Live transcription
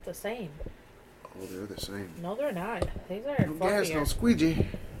the same. Oh, they're the same. No, they're not. These are No fluffier. gas, no squeegee.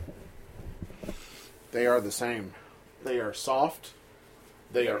 They are the same. They are soft.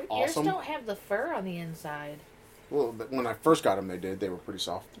 They are awesome. Yours don't have the fur on the inside. Well, when I first got them, they did. They were pretty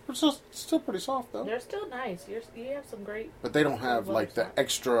soft. They're still pretty soft, though. They're still nice. You have some great... But they don't have, like, the soft.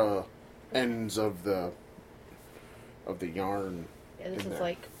 extra ends of the yarn. Yeah, this is there.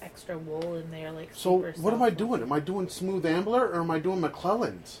 like extra wool in there, like So, super what am I soft. doing? Am I doing Smooth Ambler or am I doing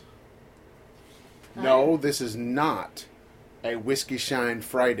McClellan's? No, this is not a Whiskey Shine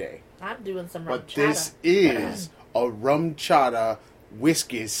Friday. I'm doing some rum But chata. this is a Rum Chata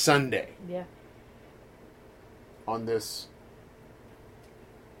Whiskey Sunday Yeah. on this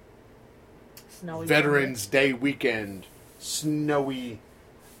Snowy Veterans Day weekend. Snowy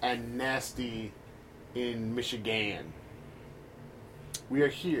and nasty in Michigan. We are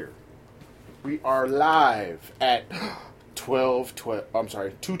here. We are live at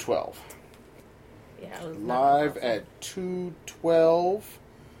 2:12. Yeah, it was Live awesome. at 2:12.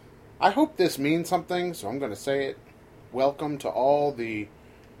 I hope this means something, so I'm going to say it. Welcome to all the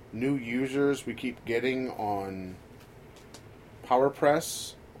new users we keep getting on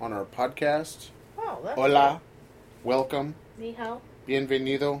PowerPress on our podcast. Oh, that's Hola. Welcome. good. Ni hao.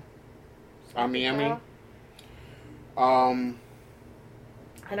 Bienvenido. Ami ami. I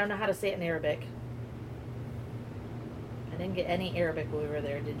don't know how to say it in Arabic. I didn't get any Arabic when we were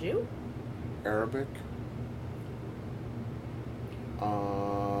there. Did you? Arabic.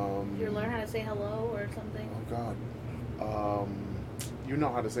 Did you learn how to say hello or something? Oh God. You know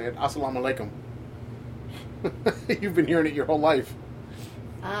how to say it. Assalamu alaikum. You've been hearing it your whole life.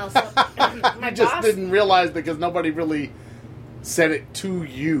 So my You just boss. didn't realize because nobody really said it to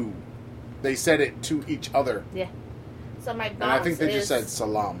you. They said it to each other. Yeah. So my boss And I think they is, just said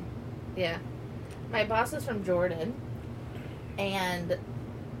salam. Yeah. My boss is from Jordan, and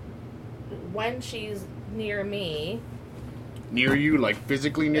when she's near me, Near you? Like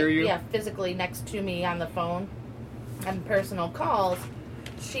physically near you? yeah, physically next to me on the phone, on personal calls,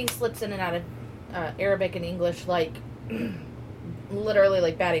 she slips in and out of Arabic and English like literally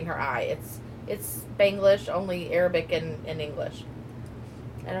like batting her eye. It's Spanglish, only Arabic and English.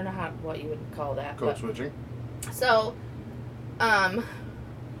 I don't know what you would call that. Code but- switching. So,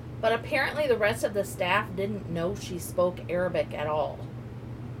 but apparently the rest of the staff didn't know she spoke Arabic at all,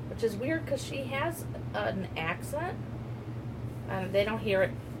 which is weird because she has an accent, and they don't hear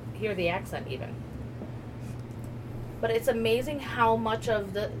the accent even. But it's amazing how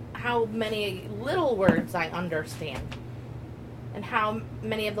many little words I understand, and how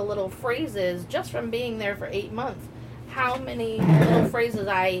many of the little phrases just from being there for 8 months. How many little phrases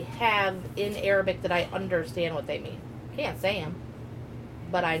I have in Arabic that I understand what they mean. Can't say them,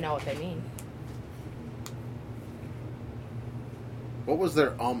 but I know what they mean. What was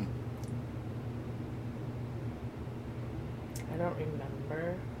their I don't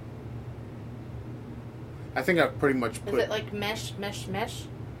remember. I think I've pretty much Is put... it like mesh?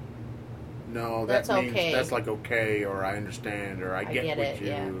 No, that That's means okay. that's like okay, or I understand, or I get get with it, you,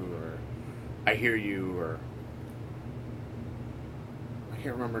 yeah. or I hear you, or I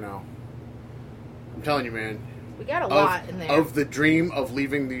can't remember now. I'm telling you, man. We got a lot in there. Of the dream of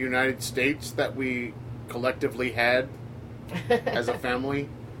leaving the United States that we collectively had as a family,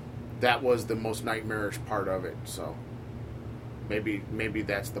 that was the most nightmarish part of it. So maybe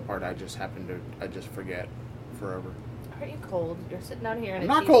that's the part I just forget forever. Are you cold? You're sitting out here in I'm a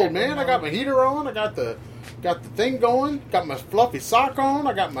not t-shirt cold, man. with I got my heater on. I got the thing going. Got my fluffy sock on.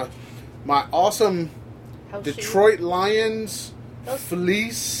 I got my awesome house Detroit Lions Those-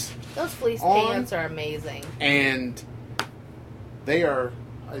 fleece, shoes. Those fleece on. pants are amazing. and they are,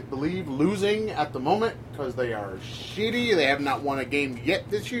 I believe, losing at the moment because they are shitty. They have not won a game yet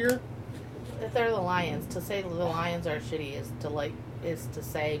this year. If they're the Lions, to say the Lions are shitty is to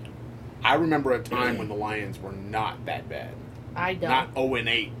say I remember a time when the Lions were not that bad. I don't. Not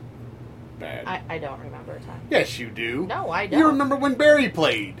 0-8 bad. I don't remember a time. Yes, you do. No, I don't. You remember when Barry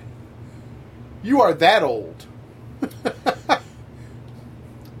played. You are that old.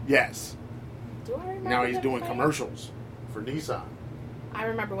 Yes. Do I remember? Now he's them doing playing? commercials for Nissan. I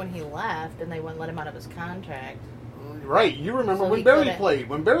remember when he left and they wouldn't let him out of his contract. Right. You remember So when he Barry couldn't- played.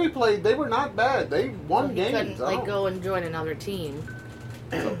 When Barry played, they were not bad. They won So he games. couldn't like go and join another team.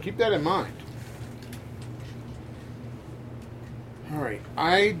 So keep that in mind. All right.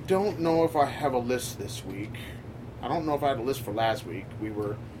 I don't know if I have a list this week. I don't know if I had a list for last week. We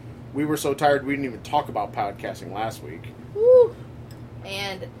were so tired we didn't even talk about podcasting last week. Woo!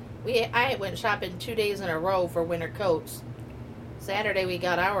 And I went shopping 2 days in a row for winter coats. Saturday we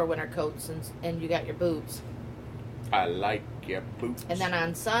got our winter coats and you got your boots. I like your boots. And then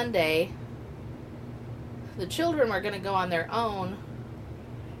on Sunday, the children were going to go on their own,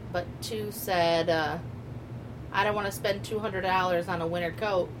 but two said, I don't want to spend $200 on a winter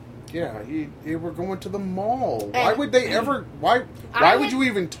coat. Yeah, they were going to the mall. And why would they ever? Why would you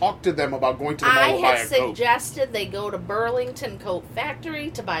even talk to them about going to the mall to buy I a had coat? suggested they go to Burlington Coat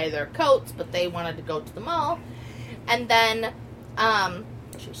Factory to buy their coats, but they wanted to go to the mall. And then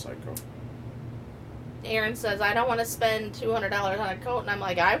That's just psycho. Aaron says, I don't want to spend $200 on a coat. And I'm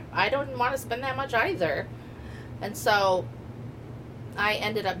like, I don't want to spend that much either. And so I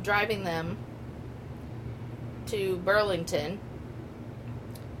ended up driving them to Burlington.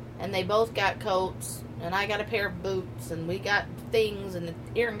 And they both got coats. And I got a pair of boots. And we got things. And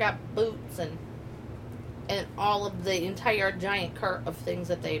Aaron got boots. And all of the entire giant cart of things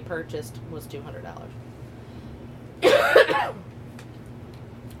that they purchased was $200.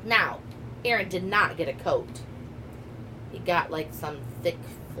 Now, Aaron did not get a coat. He got like some thick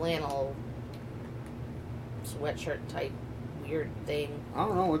flannel sweatshirt type weird thing. I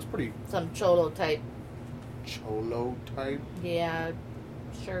don't know. It's pretty Some cholo type, cholo type. yeah,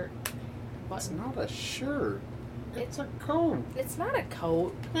 shirt. It's Button. not a shirt. It's a coat. It's not a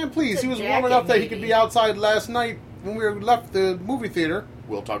coat. Man, please. It's a He was warm jacket, enough that he maybe. could be outside last night when we left the movie theater.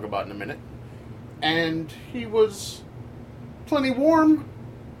 We'll talk about in a minute. And he was plenty warm.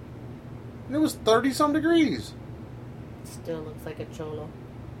 And it was 30-some degrees. Still looks like a cholo.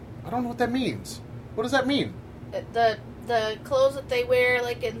 I don't know what that means. What does that mean? The clothes that they wear,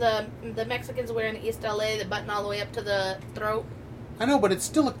 like in the Mexicans wear in East LA, the button all the way up to the throat. I know, but it's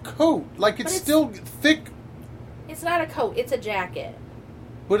still a coat. Like, it's still thick, It's not a coat. It's a jacket.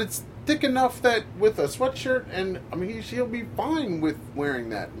 but it's thick enough that with a sweatshirt, and I mean, she'll be fine with wearing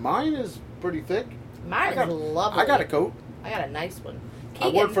that. Mine is pretty thick. Mine is lovely. I got a coat. I got a nice one. I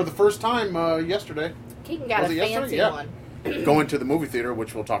wore it for the first time yesterday. Keegan got Was a it yesterday? fancy Yeah. one. Going to the movie theater,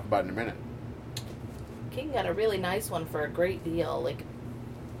 which we'll talk about in a minute. Keegan got a really nice one for a great deal. Like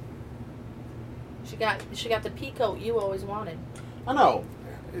she got the pea coat you always wanted. I know.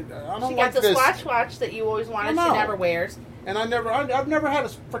 I don't She like got the this. Swatch watch that you always wanted. I She know. never wears. And I've never had a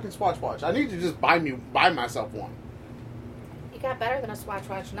freaking Swatch watch. I need to just buy myself one. You got better than a Swatch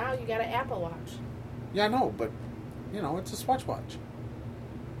watch now. You got an Apple Watch. Yeah, I know, but it's a Swatch watch.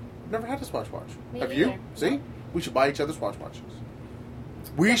 Never had a Swatch watch. Me Have you? neither. See? No. We should buy each other Swatch watches.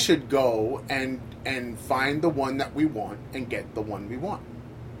 We should go and find the one that we want and get the one we want.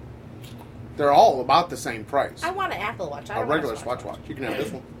 They're all about the same price. I want an Apple Watch. I A don't regular want Swatch watch. You can have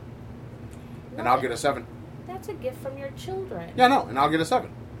this one. And No, I'll get a 7. That's a gift from your children. Yeah, no, and I'll get a 7.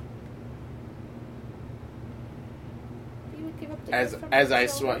 You would give up the As gift from as your I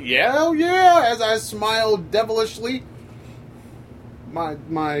children? as I smiled devilishly. My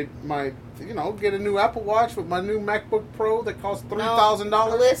get a new Apple Watch with my new MacBook Pro that costs $3,000.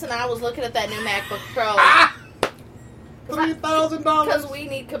 No, listen, I was looking at that new MacBook Pro. $3,000. Because we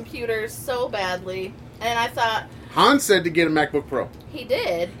need computers so badly. And I thought, Han said to get a MacBook Pro. he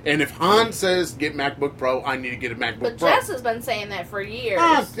did. And if Han says get MacBook Pro, I need to get a MacBook But Pro. Jess has been saying that for years.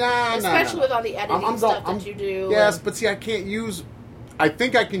 Especially with all the editing stuff that you do. Yes, but see, I can't use... I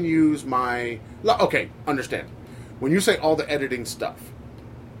think I can use my... Okay, understand. When you say all the editing stuff,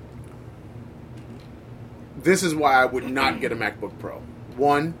 this is why I would not get a MacBook Pro.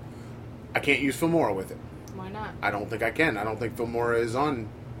 One, I can't use Filmora with it. Why not? I don't think I can. I don't think Filmora is on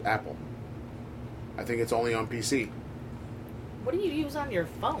Apple. I think it's only on PC. What do you use on your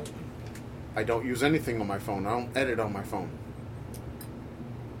phone? I don't use anything on my phone. I don't edit on my phone.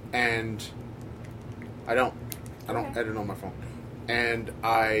 And I don't Okay. edit on my phone. And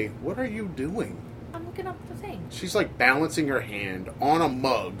what are you doing? I'm looking up the thing. She's like balancing her hand on a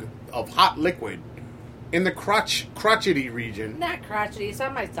mug of hot liquid in the crotchety region. Not crotchety, it's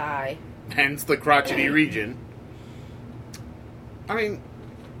on my thigh. Hence the crotchety region. I mean,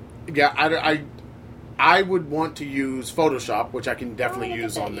 yeah, I would want to use Photoshop, which I can definitely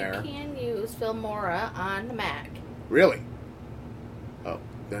use on there. You can use Filmora on the Mac. Really? Oh,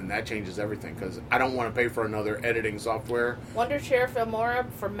 then that changes everything, because I don't want to pay for another editing software. Wondershare Filmora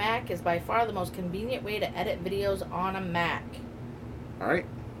for Mac is by far the most convenient way to edit videos on a Mac. All right.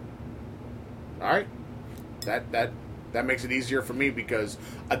 That makes it easier for me, because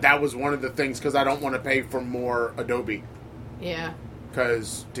that was one of the things, because I don't want to pay for more Adobe. Yeah.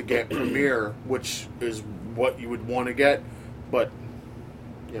 Because to get Premiere, which is what you would want to get, but,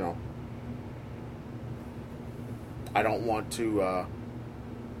 I don't want to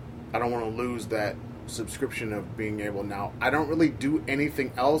lose that subscription of being able now. I don't really do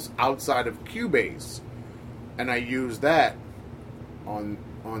anything else outside of Cubase, and I use that on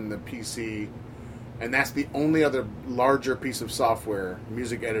the PC And that's the only other larger piece of software,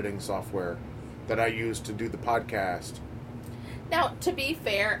 music editing software, that I use to do the podcast. Now, to be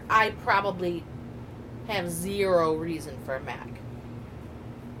fair, I probably have zero reason for a Mac.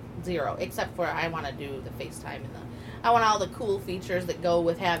 Zero. Except for I want to do the FaceTime and I want all the cool features that go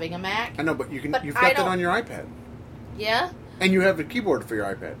with having a Mac. I know, but you've got that on your iPad. Yeah? And you have a keyboard for your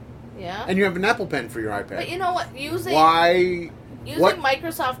iPad. Yeah? And you have an Apple Pen for your iPad. But you know what? Using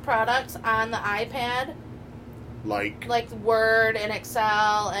Microsoft products on the iPad, like Word and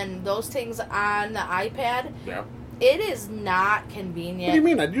Excel and those things on the iPad, yeah, it is not convenient. What do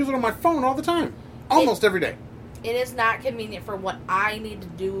you mean? I use it on my phone all the time. Almost every day. It is not convenient for what I need to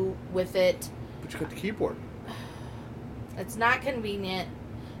do with it. But you got the keyboard. It's not convenient.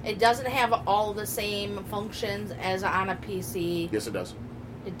 It doesn't have all the same functions as on a PC. Yes, it does.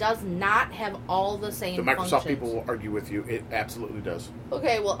 It does not have all the same functions. The Microsoft people will argue with you. It absolutely does.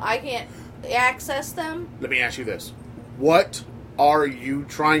 Okay, well, I can't access them. Let me ask you this. What are you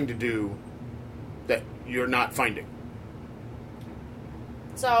trying to do that you're not finding?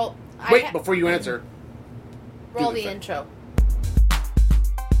 So, wait, before you answer. Roll the intro.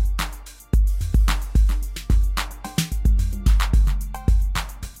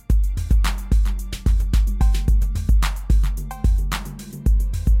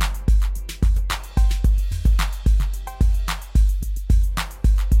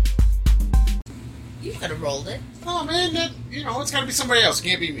 You could have rolled it. Oh man, it's got to be somebody else. It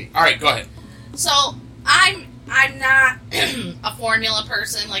can't be me. All right, go ahead. So I'm not a formula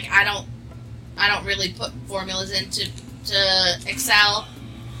person. Like I don't really put formulas into Excel.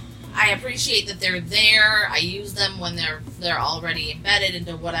 I appreciate that they're there. I use them when they're already embedded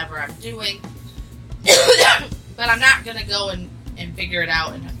into whatever I'm doing. But I'm not gonna go and figure it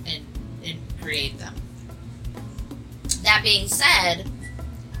out and create them. That being said,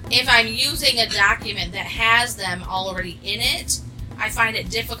 if I'm using a document that has them already in it, I find it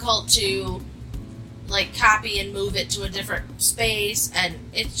difficult to copy and move it to a different space, and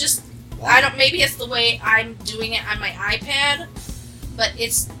it's just maybe it's the way I'm doing it on my iPad, but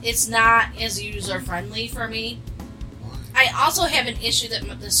it's not as user friendly for me. I also have an issue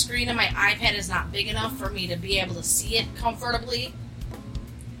that the screen of my iPad is not big enough for me to be able to see it comfortably.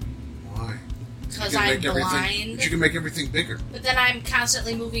 Why? Because I'm blind. But you can make everything bigger. But then I'm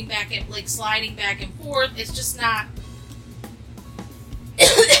constantly moving back and sliding back and forth. It's just not.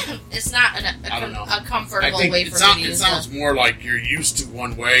 It's not a comfortable way for me to use it. It sounds more like you're used to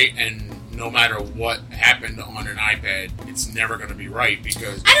one way, and no matter what happened on an iPad, it's never going to be right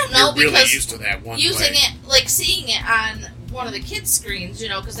because I don't know, you're really used to that one using way. it, seeing it on one of the kids' screens,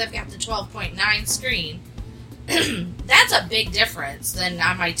 because they've got the 12.9 screen. That's a big difference than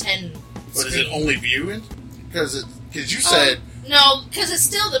on my 10. But is it only viewing? Because you said no, because it's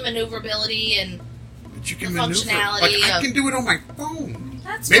still the maneuverability and you can the functionality. I can do it on my phone.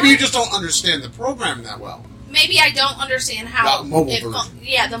 Maybe you just don't understand the program that well. Maybe I don't understand how the mobile version.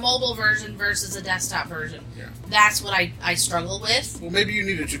 The mobile version versus the desktop version. Yeah. That's what I struggle with. Well, maybe you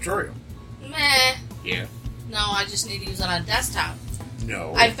need a tutorial. Meh. Yeah. No, I just need to use it on desktop.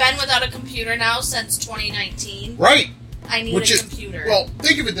 No. I've been without a computer now since 2019. Right. I need a computer. Well,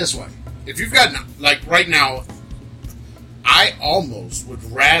 think of it this way. If you've got, right now, I almost would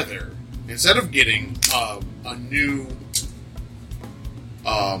rather, instead of getting a new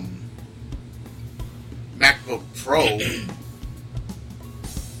MacBook Pro,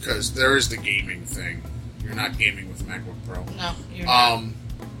 because there is the gaming thing. You're not gaming with a MacBook Pro. No, you're not.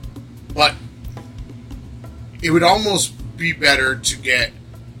 But it would almost be better to get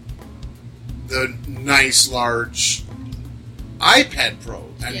the nice, large iPad Pro.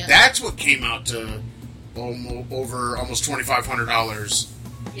 And that's what came out to over almost $2,500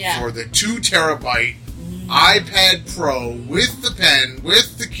 for the 2 terabyte iPad Pro with the pen,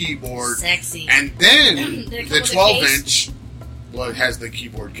 with the keyboard. Sexy. And then the 12-inch has the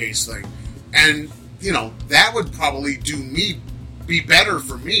keyboard case thing. And, that would probably be better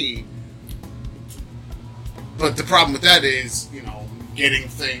for me. But the problem with that is, getting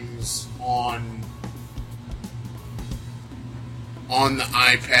things on the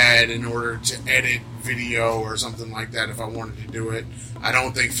iPad in order to edit video or something like that if I wanted to do it. I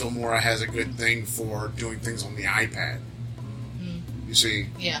don't think Filmora has a good thing for doing things on the iPad. You see?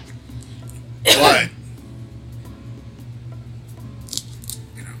 Yeah. But,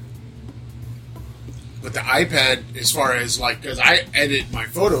 but the iPad, as far as because I edit my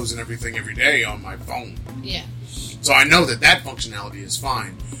photos and everything every day on my phone. Yeah. So I know that functionality is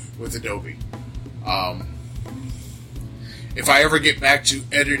fine with Adobe. If I ever get back to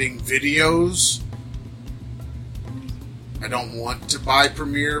editing videos, I don't want to buy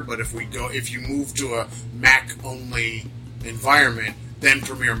Premiere, but if you move to a Mac only environment, then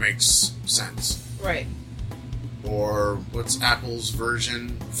Premiere makes sense. Right. Or what's Apple's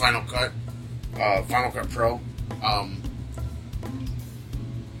version? Final Cut Pro.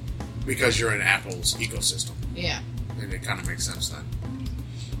 Because you're in Apple's ecosystem. Yeah. And it kind of makes sense then.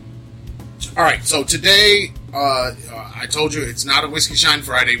 Alright, so today, I told you it's not a Whiskey Shine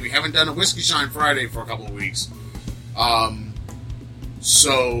Friday. We haven't done a Whiskey Shine Friday for a couple of weeks.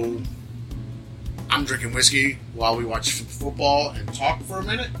 So I'm drinking whiskey while we watch football and talk for a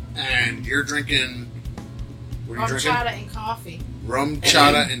minute. And you're drinking... What are you drinking? Rum chata and coffee. Rum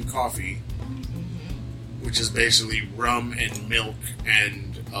chata and coffee. Which is basically rum and milk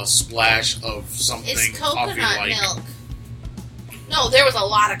and a splash of something It's coconut coffee-like. milk. No, there was a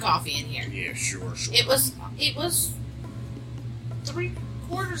lot of coffee in here. Yeah, sure. It was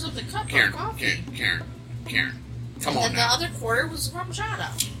 3/4 of the cup of coffee. Karen. Come and on then now. the other quarter was rum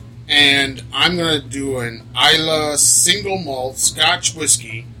chata. And I'm going to do an Isla single malt Scotch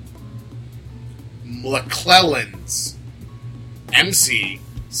whiskey, McClelland's,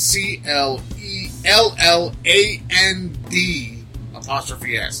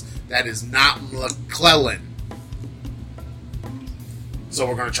 McClelland''S. That is not McClellan. So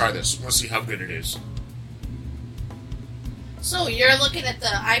we're going to try this. We'll see how good it is. So you're looking at the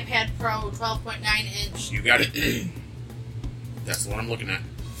iPad Pro 12.9 inch. You got it. That's what I'm looking at.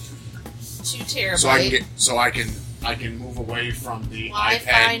 2 terabyte. So I can move away from the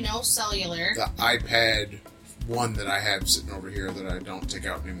Wi-Fi, iPad, no cellular. the iPad 1 that I have sitting over here that I don't take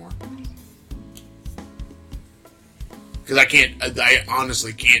out anymore. Because I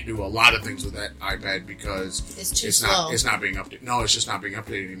honestly can't do a lot of things with that iPad because It's too slow. It's not being updated. No, it's just not being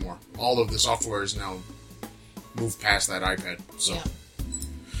updated anymore. All of the software is now moved past that iPad. So Yeah.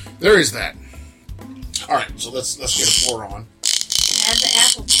 there is that. All right, so let's get a pour on. And the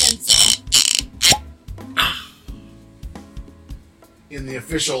Apple Pencil. In the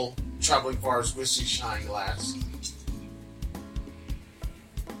official Traveling Fars Whiskey Shine glass.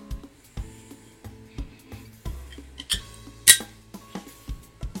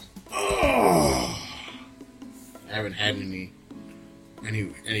 Oh, I haven't had any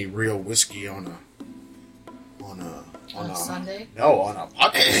real whiskey on a Sunday? No, on a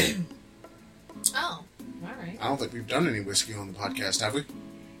podcast. Oh, all right. I don't think we've done any whiskey on the podcast, have we?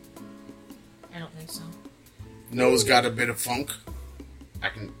 I don't think so. Nose got a bit of funk. I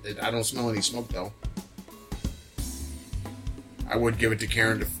don't smell any smoke though. I would give it to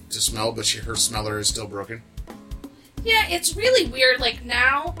Karen to smell, but her smeller is still broken. Yeah, it's really weird. Like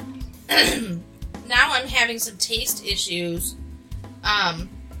now, now I'm having some taste issues. I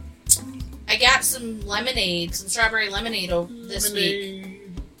got some lemonade, some strawberry lemonade this week,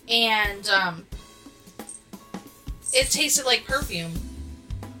 and it tasted like perfume.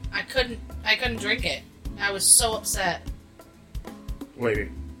 I couldn't drink it. I was so upset. Wait,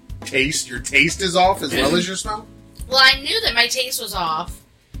 your taste is off as well as your smell? Well, I knew that my taste was off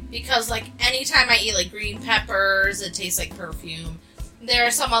because, like, anytime I eat, like, green peppers, it tastes like perfume. There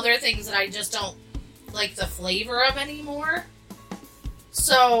are some other things that I just don't like the flavor of anymore.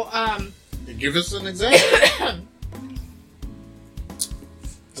 So, Give us an example.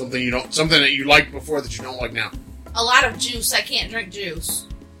 Something that you liked before that you don't like now. a lot of juice. I can't drink juice.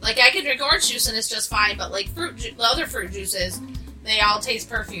 Like, I can drink orange juice and it's just fine, but, like, the other fruit juices, they all taste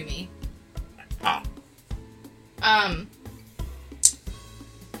perfumey.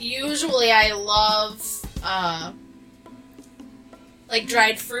 Usually I love, like,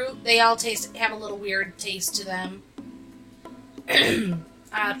 dried fruit. They all have a little weird taste to them.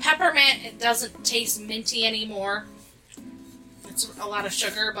 Peppermint, it doesn't taste minty anymore. It's a lot of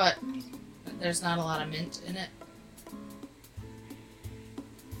sugar, but there's not a lot of mint in it.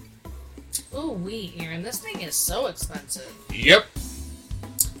 Ooh, wee, Aaron, this thing is so expensive. Yep.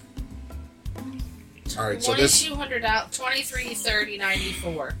 All right, so this $2,200, $23.30,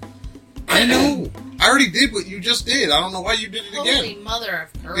 $94. I know. I already did what you just did. I don't know why you did it again. Holy mother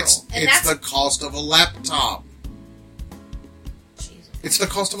of pearl! It's the cost of a laptop. Jesus. It's the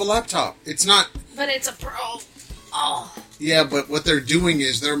cost of a laptop. It's not. But it's a pro. Oh. Yeah, but what they're doing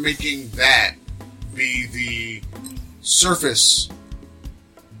is they're making that be the Surface,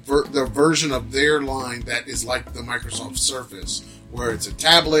 the version of their line that is like the Microsoft Surface, where it's a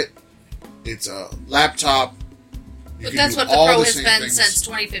tablet, it's a laptop. But that's what the Pro has been since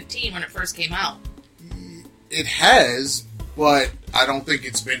 2015 when it first came out. It has, but I don't think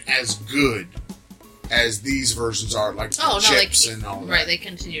it's been as good as these versions are, like the chips and all that. Right, they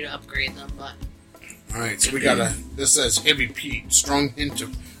continue to upgrade them, but... Alright, so we got this says heavy peat, strong hint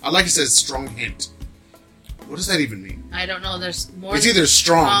of... I like it says strong hint. What does that even mean? I don't know. There's more. It's either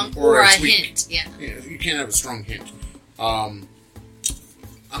strong or a it's weak. hint. Yeah. Yeah, you can't have a strong hint. I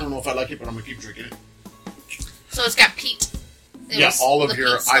don't know if I like it, but I'm gonna keep drinking it. So it's got peat. All of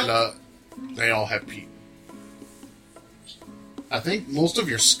your Islay, they all have peat. I think most of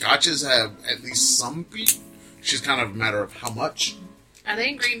your scotches have at least some peat. It's just kind of a matter of how much. Are they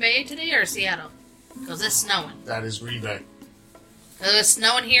in Green Bay today or Seattle? Because it's snowing. That is Green Bay. Because it's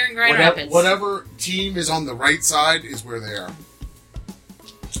snowing here in Grand Rapids. Whatever team is on the right side is where they are.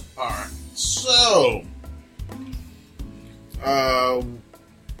 Alright. So,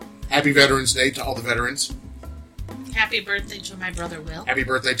 happy Veterans Day to all the veterans. Happy birthday to my brother Will. Happy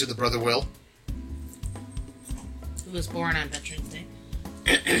birthday to the brother Will. Who was born on Veterans Day.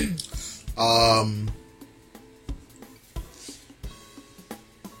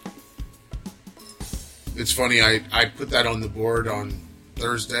 It's funny, I put that on the board on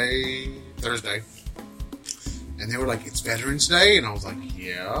Thursday, and they were like, it's Veterans Day? And I was like,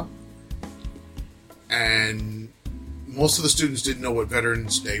 yeah. And most of the students didn't know what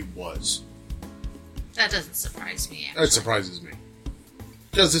Veterans Day was. That doesn't surprise me, actually. That surprises me.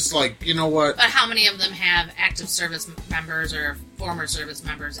 Because it's like, you know what? But how many of them have active service members or former service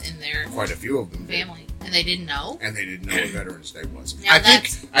members in their Quite a few of them family, and they didn't know? And they didn't know what Veterans Day was. Now I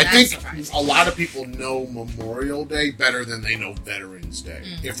think surprising. a lot of people know Memorial Day better than they know Veterans Day.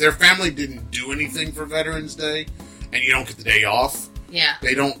 If their family didn't do anything for Veterans Day, and you don't get the day off,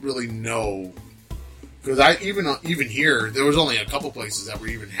 they don't really know. Because even here, there was only a couple places that were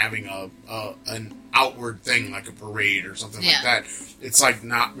even having an outward thing, like a parade or something like that. It's like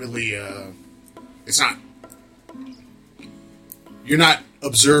not really it's not. You're not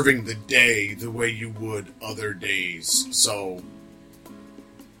observing the day the way you would other days. So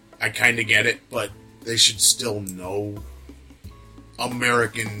I kind of get it, but they should still know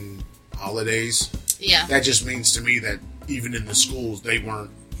American holidays. Yeah. That just means to me that even in the schools, they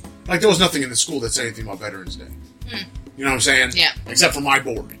weren't. Like, there was nothing in the school that said anything about Veterans Day. You know what I'm saying? Yeah. Except for my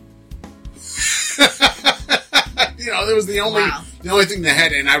board. It was the only thing that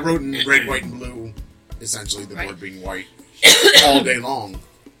had, and I wrote in red, white, and blue, essentially, the board being white, all day long.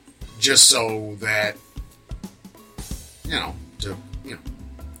 Just so that, to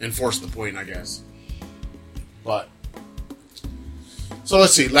enforce the point, I guess. But, so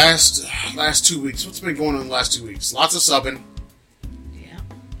let's see, last 2 weeks, what's been going on the last 2 weeks? Lots of subbing.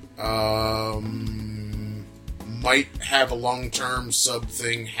 Might have a long-term sub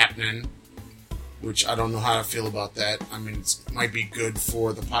thing happening, which I don't know how to feel about that. I mean, it might be good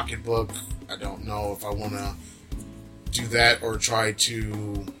for the pocketbook. I don't know if I want to do that or try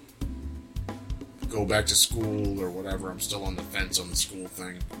to go back to school or whatever. I'm still on the fence on the school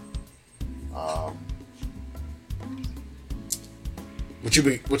thing.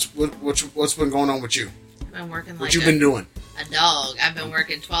 What's been going on with you? I've been working what you been doing? A dog. I've been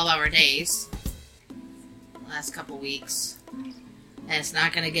working 12-hour days the last couple weeks. And it's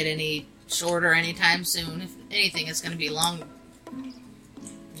not going to get any shorter anytime soon. If anything, it's going to be long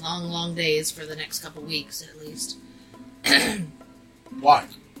days for the next couple weeks at least. Why?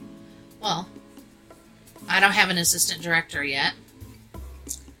 Well, I don't have an assistant director yet.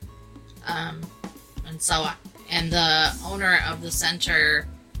 And the owner of the center,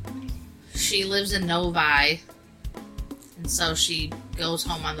 she lives in Novi. And so she goes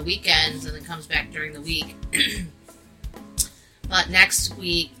home on the weekends and then comes back during the week. But next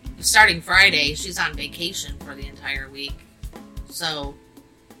week, starting Friday, she's on vacation for the entire week. So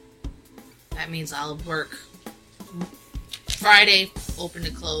that means I'll work Friday, open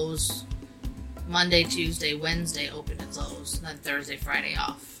to close, Monday, Tuesday, Wednesday, open to close, and then Thursday, Friday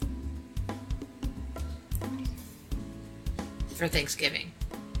off for Thanksgiving.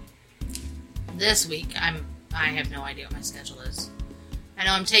 This week, I have no idea what my schedule is. I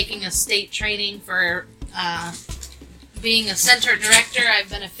know I'm taking a state training for being a center director. I've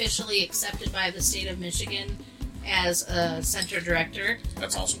been officially accepted by the state of Michigan as a center director.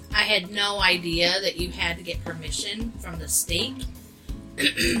 That's awesome. I had no idea that you had to get permission from the state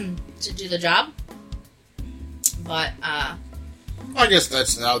to do the job. But I guess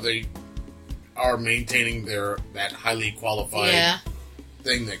that's how they are maintaining that highly qualified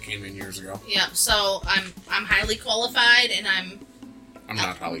thing that came in years ago. Yeah, so I'm highly qualified, and I'm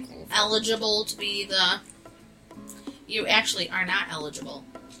not highly qualified. Eligible to be the. You actually are not eligible.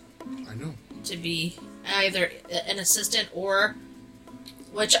 I know. To be either an assistant or,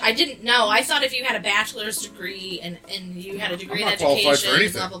 which I didn't know. I thought if you had a bachelor's degree and you had a degree in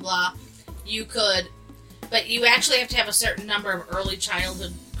education, blah blah blah, you could. But you actually have to have a certain number of early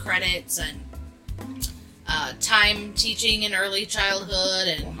childhood credits and time teaching in early childhood.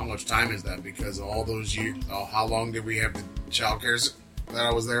 And Well, how much time is that? Because all those years, how long did we have the child cares that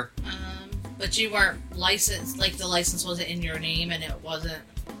I was there? But you weren't licensed, like the license wasn't in your name, and it wasn't.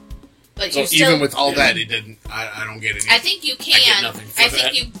 But So you still, even with all that, it didn't. I don't get any. I think you can. I get nothing for think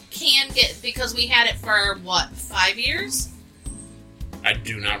that. you can get, because we had it for 5 years. I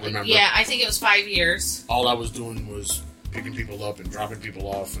do not remember. Yeah, I think it was 5 years. All I was doing was picking people up and dropping people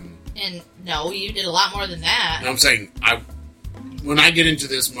off, And no, you did a lot more than that. and I'm saying when I get into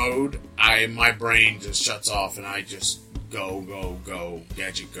this mode, my brain just shuts off and I just go,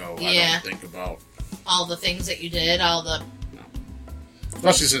 gadget go. I Yeah. don't think about. All the things that you did, all the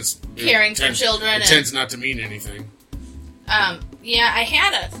Especially since caring for children. It tends not to mean anything. Yeah, I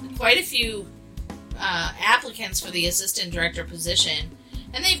had quite a few applicants for the assistant director position,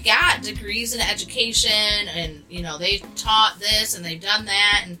 and they've got degrees in education, and they've taught this and they've done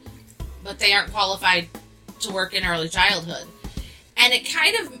that, but they aren't qualified to work in early childhood. And it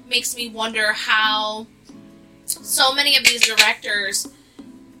kind of makes me wonder how so many of these directors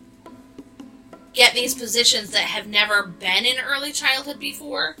get these positions that have never been in early childhood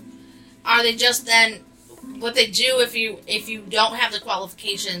before. Are they just then, what they do if you don't have the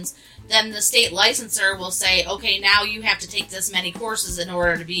qualifications, then the state licensor will say, okay, now you have to take this many courses in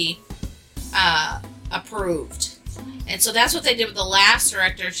order to be approved. And so that's what they did with the last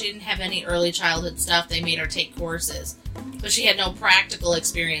director. She didn't have any early childhood stuff. They made her take courses, but she had no practical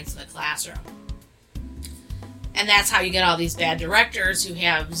experience in the classroom. And that's how you get all these bad directors who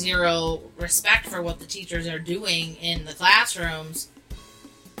have zero respect for what the teachers are doing in the classrooms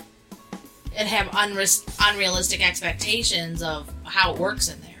and have unrealistic expectations of how it works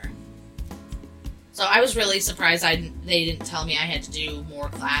in there. So I was really surprised they didn't tell me I had to do more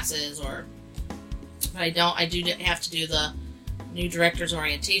classes, but I don't. I do have to do the new director's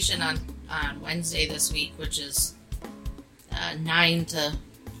orientation on Wednesday this week, which is 9 to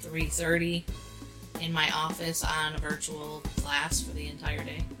 3:30 in my office on a virtual class for the entire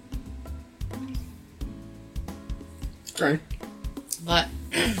day. Okay. But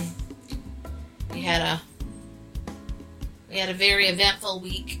we had a very eventful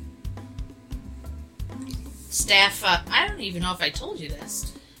week. Staff, I don't even know if I told you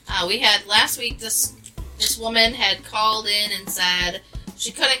this. We had last week, this woman had called in and said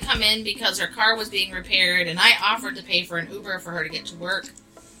she couldn't come in because her car was being repaired, and I offered to pay for an Uber for her to get to work,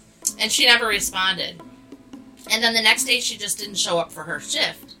 and she never responded. And then the next day she just didn't show up for her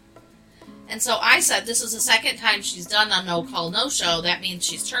shift. And so I said, this is the second time she's done a no-call, no-show. That means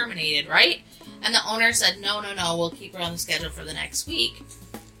she's terminated, right? And the owner said, no, we'll keep her on the schedule for the next week.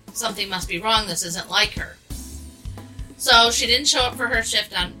 Something must be wrong. This isn't like her. So she didn't show up for her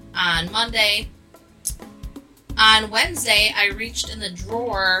shift on Monday. On Wednesday, I reached in the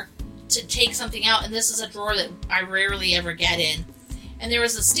drawer to take something out, and this is a drawer that I rarely ever get in. And there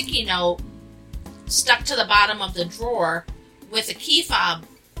was a sticky note stuck to the bottom of the drawer with a key fob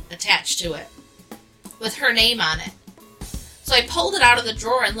attached to it with her name on it. So I pulled it out of the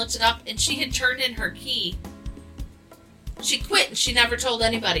drawer and looked it up, and she had turned in her key. She quit, and she never told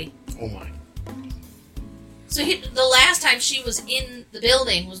anybody. Oh my. So the last time she was in the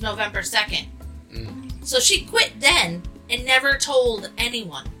building was November 2nd. So she quit then and never told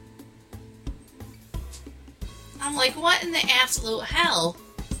anyone. I'm like, what in the absolute hell?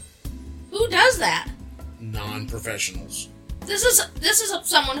 Who does that? Non-professionals. This is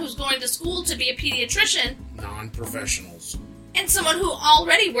someone who's going to school to be a pediatrician. Non-professionals. And someone who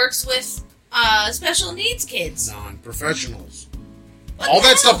already works with special needs kids. Non-professionals. What All the that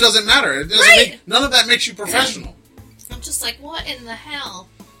hell? stuff doesn't matter. It doesn't Right. none of that makes you professional. I'm just like, what in the hell?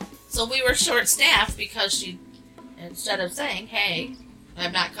 So we were short-staffed because she, instead of saying, hey,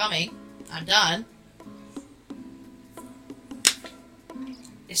 I'm not coming, I'm done.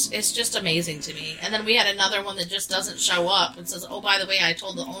 It's just amazing to me. And then we had another one that just doesn't show up and says, oh, by the way, I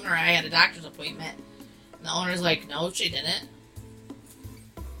told the owner I had a doctor's appointment. And the owner's like, no, she didn't.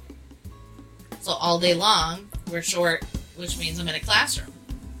 So all day long, we're short, which means I'm in a classroom.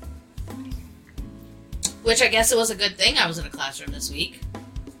 Which I guess it was a good thing I was in a classroom this week.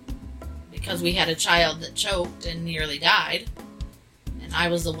 Because we had a child that choked and nearly died. And I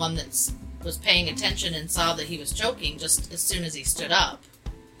was the one that was paying attention and saw that he was choking just as soon as he stood up.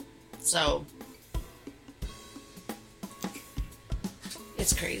 So,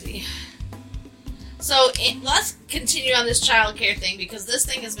 it's crazy. So, let's continue on this child care thing, because this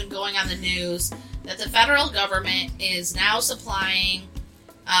thing has been going on the news that the federal government is now supplying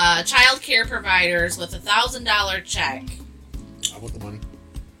child care providers with a $1,000 check. I want the money.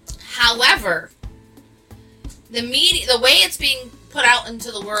 However, the way it's being put out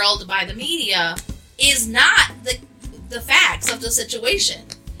into the world by the media is not the facts of the situation.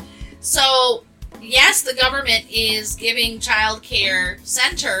 So, yes, the government is giving child care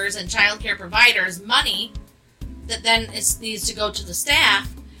centers and child care providers money that then needs to go to the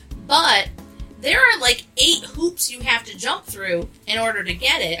staff, but there are like 8 hoops you have to jump through in order to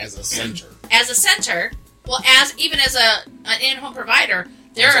get it. As a center. As a center, well, even as an in-home provider,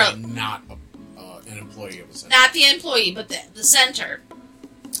 there are not an employee of a center. Not the employee, but the center.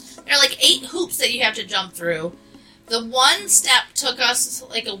 There are like 8 hoops that you have to jump through. The one step took us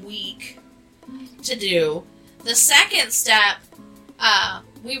like a week to do. The second step,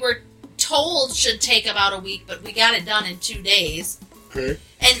 we were told should take about a week, but we got it done in 2 days. Okay.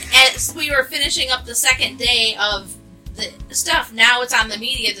 And as we were finishing up the second day of the stuff, now it's on the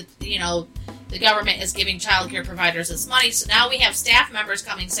media that, the government is giving child care providers this money. So now we have staff members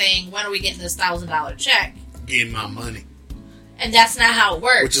coming saying, when are we getting this $1,000 check? Getting my money. And that's not how it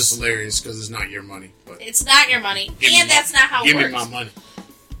works. Which is hilarious because it's not your money. But it's not your money, that's not how it works. Give me my money.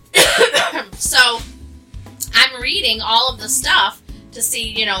 So, I'm reading all of the stuff to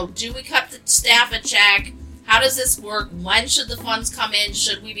see, do we cut the staff a check? How does this work? When should the funds come in?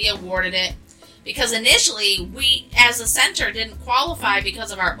 Should we be awarded it? Because initially, we, as a center, didn't qualify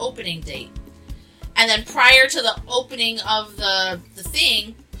because of our opening date. And then prior to the opening of the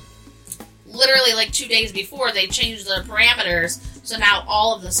thing, literally like 2 days before, they changed the parameters, so now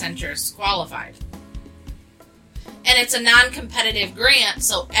all of the centers qualified. And it's a non-competitive grant,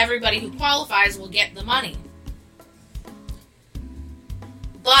 so everybody who qualifies will get the money.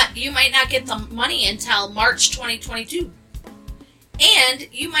 But you might not get the money until March 2022. And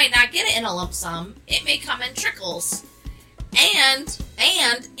you might not get it in a lump sum. It may come in trickles. And.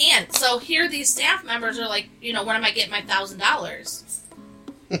 So here these staff members are like, when am I getting my $1,000?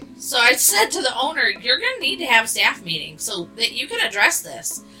 So I said to the owner, you're going to need to have staff meetings so that you can address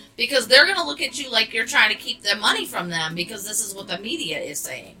this. Because they're going to look at you like you're trying to keep their money from them because this is what the media is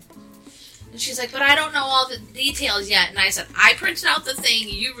saying. And she's like, but I don't know all the details yet. And I said, I printed out the thing,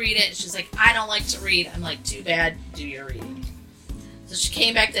 you read it. And she's like, I don't like to read. I'm like, too bad, do your reading. So she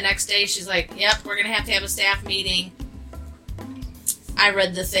came back the next day. She's like, yep, we're going to have a staff meeting. I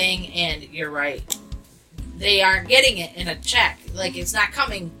read the thing, and you're right. They aren't getting it in a check. Like, it's not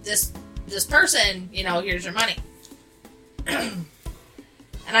coming. This person, here's your money. And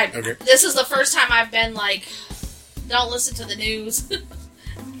This is the first time I've been like, don't listen to the news.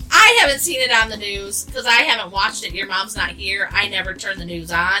 I haven't seen it on the news because I haven't watched it. Your mom's not here. I never turn the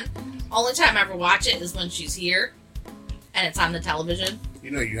news on. Only time I ever watch it is when she's here and it's on the television.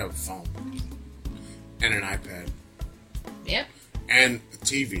 You have a phone and an iPad. Yep. And a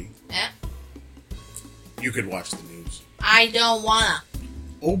TV. Yeah. You could watch the news. I don't wanna.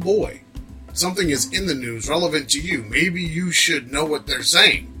 Oh boy. Something is in the news relevant to you. Maybe you should know what they're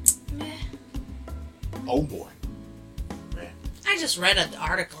saying. Meh. Oh boy. I just read an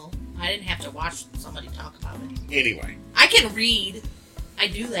article. I didn't have to watch somebody talk about it. Anyway. I can read. I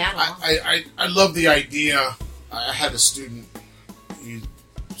do that a lot. I love the idea. I had a student. He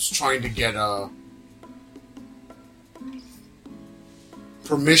was trying to get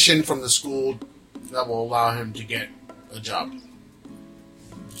permission from the school that will allow him to get a job.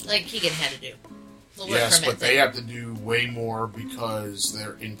 Like Keegan had to do. The work yes, permit but they have to do way more because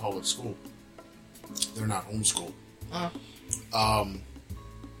they're in public school. They're not homeschooled. Oh. I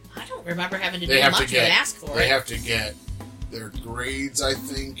don't remember having to do much to ask for it. They have to get their grades, I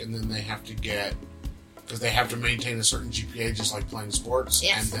think, and then they have to get, because they have to maintain a certain GPA just like playing sports.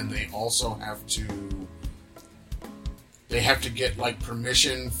 Yes. And then they also have to get like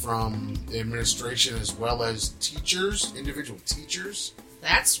permission from the administration as well as teachers, individual teachers.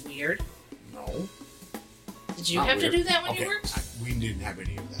 That's weird. No. Did you have to do that when you worked? We didn't have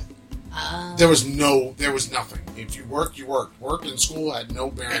any of that. There was nothing. If you worked, you worked. Work and school had no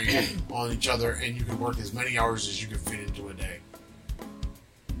bearing on each other, and you could work as many hours as you could fit into a day.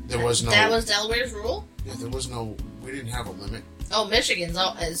 There was no... That was Delaware's rule? Yeah, there was no... We didn't have a limit. Oh, Michigan's...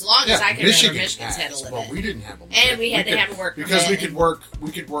 as long as I can remember, Michigan's had a limit. Well, we didn't have a limit. And we had to have a work permit. Because we could work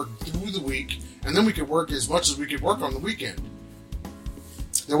through the week, and then we could work as much as we could work on the weekend.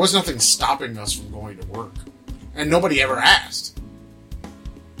 There was nothing stopping us from going to work. And nobody ever asked.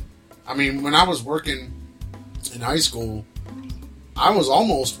 I mean, when I was working in high school, I was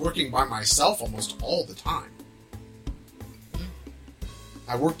almost working by myself almost all the time.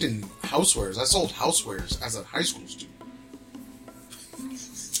 I worked in housewares. I sold housewares as a high school student.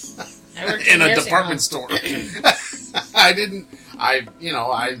 I worked in a department store. I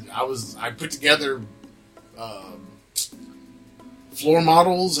put together floor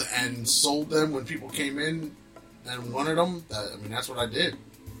models and sold them when people came in and wanted them. That's what I did.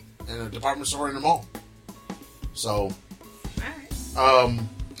 in a department store in a mall. So, Alright.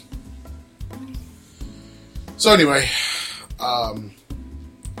 So anyway,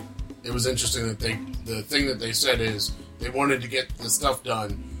 it was interesting that the thing that they said is they wanted to get the stuff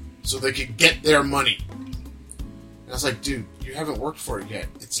done so they could get their money. And I was like, dude, you haven't worked for it yet.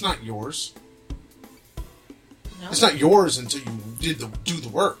 It's not yours. No. It's not yours until you do the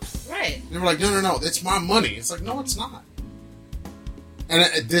work. Right. And they were like, no, that's my money. It's like, no, it's not.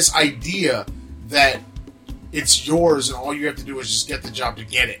 And this idea that it's yours and all you have to do is just get the job to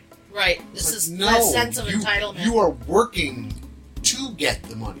get it. Right. This Like, is no, that sense of entitlement. You are working to get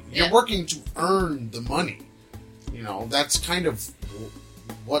the money. You're Yeah. working to earn the money. You know, that's kind of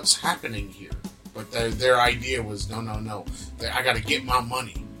what's happening here. But their idea was, no. I got to get my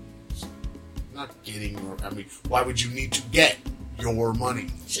money. Not getting your... I mean, why would you need to get your money?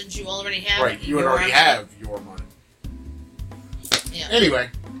 Shouldn't you already have Right, you would your already money? have your money. Yeah. Anyway,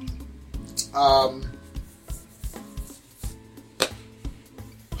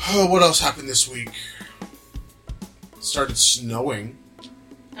 what else happened this week? It started snowing.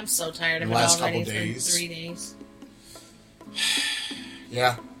 I'm so tired of The it last already. couple It's days. been 3 days.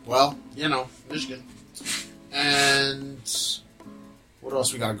 Yeah, well, you know, Michigan. And what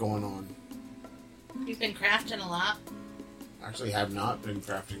else we got going on? You've been crafting a lot. Actually, have not been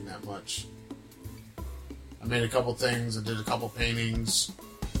crafting that much. I made a couple things. I did a couple paintings.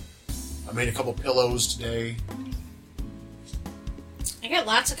 I made a couple pillows today. I get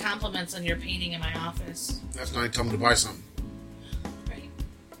lots of compliments on your painting in my office. That's not tell them to buy something. Right.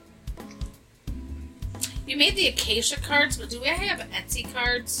 You made the Acacia cards, but do we have Etsy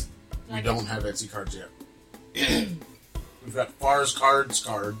cards? We don't have Etsy cards yet. We've got Fars cards.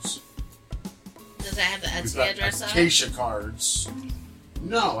 Does that have the We've Etsy got address on it? Acacia cards.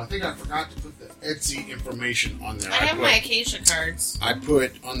 No, I think I forgot to put the Etsy information on there. I have my Acacia cards. I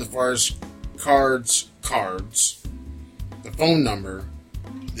put on the Fars cards, the phone number,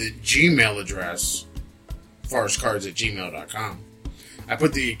 the Gmail address, farscards@gmail.com. I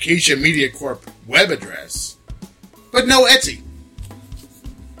put the Acacia Media Corp web address, but no Etsy.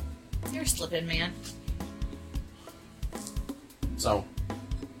 You're slipping, man. So,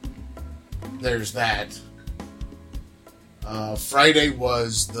 there's that. Friday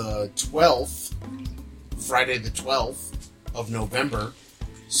was the 12th. Friday the 12th of November.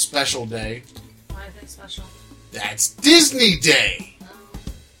 Special day. Why is it special? That's Disney Day. Oh.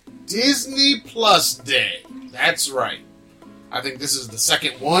 Disney Plus Day. That's right. I think this is the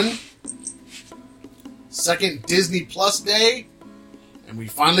second one. Second Disney Plus Day. And we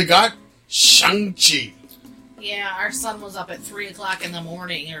finally got Shang-Chi. Yeah, our son was up at 3 o'clock in the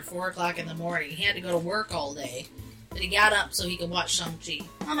morning or 4 o'clock in the morning. He had to go to work all day. But he got up so he could watch Shang-Chi.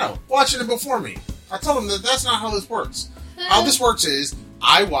 I know. Watching it before me. I told him that that's not how this works. How this works is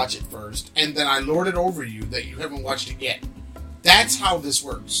I watch it first, and then I lord it over you that you haven't watched it yet. That's how this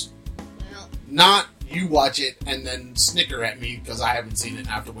works. Well, Not you watch it and then snicker at me because I haven't seen it and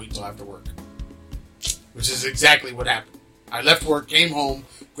I have to wait until after work. Which is exactly what happened. I left work, came home,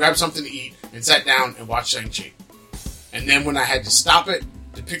 grabbed something to eat, and sat down and watched Shang-Chi. And then when I had to stop it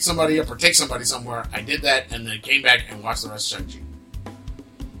to pick somebody up or take somebody somewhere, I did that and then came back and watched the rest of Shang-Chi.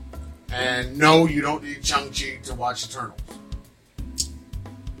 And no, you don't need Shang-Chi to watch Eternals.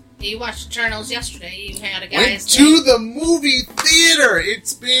 you watched Eternals yesterday. You had a Went guy's to the movie theater.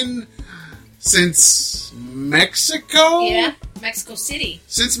 It's been since Mexico? Yeah, Mexico City.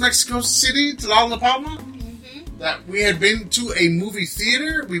 Since Mexico City, Tlalnepantla? Mm-hmm. That we had been to a movie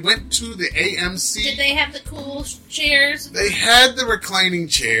theater. We went to the AMC. Did they have the cool chairs? They had the reclining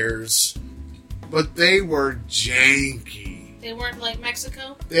chairs, but they were janky. They weren't like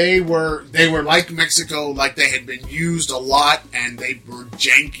Mexico? They were like Mexico, like they had been used a lot, and they were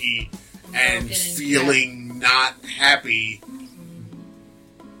janky and Broken and feeling not happy.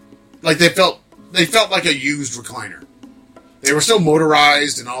 Like they felt like a used recliner. They were still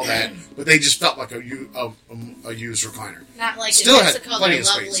motorized and all that, but they just felt like a used recliner. Not like Still in had Mexico, plenty they're of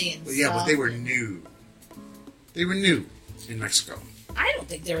lovely space. and But yeah, but soft they were and- new. They were new in Mexico. I don't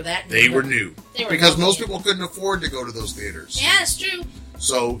think they were that They new. were new. They were Because lovely. most people couldn't afford to go to those theaters. Yeah, it's true.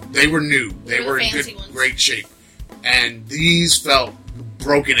 So they were new. They They were were the in fancy good, ones. great shape. And these felt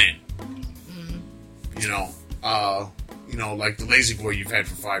broken in. Like the Lazy Boy you've had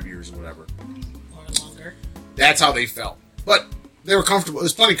for 5 years or whatever. Or longer. That's how they felt. But they were comfortable. It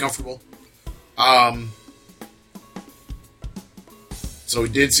was plenty comfortable. So we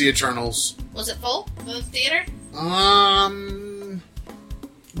did see Eternals. Was it full? The theater?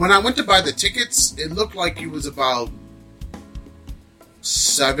 When I went to buy the tickets, it looked like it was about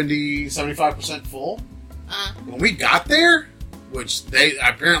 75% full. When we got there, which they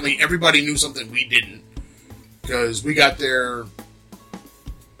apparently everybody knew something we didn't, because we got there.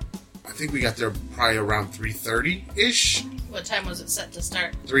 I think we got there probably around 3:30-ish. What time was it set to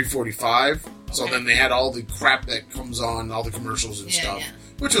start? 3:45. So Okay. then they had all the crap that comes on, all the commercials and stuff,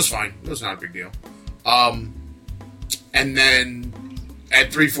 which was fine. It was not a big deal. And then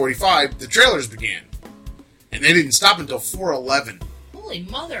at 3:45, the trailers began, and they didn't stop until 4:11. Holy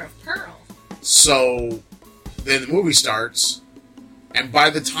mother of pearl! So then the movie starts, and by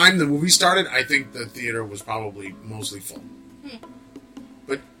the time the movie started, I think the theater was probably mostly full.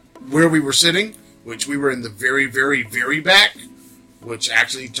 But where we were sitting, which we were in the very, very, very back, which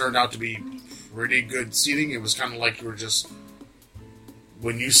actually turned out to be pretty good seating. It was kind of like you were just,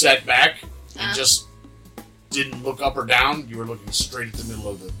 when you sat back and just didn't look up or down, you were looking straight at the middle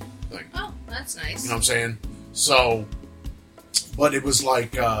of the thing. Oh, that's nice. You know what I'm saying? So, but it was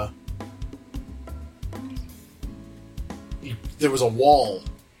like, there was a wall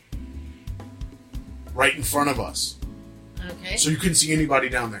right in front of us. Okay. So you couldn't see anybody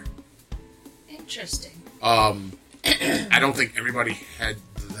down there. Interesting. I don't think everybody had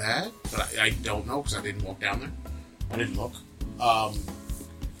that, but I don't know because I didn't walk down there. I didn't look.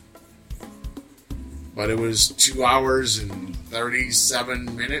 But it was 2 hours and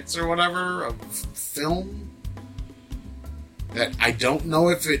 37 minutes or whatever of film. That I don't know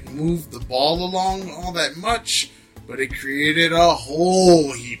if it moved the ball along all that much, but it created a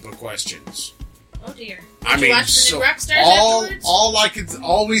whole heap of questions. Oh dear. I Did mean, you watch the so new Rockstars afterwards?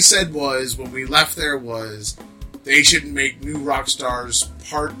 all we said was when we left there was they shouldn't make new Rockstars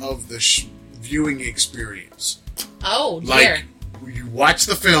part of the viewing experience. Oh dear. Like you watch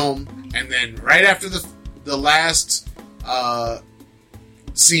the film and then right after the last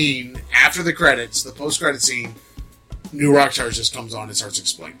scene, after the credits, the post-credit scene, new Rockstars just comes on and starts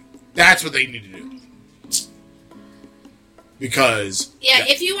explaining. That's what they need to do. Because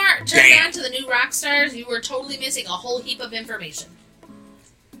if you aren't turned on to the new Rockstars, you were totally missing a whole heap of information.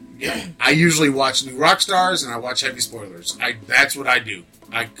 Yeah, I usually watch new Rockstars and I watch heavy spoilers. That's what I do.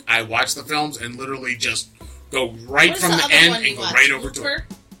 I watch the films and literally just go right from the end and go right over to it.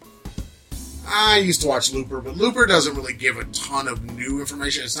 I used to watch Looper, but Looper doesn't really give a ton of new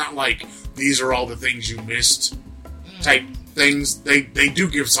information. It's not like these are all the things you missed type things. They do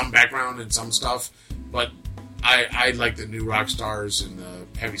give some background and some stuff, but I like the new Rockstars and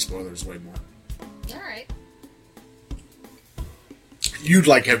the heavy spoilers way more. Alright. You'd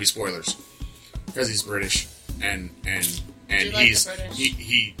like heavy spoilers because he's British and he's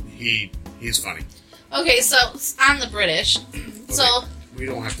he's funny. Okay, so on the British, so we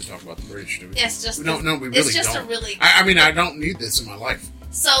don't have to talk about the British, do we? It's just we really it's just don't. a really. I mean, I don't need this in my life.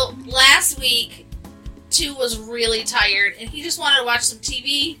 So last week, 2 was really tired, and he just wanted to watch some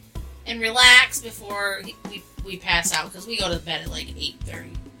TV and relax before we pass out because we go to bed at like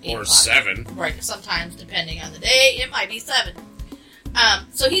 8:30 or 7. Right, sometimes depending on the day, it might be 7.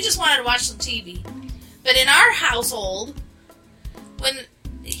 So he just wanted to watch some TV. But in our household, when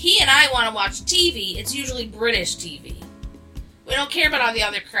he and I want to watch TV, it's usually British TV. We don't care about all the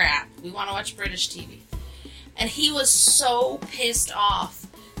other crap. We want to watch British TV. And he was so pissed off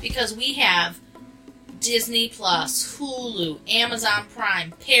because we have Disney Plus, Hulu, Amazon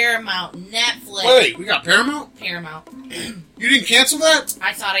Prime, Paramount, Netflix. Wait, we got Paramount? Paramount. You didn't cancel that?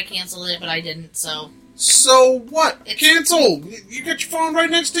 I thought I canceled it, but I didn't, so... So what? Cancel! You got your phone right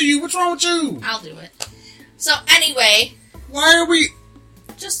next to you. What's wrong with you? I'll do it. So, anyway... Why are we...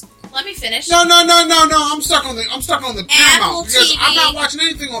 Just let me finish. No. I'm stuck on the Paramount Apple because TV. I'm not watching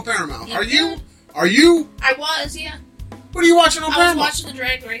anything on Paramount. You Are you? could. Are you? I was, yeah. What are you watching on I Paramount? was watching the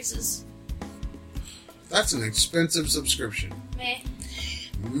drag races. That's an expensive subscription. Meh.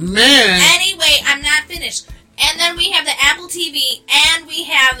 Man. Anyway, I'm not finished. And then we have the Apple TV and we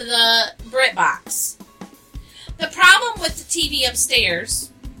have the BritBox. The problem with the TV upstairs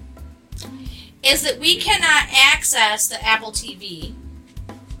is that we cannot access the Apple TV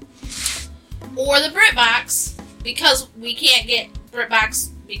or the BritBox because we can't get BritBox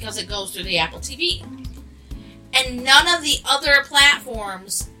because it goes through the Apple TV. And none of the other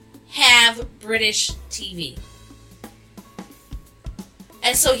platforms have British TV.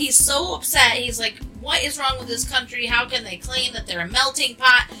 And so he's so upset. He's like, what is wrong with this country? How can they claim that they're a melting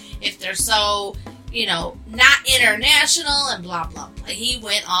pot if they're so, not international and blah, blah, blah. He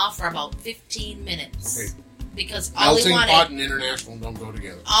went off for about 15 minutes. Hey, because all he melting wanted... pot and international don't go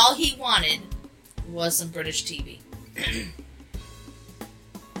together. All he wanted was some British TV.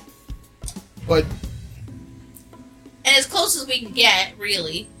 But... And as close as we can get,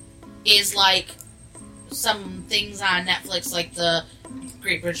 really, is like some things on Netflix, like the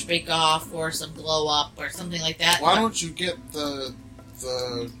Great British Bake Off or some Glow Up or something like that. Why don't you get the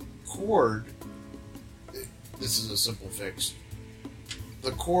cord? This is a simple fix.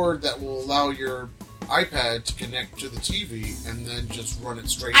 The cord that will allow your iPad to connect to the TV and then just run it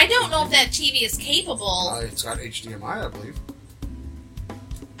straight. I don't know if that TV is capable. It's got HDMI, I believe.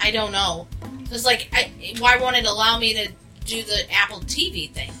 I don't know. Because, why won't it allow me to do the Apple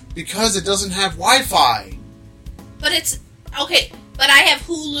TV thing? Because it doesn't have Wi-Fi. But it's... Okay, but I have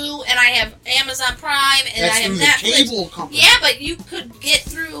Hulu, and I have Amazon Prime, and That's I have through Netflix. the cable company. Yeah, but you could get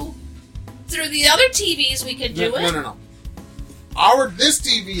through the other TVs, we could do it. No. This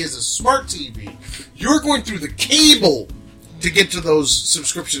TV is a smart TV. You're going through the cable to get to those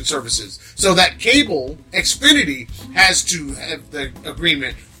subscription services. So that cable, Xfinity, has to have the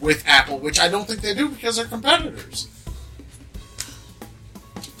agreement with Apple, which I don't think they do because they're competitors.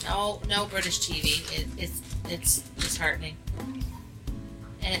 No British TV. It's disheartening.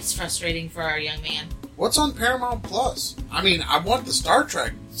 And it's frustrating for our young man. What's on Paramount Plus? I mean, I want the Star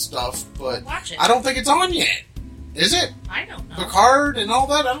Trek stuff, but Watch it. I don't think it's on yet. Is it? I don't know. Picard and all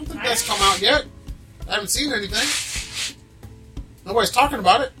that? I don't think that's come out yet. I haven't seen anything. Nobody's talking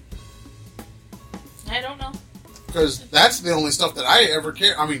about it. I don't know. Because that's the only stuff that I ever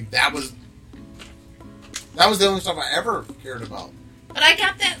cared. I mean, that was the only stuff I ever cared about. But I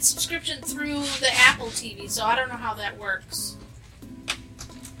got that subscription through the Apple TV, so I don't know how that works.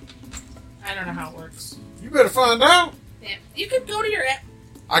 I don't know how it works. You better find out. Yeah. You could go to your app.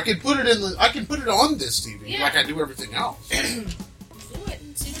 I can put it on this TV like I do everything else. Do it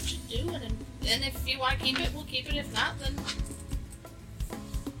and see what you do, and if you want to keep it, we'll keep it. If not, then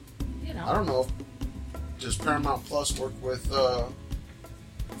I don't know. Does Paramount Plus work with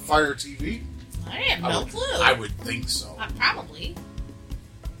Fire TV? I have no clue. I would think so. Probably.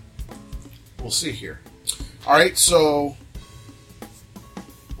 We'll see here. All right, so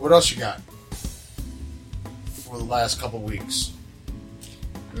what else you got for the last couple weeks?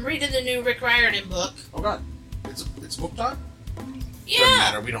 I'm reading the new Rick Riordan book. Oh God, it's book time. Yeah. Doesn't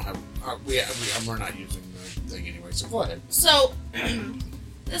matter. We don't have. We're not using the thing anyway. So go ahead. So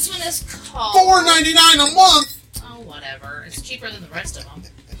this one is called $4.99 a month. Oh, whatever. It's cheaper than the rest of them.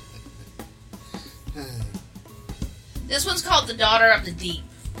 This one's called The Daughter of the Deep.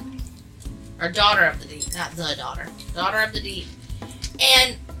 Or Daughter of the Deep, not The Daughter. Daughter of the Deep.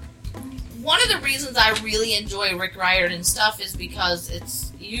 And one of the reasons I really enjoy Rick Riordan stuff is because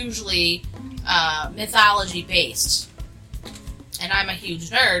it's usually mythology based. And I'm a huge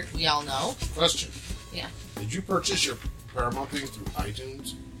nerd, we all know. Question. Yeah. Did you purchase your Paramount thing through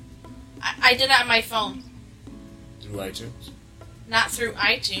iTunes? I did it on my phone. Through iTunes? Not through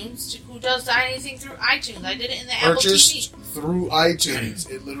iTunes. Who does anything through iTunes? I did it in the Apple Purchased TV. through iTunes.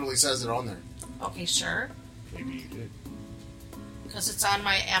 It literally says it on there. Okay, sure. Maybe you did. Because it's on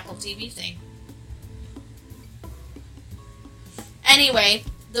my Apple TV thing. Anyway,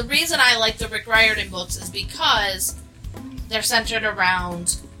 the reason I like the Rick Riordan books is because they're centered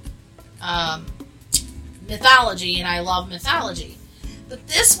around mythology, and I love mythology. But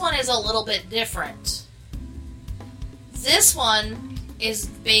this one is a little bit different. This one is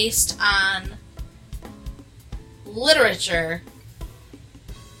based on literature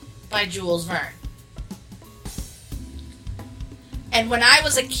by Jules Verne. And when I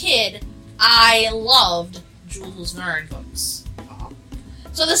was a kid, I loved Jules Verne books.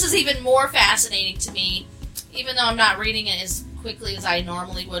 So this is even more fascinating to me, even though I'm not reading it as quickly as I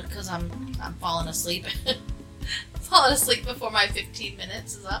normally would because I'm falling asleep. Falling asleep before my 15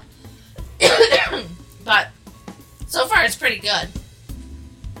 minutes is up. But so far it's pretty good.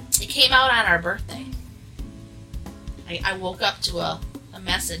 It came out on our birthday. I woke up to a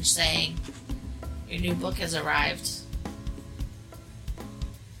message saying, your new book has arrived.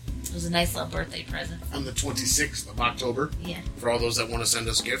 It was a nice little birthday present. On the 26th of October? Yeah. For all those that want to send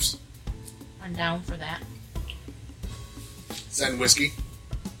us gifts? I'm down for that. Send whiskey?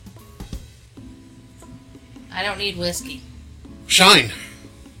 I don't need whiskey. Shine.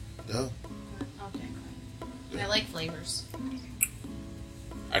 Duh. Okay. I like flavors.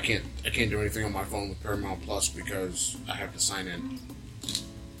 I can't do anything on my phone with Paramount Plus because I have to sign in.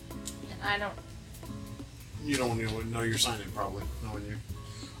 And I don't... You don't know you're signing in, probably, knowing you.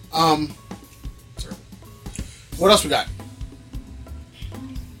 Sorry. What else we got?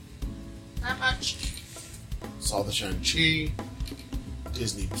 Not much. Saw the Shang-Chi.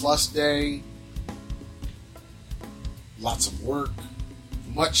 Disney Plus Day. Lots of work.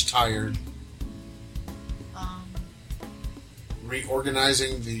 Much tired.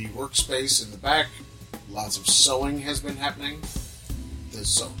 Reorganizing the workspace in the back. Lots of sewing has been happening.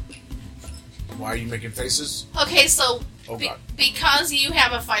 Why are you making faces? Okay, so Oh, God. Because you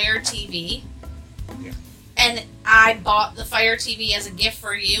have a Fire TV. Yeah. And I bought the Fire TV as a gift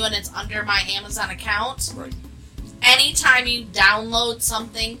for you, and it's under my Amazon account. Right. Anytime you download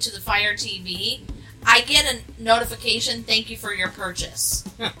something to the Fire TV, I get a notification, thank you for your purchase.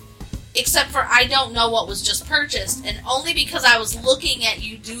 Except for I don't know what was just purchased, and only because I was looking at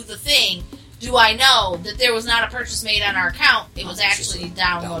you do the thing do I know that there was not a purchase made on our account. It was actually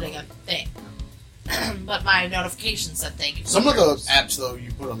downloading a thing. But my notification said thank you for Some your of the purchase. apps, though,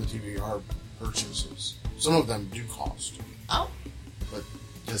 you put on the TV are purchases. Some of them do cost. Oh. But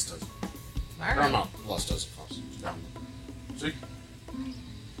this doesn't. All right. Paramount Plus doesn't cost. See?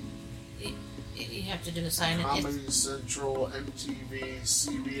 You have to do a sign in. Comedy Central, MTV,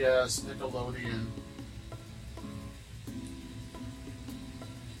 CBS, Nickelodeon.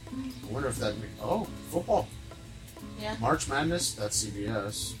 I wonder if that means... Oh, football. Yeah. March Madness, that's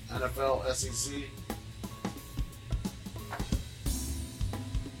CBS. NFL, SEC.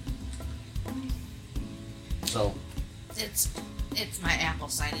 So, It's my Apple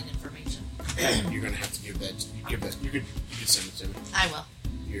sign-in information. you're gonna have to give that. You could send it to me. I will.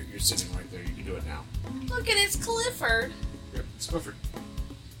 You're sitting right there. You can do it now. Look at it's Clifford. Yep, it's Clifford.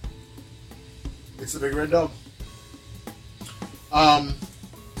 It's the big red dog.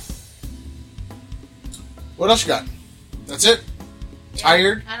 What else you got? That's it. Yeah,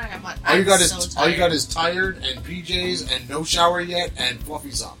 Tired. I don't have much. All you I'm got so is tired. tired and PJs and no shower yet and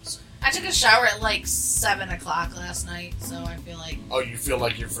fluffy socks. I took a shower at like 7 o'clock last night, so I feel like Oh, you feel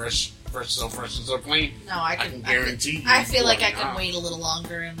like you're fresh and so clean. no, I can can guarantee you. I feel like I are can not. wait a little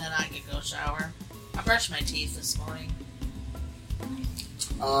longer and then I could go shower. I brushed my teeth this morning.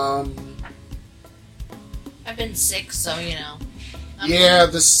 I've been sick, so you know. Yeah,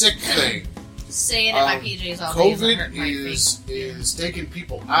 the sick thing. Staying in my PJs all day COVID hurt my feet. is taking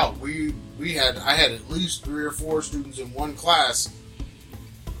people out. I had at least 3 or 4 students in one class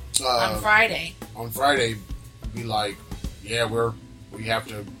On Friday. On Friday, be like, yeah, we have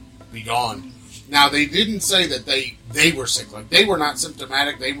to be gone. Now they didn't say that they were sick. Like they were not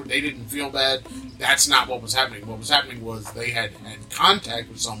symptomatic. They didn't feel bad. That's not what was happening. What was happening was they had contact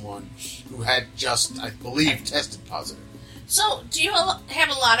with someone who had just, I believe, tested positive. So, do you have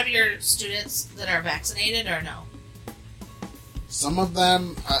a lot of your students that are vaccinated or no? Some of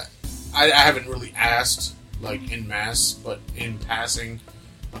them, I haven't really asked, like, en masse, but in passing,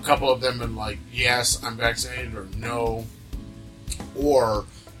 a couple of them have been like, yes, I'm vaccinated, or no. Or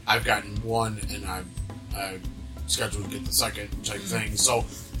I've gotten one, and I'm scheduled to get the second type thing. So,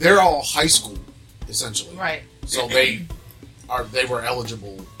 they're all high school, essentially. Right. So, they were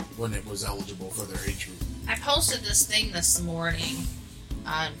eligible when it was eligible for their age group. I posted this thing this morning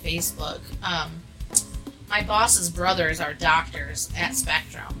on Facebook. My boss's brothers are doctors at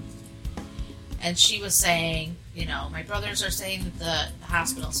Spectrum. And she was saying, you know, my brothers are saying that the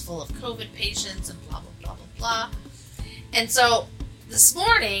hospital's full of COVID patients and blah, blah, blah, blah, blah. And so this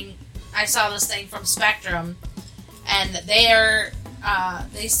morning, I saw this thing from Spectrum, and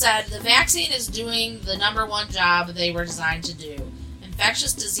they said the vaccine is doing the number one job they were designed to do.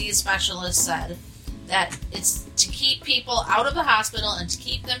 Infectious disease specialists said that it's to keep people out of the hospital and to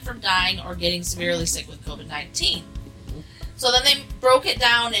keep them from dying or getting severely sick with COVID-19. So then they broke it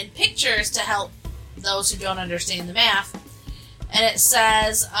down in pictures to help those who don't understand the math. And it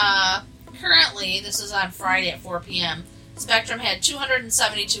says, currently, this is on Friday at 4 p.m., Spectrum had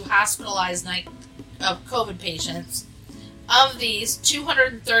 272 hospitalized COVID patients. Of these,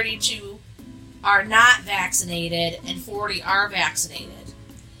 232 are not vaccinated and 40 are vaccinated.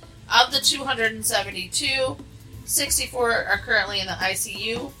 Of the 272, 64 are currently in the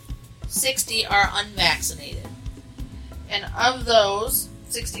ICU, 60 are unvaccinated. And of those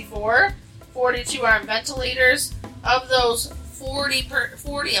 64, 42 are on ventilators. Of those, 40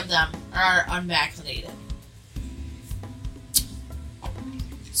 of them are unvaccinated.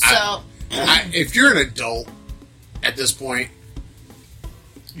 So, if you're an adult at this point,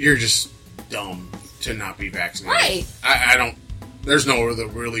 you're just dumb to not be vaccinated. Right. I don't. There's no other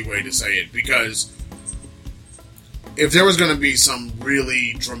really way to say it, because if there was going to be some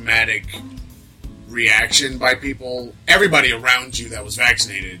really dramatic reaction by people, everybody around you that was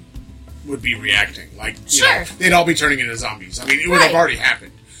vaccinated would be reacting. Like, you know, they'd all be turning into zombies. I mean, it would have already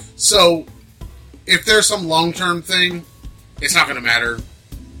happened. So, if there's some long-term thing, it's not going to matter.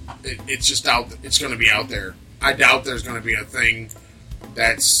 It's just out. It's going to be out there. I doubt there's going to be a thing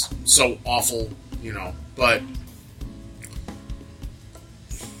that's so awful, you know, but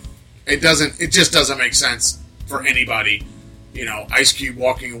it just doesn't make sense for anybody. You know, Ice Cube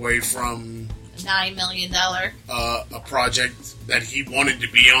walking away from $9 million. A project that he wanted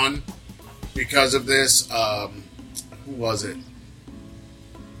to be on because of this. Who who was it?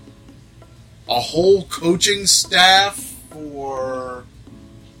 A whole coaching staff for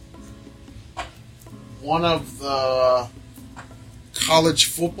one of the college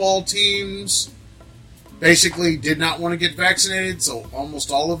football teams basically did not want to get vaccinated, so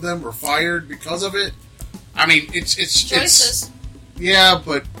almost all of them were fired because of it. I mean, it's choices. Yeah,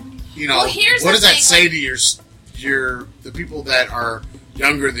 but you know, Well, here's what the does that thing, say to your the people that are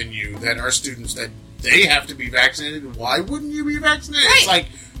younger than you, that are students, that they have to be vaccinated? Why wouldn't you be vaccinated? Right. It's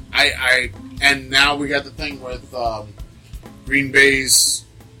like and now we got the thing with Green Bay's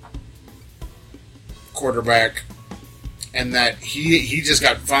quarterback, and that he just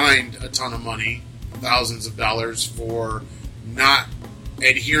got fined a ton of money, thousands of dollars, for not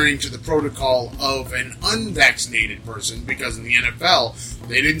adhering to the protocol of an unvaccinated person, because in the NFL,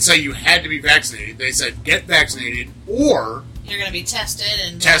 they didn't say you had to be vaccinated. They said get vaccinated or You're going to be tested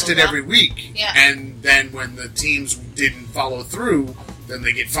and tested blah, blah, blah. every week. Yeah. And then when the teams didn't follow through, then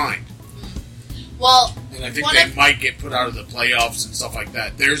they get fined. Well, And I think they might get put out of the playoffs and stuff like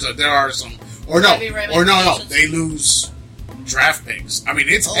that. There are some, or no, Heavy ramifications. they lose draft picks. I mean,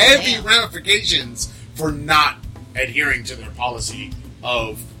 it's Oh, heavy damn. ramifications for not adhering to their policy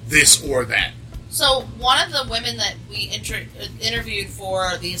of this or that. So one of the women that we interviewed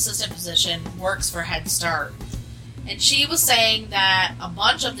for the assistant position works for Head Start, and she was saying that a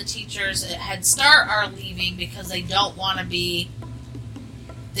bunch of the teachers at Head Start are leaving because they don't want to be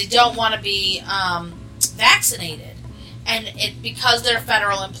vaccinated, and because they're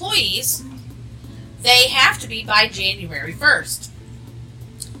federal employees, they have to be by January 1st.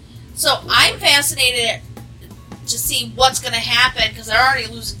 So I'm fascinated to see what's going to happen, because they're already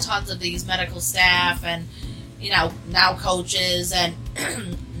losing tons of these medical staff and, now coaches, and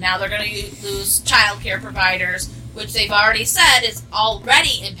now they're going to lose childcare providers, which they've already said is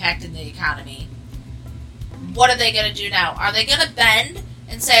already impacting the economy. What are they going to do now? Are they going to bend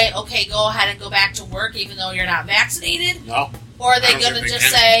and say, okay, go ahead and go back to work even though you're not vaccinated? No. Or are they going to just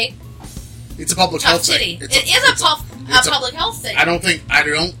say, it's a public tough health titty? thing. It is a public health thing. I don't think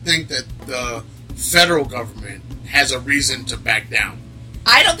that the federal government has a reason to back down.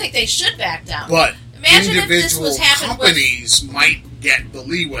 I don't think they should back down. But Imagine if this individual was happening companies might get the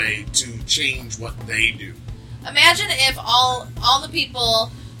leeway to change what they do. Imagine if all the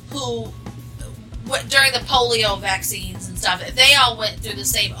people who, during the polio vaccines and stuff, if they all went through the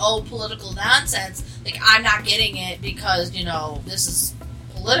same political nonsense, like, I'm not getting it because, this is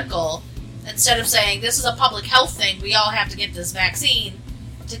political, instead of saying this is a public health thing, we all have to get this vaccine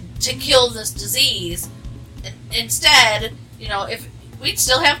to kill this disease. Instead, if we'd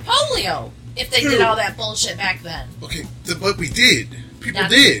still have polio if they did all that bullshit back then. Okay, but we did. People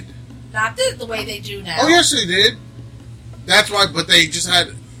did. Not the way they do now. Oh, yes, they did. That's why, but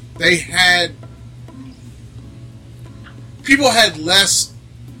people had less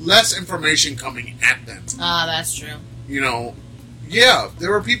information coming at them. Ah, that's true. Yeah,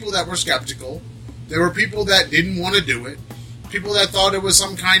 there were people that were skeptical. There were people that didn't want to do it. People that thought it was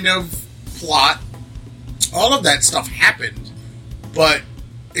some kind of plot. All of that stuff happened, but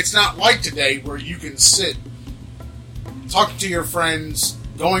it's not like today where you can sit, talk to your friends,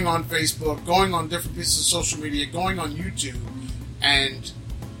 going on Facebook, going on different pieces of social media, going on YouTube, and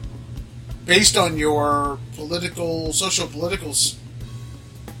based on your social-political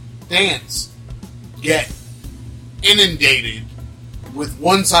stance, get inundated with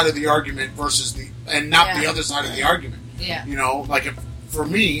one side of the argument versus the other side of the argument. Yeah. For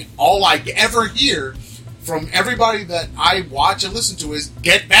me, all I ever hear from everybody that I watch and listen to is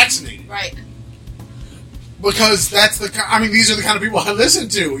get vaccinated. Right. Because these are the kind of people I listen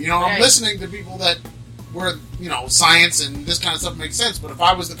to. Right. I'm listening to people that where, science and this kind of stuff makes sense. But if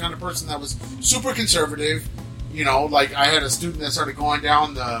I was the kind of person that was super conservative, like I had a student that started going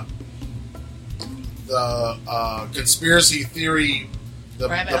down the conspiracy theory, the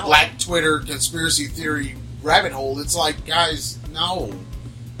Black Twitter conspiracy theory rabbit hole, it's like, guys, no.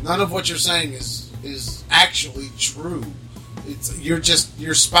 None of what you're saying is actually true.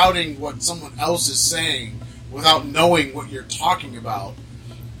 You're spouting what someone else is saying without knowing what you're talking about.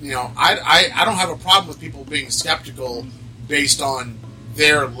 I don't have a problem with people being skeptical based on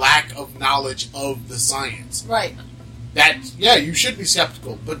their lack of knowledge of the science. Right. You should be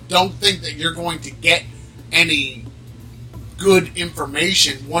skeptical, but don't think that you're going to get any good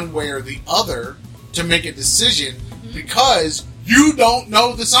information one way or the other to make a decision because you don't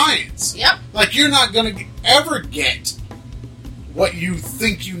know the science. Yep. Like, you're not going to ever get what you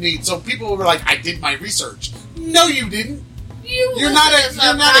think you need. So people were like, I did my research. No, you didn't. You're not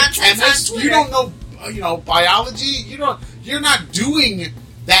a chemist. You don't know, biology. You're not doing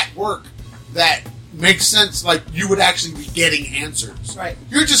that work that makes sense. Like, you would actually be getting answers. Right.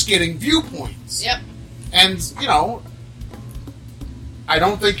 You're just getting viewpoints. Yep. And, I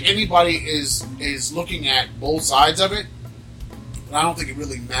don't think anybody is looking at both sides of it. But I don't think it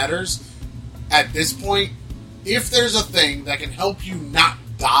really matters. At this point, if there's a thing that can help you not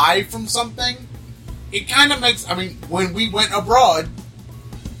die from something, it kind of makes... I mean, when we went abroad,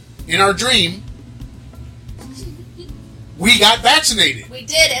 in our dream, we got vaccinated. We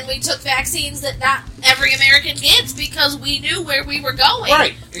did, and we took vaccines that not every American gets because we knew where we were going.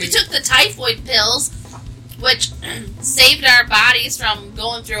 Right. We took the typhoid pills, which saved our bodies from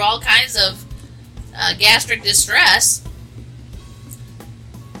going through all kinds of gastric distress.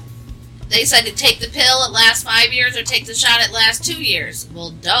 They said to take the pill, it lasts 5 years, or take the shot, it lasts 2 years. Well,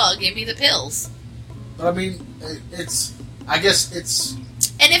 duh, give me the pills. But I mean, I guess it's...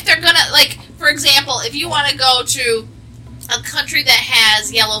 And if they're gonna, like, for example, if you want to go to a country that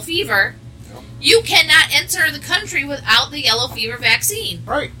has yellow fever, you cannot enter the country without the yellow fever vaccine.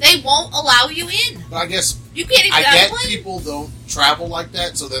 Right. They won't allow you in. But I guess... You can't even I get on a get plane. people don't travel like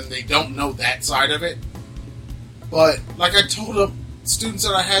that, so then they don't know that side of it. But, like I told them, students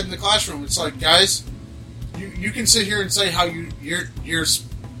that I had in the classroom, it's like, guys, you can sit here and say how you're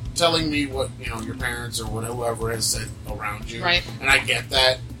telling me what your parents or whoever has said around you, right? And I get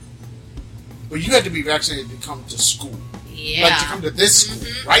that, but you had to be vaccinated to come to school. Yeah, like to come to this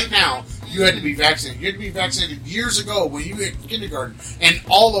school right now. You had to be vaccinated. You had to be vaccinated years ago when you hit kindergarten, and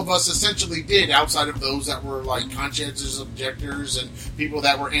all of us essentially did, outside of those that were like conscientious objectors and people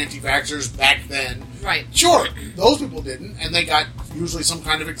that were anti-vaxxers back then. Right. Sure, those people didn't, and they got usually some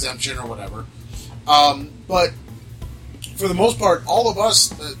kind of exemption or whatever. But for the most part, all of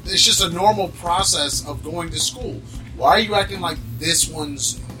us, it's just a normal process of going to school. Why are you acting like this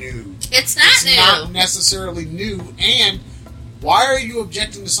one's new? It's not It's new. not necessarily new, and why are you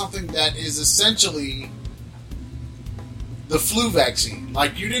objecting to something that is essentially the flu vaccine?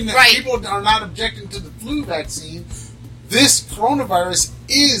 Like, you didn't. Right. People are not objecting to the flu vaccine. This coronavirus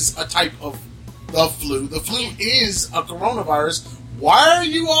is a type of the flu. The flu is a coronavirus. Why are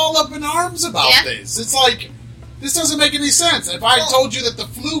you all up in arms about this? It's like, this doesn't make any sense. If I told you that the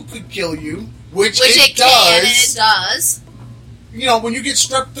flu could kill you, which it does, can, and it does. When you get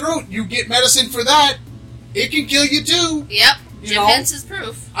strep throat, you get medicine for that. It can kill you too. Yep. Jim Pence is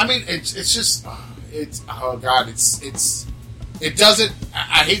proof. I mean, it's just, oh God, it doesn't,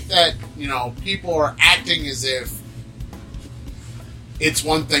 I hate that, people are acting as if it's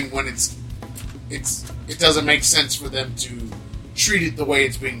one thing when it doesn't make sense for them to treat it the way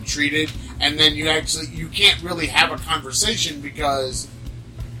it's being treated, and then you can't really have a conversation because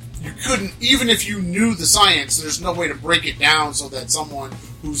you couldn't, even if you knew the science, there's no way to break it down so that someone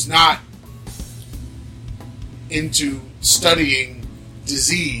who's not into studying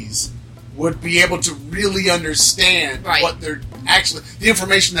disease would be able to really understand what they're actually, the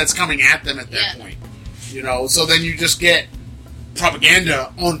information that's coming at them at that point. So then you just get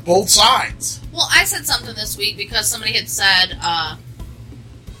propaganda on both sides. Well, I said something this week because somebody had said,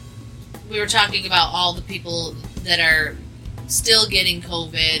 we were talking about all the people that are still getting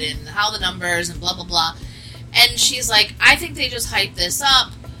COVID and how the numbers and blah, blah, blah. And she's like, I think they just hype this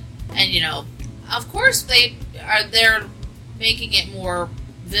up. And, of course they're making it more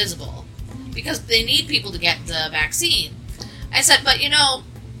visible because they need people to get the vaccine. I said, but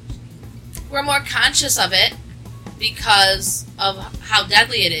we're more conscious of it because of how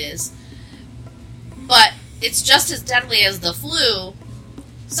deadly it is. But it's just as deadly as the flu,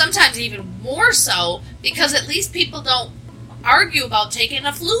 sometimes even more so, because at least people don't argue about taking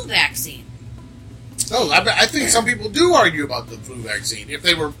a flu vaccine. No, I think some people do argue about the flu vaccine if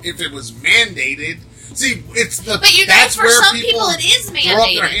it was mandated. See, it's the but that's for where some people it is mandated. Throw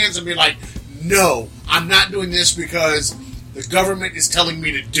up their hands and be like, "No, I'm not doing this because the government is telling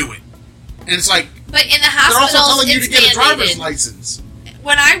me to do it." And it's like, but in the they're hospitals, also telling you to get mandated. a driver's license.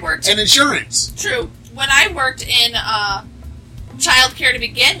 When I worked and insurance, true. When I worked in child care to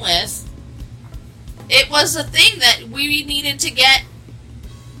begin with, it was a thing that we needed to get.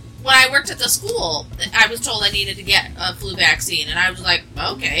 When I worked at the school, I was told I needed to get a flu vaccine, and I was like,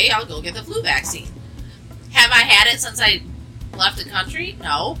 okay, I'll go get the flu vaccine. Have I had it since I left the country?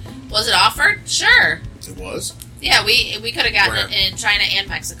 No. Was it offered? Sure. It was. Yeah, we could have gotten it in China and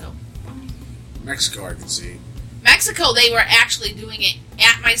Mexico. Mexico, I can see. Mexico, they were actually doing it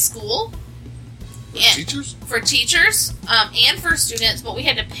at my school. For teachers? For teachers, and for students, but we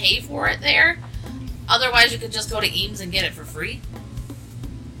had to pay for it there. Otherwise, you could just go to Eames and get it for free.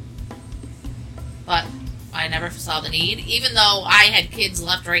 But I never saw the need, even though I had kids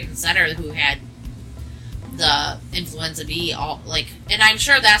left, right, and center who had the influenza B, and I'm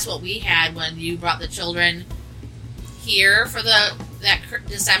sure that's what we had when you brought the children here for that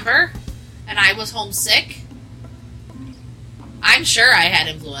December, and I was homesick. I'm sure I had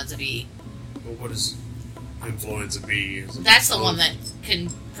influenza B. Well, what is influenza B? That's the one that can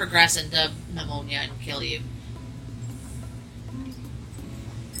progress into pneumonia and kill you.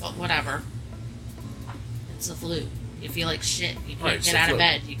 But whatever. It's the flu. You feel like shit. You can't get out of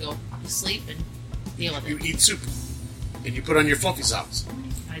bed. You go to sleep and deal with it. You eat soup. And you put on your fluffy socks.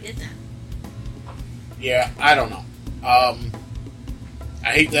 I did that. Yeah, I don't know. I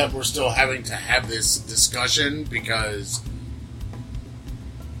hate that we're still having to have this discussion because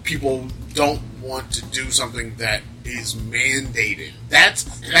people don't want to do something that is mandated.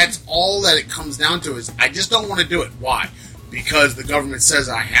 That's all that it comes down to is I just don't want to do it. Why? Because the government says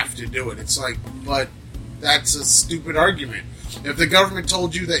I have to do it. It's like, but that's a stupid argument. If the government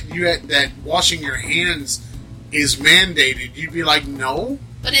told you that washing your hands is mandated, you'd be like, no.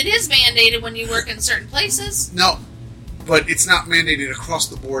 But it is mandated when you work in certain places. No, but it's not mandated across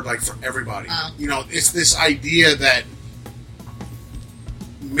the board like for everybody. Oh. It's this idea that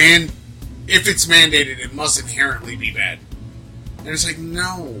if it's mandated, it must inherently be bad. And it's like,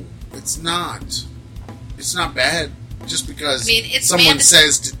 no, it's not. It's not bad just because someone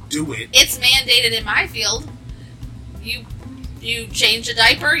says to do it. It's mandated in my field. You change a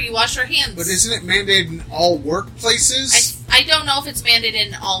diaper, you wash your hands. But isn't it mandated in all workplaces? I don't know if it's mandated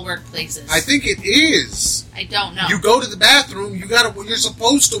in all workplaces. I think it is. I don't know. You go to the bathroom, you're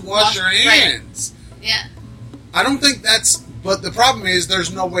supposed to wash your hands. Right. Yeah. I don't think that's... But the problem is there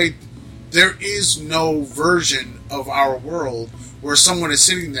is no version of our world where someone is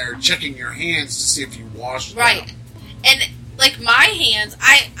sitting there checking your hands to see if you wash them. Right. And, like, my hands,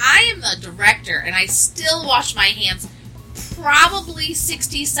 I am the director, and I still wash my hands probably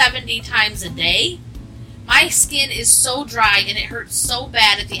 60, 70 times a day. My skin is so dry, and it hurts so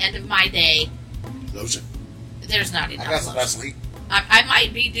bad at the end of my day. Lotion. There's not enough I got some lotion. Vaseline. I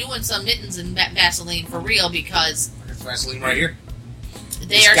might be doing some mittens and Vaseline for real because... There's Vaseline right here.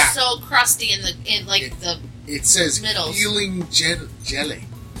 They are so crusty in the It says middles. healing jelly.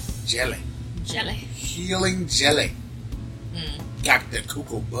 Healing jelly. Got the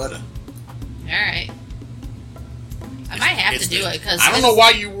cocoa butter. Alright. I might have to do it because I don't know why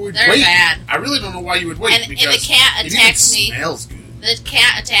you would they're wait. bad. I really don't know why you would wait. And the cat attacks me. It smells good. The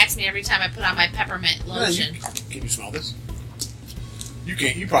cat attacks me every time I put on my peppermint lotion. Can you smell this? You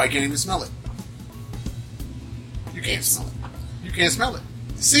can't. You probably can't even smell it. You can't smell it. You can't smell it.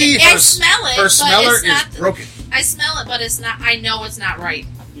 See, I smell it. Her smeller it's not is broken. I smell it, but it's not. I know it's not right.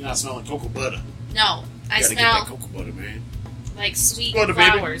 You're not smelling cocoa butter. No, I You gotta smell get that cocoa butter, man. like sweet Butter,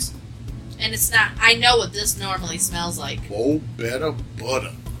 flowers, and it's not. I know what this normally smells like. Oh, better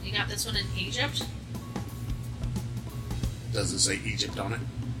butter. You got this one in Egypt? Doesn't say Egypt on it.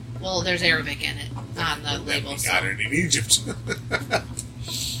 Well, there's Arabic in it on the label. We got it in Egypt.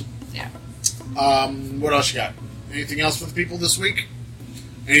 Yeah. What else you got? Anything else for the people this week?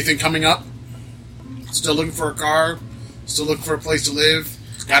 Anything coming up? Still looking for a car? Still looking for a place to live?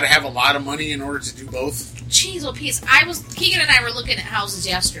 Got to have a lot of money in order to do both. Jeez, oh, peace. Keegan and I were looking at houses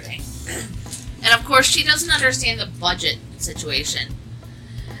yesterday. And of course, she doesn't understand the budget situation.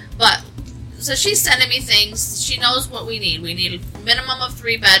 But, so she's sending me things. She knows what we need. We need a minimum of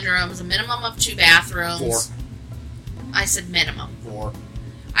 3 bedrooms, a minimum of 2 bathrooms. 4. I said minimum. 4.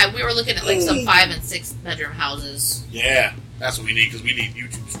 We were looking at like some 5 and 6 bedroom houses. Yeah, that's what we need because we need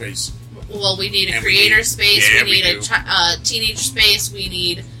YouTube space. Well, we need a And creator space. Yeah, we need a teenage space. We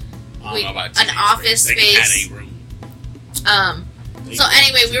need An an office space. They can add a room. So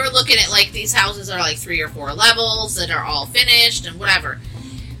anyway, we were looking at like these houses are like 3 or 4 levels that are all finished and whatever.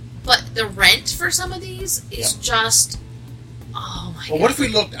 But the rent for some of these is just, oh my god. Well, what if we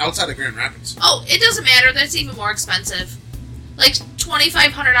looked outside of Grand Rapids? Oh, it doesn't matter. That's even more expensive. Like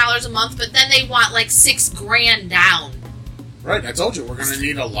 $2,500 a month, but then they want like $6,000 down. Right, I told you we're going to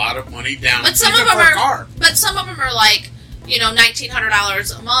need a lot of money down. But some of even them for a are, car. but some of them are like,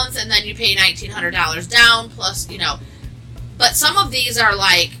 $1,900 a month, and then you pay $1,900 down plus, But some of these are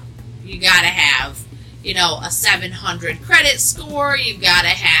like, you gotta have, a 700 credit score. You've gotta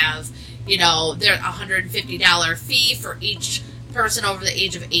have, there's $150 fee for each person over the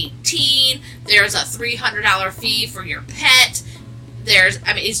age of 18. There's a $300 fee for your pet.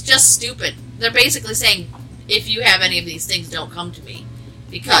 It's just stupid. They're basically saying, if you have any of these things, don't come to me.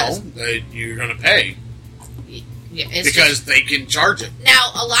 Because you're going to pay. Yeah, because they can charge it.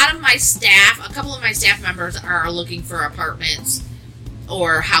 Now, a couple of my staff members are looking for apartments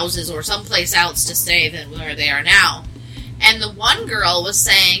or houses or someplace else to stay than where they are now. And the one girl was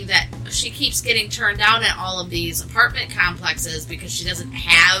saying that she keeps getting turned down at all of these apartment complexes because she doesn't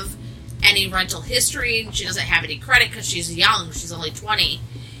have any rental history. She doesn't have any credit because she's young. She's only 20.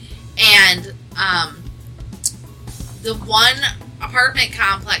 And the one apartment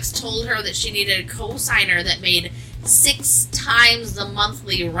complex told her that she needed a co-signer that made 6 times the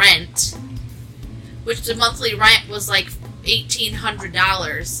monthly rent, which the monthly rent was like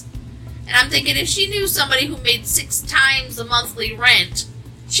 $1,800. And I'm thinking, if she knew somebody who made 6 times the monthly rent,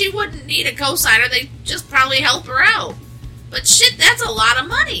 she wouldn't need a co-signer. They'd just probably help her out. But shit, that's a lot of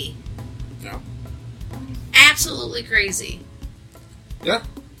money. Yeah. Absolutely crazy. Yeah.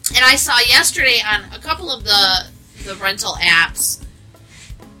 And I saw yesterday on a couple of the rental apps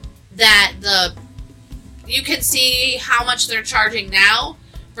that you can see how much they're charging now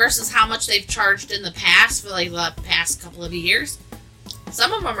versus how much they've charged in the past for like the past couple of years.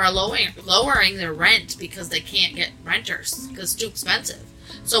 Some of them are lowering their rent because they can't get renters because it's too expensive.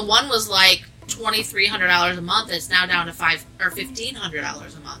 So one was like $2,300 a month. It's now down to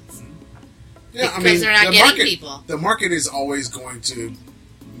 $1,500 a month. Yeah, because they're not getting people. The market is always going to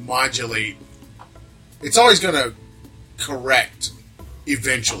modulate. It's always going to correct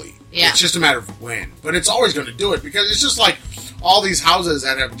eventually. Yeah. It's just a matter of when. But it's always going to do it because it's just like all these houses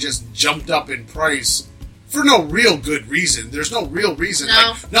that have just jumped up in price for no real good reason. There's no real reason.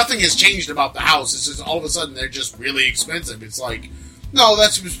 No. Like, nothing has changed about the house. It's just all of a sudden they're just really expensive. It's like, no,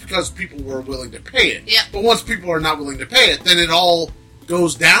 that's just because people were willing to pay it. Yeah. But once people are not willing to pay it, then it all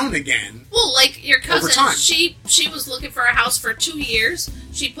goes down again. Well, like your cousin, Over time. she was looking for a house for 2 years.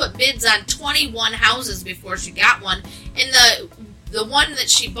 She put bids on 21 houses before she got one. And the one that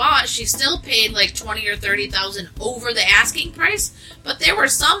she bought, she still paid like $20,000 or $30,000 over the asking price. But there were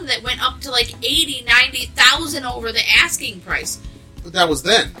some that went up to like $80,000, $90,000 over the asking price. But that was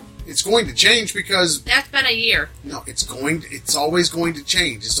then. It's going to change because That's been a year. no, it's always going to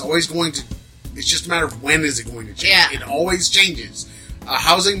change. It's just a matter of when is it going to change. Yeah. It always changes. A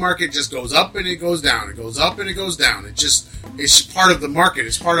housing market just goes up and it goes down. It goes up and it goes down. It's part of the market.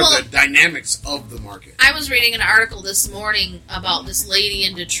 It's part of the dynamics of the market. I was reading an article this morning about this lady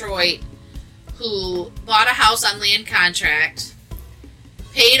in Detroit who bought a house on land contract,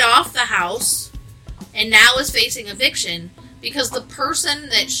 paid off the house, and now is facing eviction because the person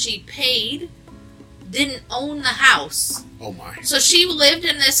that she paid didn't own the house. Oh my. So she lived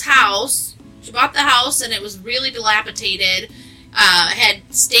in this house. She bought the house and it was really dilapidated. Had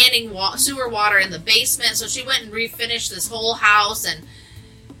standing sewer water in the basement, so she went and refinished this whole house, and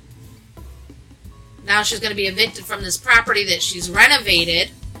now she's going to be evicted from this property that she's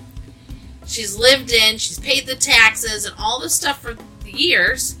renovated. She's lived in, she's paid the taxes and all this stuff for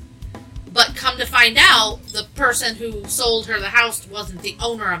years, but come to find out, the person who sold her the house wasn't the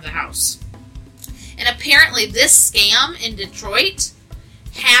owner of the house. And apparently this scam in Detroit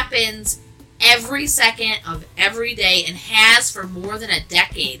happens every second of every day and has for more than a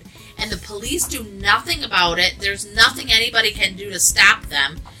decade. And the police do nothing about it. There's nothing anybody can do to stop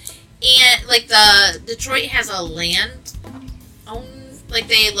them. And like Detroit has a land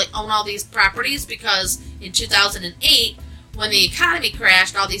they own all these properties because in 2008 when the economy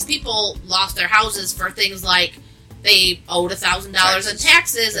crashed, all these people lost their houses for things like they owed $1,000 in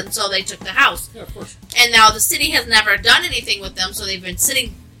taxes, and so they took the house. Yeah, of course. And now the city has never done anything with them, so they've been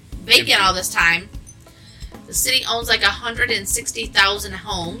sitting vacant all this time. The city owns like 160,000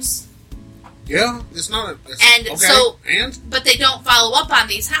 homes. Yeah, it's not but they don't follow up on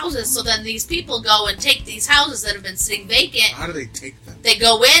these houses, so then these people go and take these houses that have been sitting vacant. How do they take them? They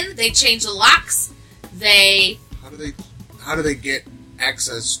go in, they change the locks, How do they get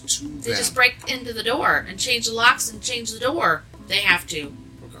access to them? They just break into the door and change the locks and change the door. They have to.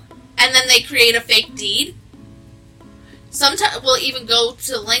 Okay. And then they create a fake deed. Sometimes we'll even go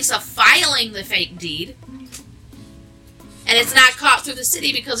to lengths of filing the fake deed. And it's not caught through the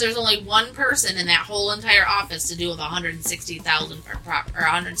city because there's only one person in that whole entire office to deal with 160,000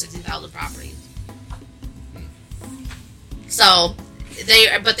 properties. So,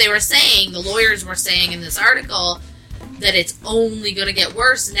 they were saying, the lawyers were saying in this article that it's only going to get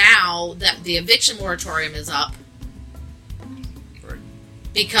worse now that the eviction moratorium is up. Right.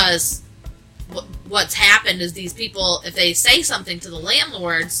 Because what's happened is these people, if they say something to the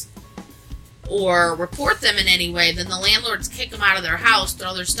landlords or report them in any way, then the landlords kick them out of their house,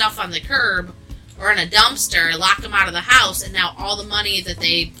 throw their stuff on the curb or in a dumpster, lock them out of the house, and now all the money that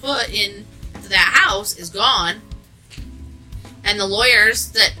they put into that house is gone. And the lawyers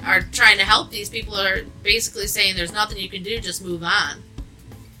that are trying to help these people are basically saying there's nothing you can do, just move on.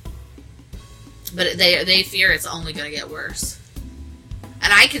 But they fear it's only going to get worse.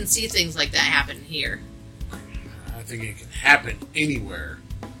 And I can see things like that happen here. I think it can happen anywhere.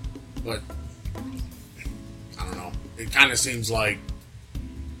 But I don't know. It kind of seems like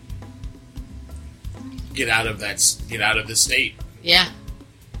get out of the state. Yeah.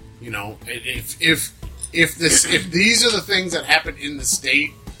 You know, if these are the things that happen in the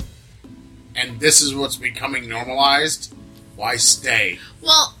state, and this is what's becoming normalized, why stay?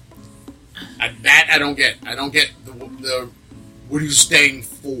 Well, That I don't get. I don't get the what are you staying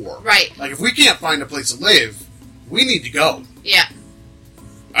for? Right. Like, if we can't find a place to live, we need to go. Yeah.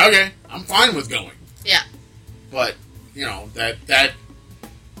 Okay, I'm fine with going. Yeah. But, you know, that's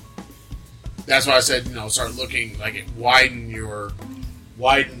why I said, you know, start looking, like, widen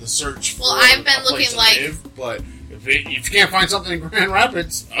the search for I've been a place looking to like... live, but if you can't find something in Grand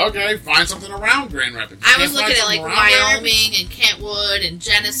Rapids, okay, find something around Grand Rapids. I was looking at, like, Wyoming and Kentwood and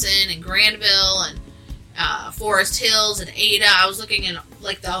Jenison and Granville and Forest Hills and Ada. I was looking in,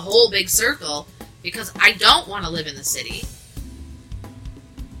 like, the whole big circle because I don't want to live in the city.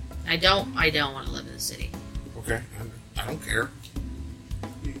 I don't want to live in the city. Okay, I don't care.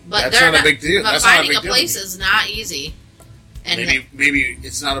 But that's not a big deal. But that's finding not a big a place is not easy. And maybe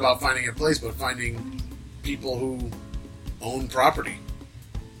it's not about finding a place, but finding people who own property.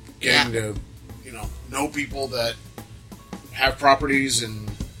 Getting to, you know people that have properties and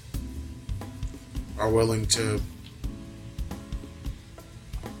are willing to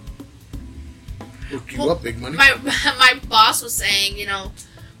hook you up big money. My boss was saying, you know,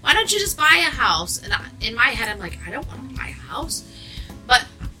 why don't you just buy a house? And in my head, I'm like, I don't want to buy a house. But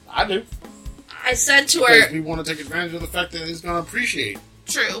I do. I said to because her... we want to take advantage of the fact that it's going to appreciate.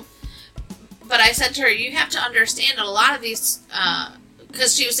 True. But I said to her, you have to understand that a lot of these...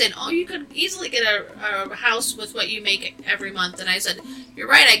 because she was saying, oh, you could easily get a house with what you make every month. And I said, you're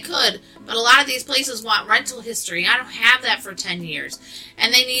right, I could. But a lot of these places want rental history. I don't have that for 10 years.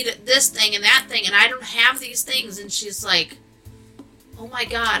 And they need this thing and that thing. And I don't have these things. And she's like... Oh my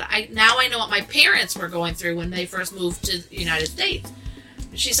God, now I know what my parents were going through when they first moved to the United States.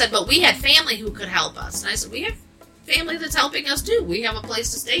 She said, but we had family who could help us. And I said, we have family that's helping us too. We have a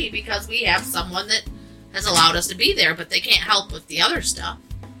place to stay because we have someone that has allowed us to be there, but they can't help with the other stuff.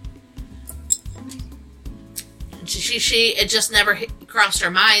 It just never crossed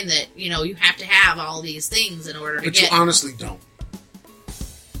her mind that, you know, you have to have all these things in order to get... But you honestly don't.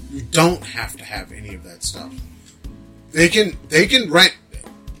 You don't have to have any of that stuff. They can rent.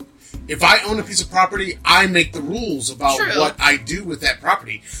 If I own a piece of property, I make the rules about what I do with that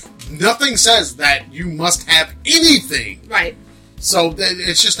property. Nothing says that you must have anything. Right. So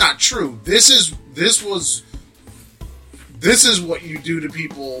it's just not true. This is what you do to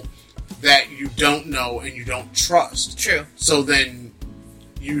people that you don't know and you don't trust. True. So then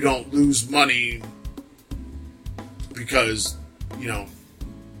you don't lose money because, you know,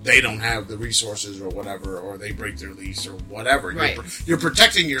 they don't have the resources or whatever, or they break their lease or whatever. Right. You're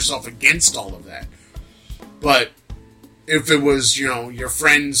protecting yourself against all of that. But if it was, you know, your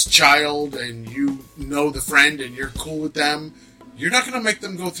friend's child and you know the friend and you're cool with them, you're not going to make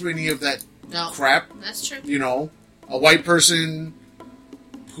them go through any of that crap. That's true. You know, a white person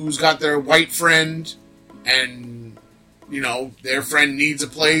who's got their white friend and, you know, their friend needs a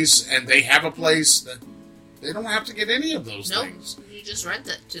place and they have a place, that they don't have to get any of those things. You just rent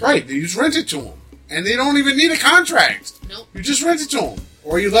it to them. Right, you just rent it to them. And they don't even need a contract. Nope. You just rent it to them.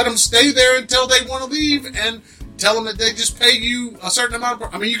 Or you let them stay there until they want to leave and tell them that they just pay you a certain amount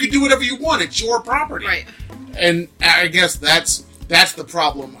of... I mean, you can do whatever you want. It's your property. Right. And I guess that's the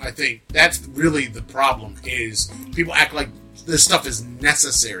problem, I think. That's really the problem, is people act like this stuff is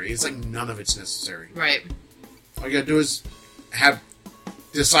necessary. It's like none of it's necessary. Right. All you gotta do is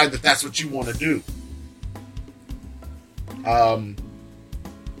decide that that's what you want to do.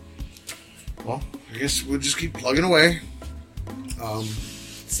 Well, I guess we'll just keep plugging away.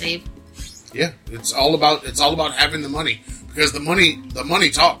 Save. Yeah, it's all about having the money, because the money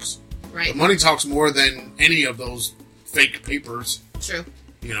talks. Right. The money talks more than any of those fake papers. True.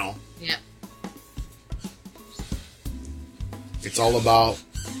 You know. Yeah. It's all about,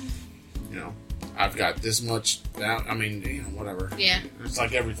 you know, I've got this much down. I mean, you know, whatever. Yeah. It's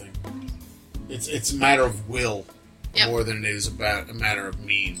like everything. It's a matter of will more than it is about a matter of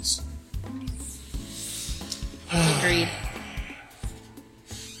means. Agreed.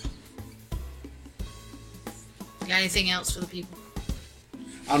 Got anything else for the people?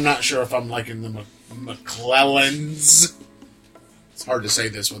 I'm not sure if I'm liking the McClellans. It's hard to say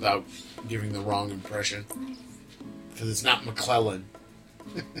this without giving the wrong impression, because it's not McClellan.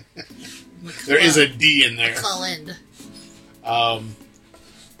 There is a D in there. McClelland.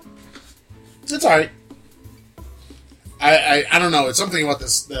 It's alright. I don't know. It's something about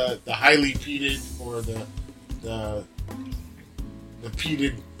this the highly peated or the the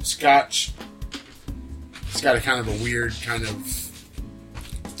peated scotch. It's got a kind of a weird kind of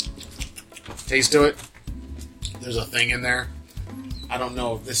taste to it. There's a thing in there. I don't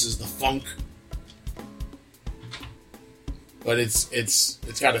know if this is the funk, but it's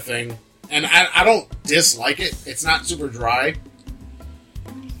got a thing, and I don't dislike it. It's not super dry.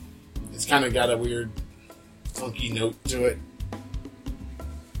 It's kind of got a weird funky note to it.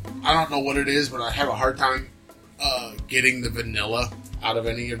 I don't know what it is, but I have a hard time getting the vanilla out of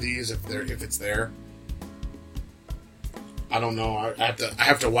any of these if it's there. I don't know. I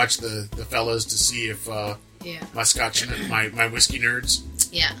have to watch the fellas to see if my Scotch my whiskey nerds.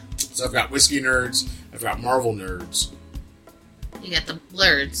 Yeah. So I've got whiskey nerds. I've got Marvel nerds. You got the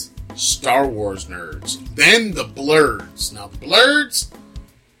blurs. Star Wars nerds. Then the blurs. Now the blurs,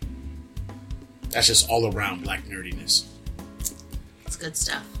 that's just all around black nerdiness. It's good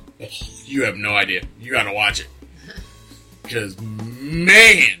stuff. You have no idea. You gotta watch it. Because,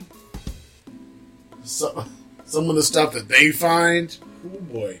 man, some of the stuff that they find, oh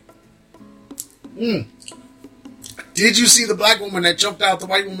boy. Did you see the black woman that choked out the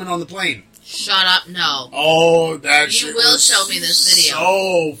white woman on the plane? Shut up, no. Oh, that You will show me this video.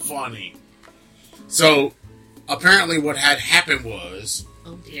 So funny. So, apparently what had happened was...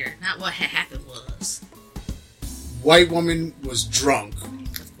 Oh dear, not what had happened was. White woman was drunk.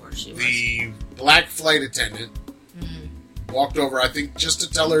 Of course she was. The black flight attendant walked over, I think, just to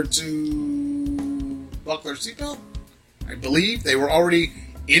tell her to buckle her seatbelt. I believe they were already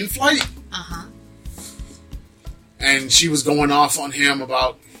in flight. Uh-huh. And she was going off on him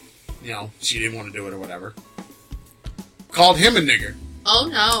about, she didn't want to do it or whatever. Called him a nigger. Oh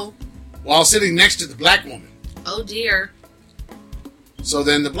no. While sitting next to the black woman. Oh dear. So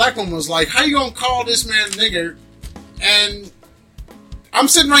then the black woman was like, how you gonna call this man a nigger? And I'm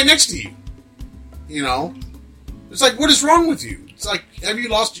sitting right next to you. It's like, what is wrong with you? It's like, have you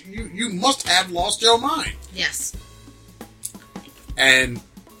lost... You must have lost your mind. Yes. And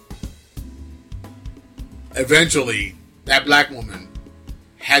eventually, that black woman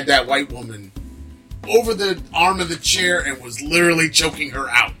had that white woman over the arm of the chair and was literally choking her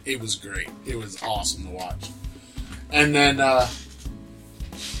out. It was great. It was awesome to watch. And then,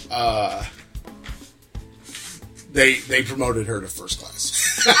 they promoted her to first class.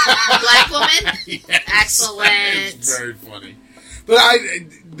 Black woman? Yes, excellent. It's very funny. But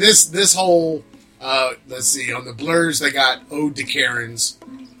this whole let's see, on the blurs they got Ode to Karens.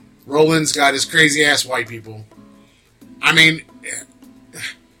 Roland's got his crazy ass white people. I mean,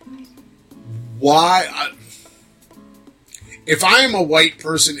 why? If I am a white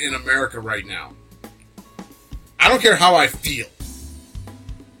person in America right now, I don't care how I feel.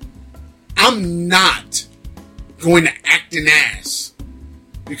 I'm not going to act an ass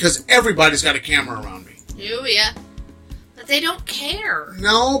because everybody's got a camera around me. Oh, yeah. But they don't care.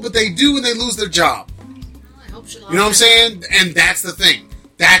 No, but they do when they lose their job. Well, I hope she lost You know what I'm saying? And that's the thing.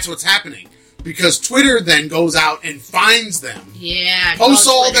 That's what's happening. Because Twitter then goes out and finds them. Yeah. Posts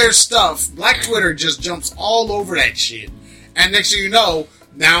all their stuff. Black Twitter just jumps all over that shit. And next thing you know,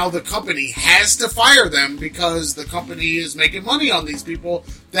 now the company has to fire them because the company is making money on these people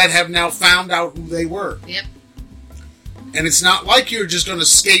that have now found out who they were. Yep. And it's not like you're just going to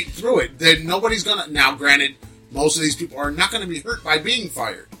skate through it. Then nobody's going to... Now, granted, most of these people are not going to be hurt by being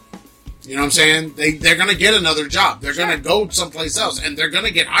fired. You know what I'm saying? They're going to get another job. They're going to go someplace else, and they're going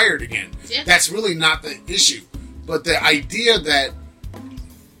to get hired again. Yeah. That's really not the issue. But the idea that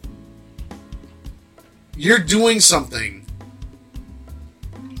you're doing something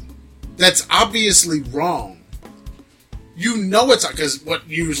that's obviously wrong. You know it's... Because what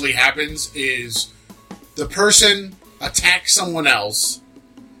usually happens is the person attacks someone else,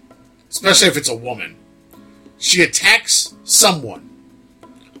 especially if it's a woman. She attacks someone.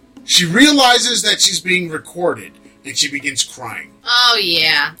 She realizes that she's being recorded, and she begins crying. Oh,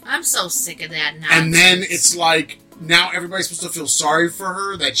 yeah. I'm so sick of that nonsense. And then it's like, now everybody's supposed to feel sorry for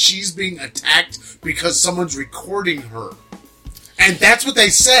her, that she's being attacked because someone's recording her. And that's what they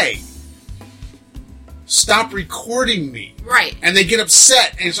say. Stop recording me. Right. And they get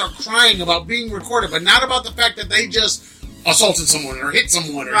upset and start crying about being recorded, but not about the fact that they just assaulted someone or hit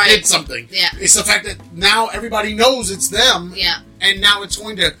someone or did something. Yeah. It's the fact that now everybody knows it's them. Yeah. And now it's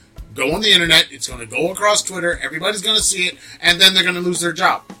going to go on the internet, it's going to go across Twitter, everybody's going to see it, and then they're going to lose their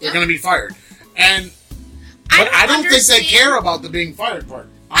job. They're going to be fired. But I don't think they care about the being fired part.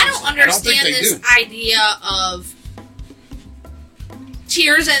 Honestly. I don't understand this idea of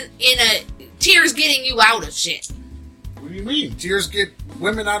tears tears getting you out of shit. What do you mean? Tears get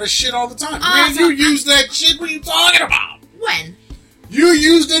women out of shit all the time. Man, so you use that shit. What are you talking about? When? You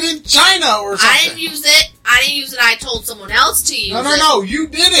used it in China or something. I didn't use it. I didn't use it. I told someone else to use it. No, you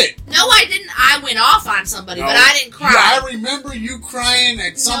did it. No, I didn't. I went off on somebody, but I didn't cry. Yeah, I remember you crying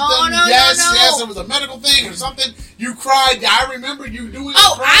at something. Yes, it was a medical thing or something. You cried. I remember you doing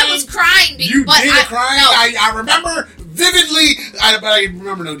crying. I was crying. You did crying. No. I remember vividly, but I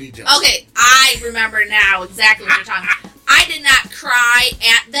remember no details. Okay, I remember now exactly what you're talking about. I did not cry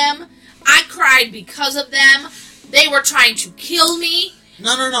at them. I cried because of them. They were trying to kill me.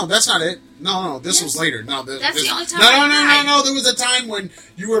 No, that's not it. No, this was later. No, that's the only time No, there was a time when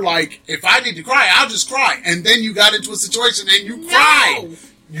you were like, if I need to cry, I'll just cry. And then you got into a situation and you cried.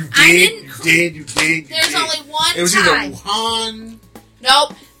 You did. There's only one time. It was either Wuhan.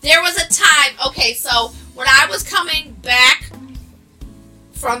 Nope. There was a time. Okay, so when I was coming back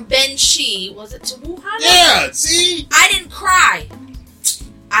from Benxi, was it to Wuhan? Yeah, see? I didn't cry.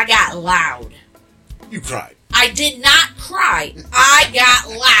 I got loud. You cried. I did not cry. I got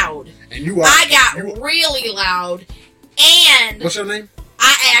loud. And I got really loud. And what's your name?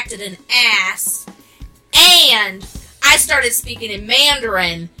 I acted an ass. And I started speaking in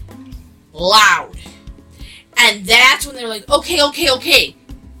Mandarin loud. And that's when they were like, okay.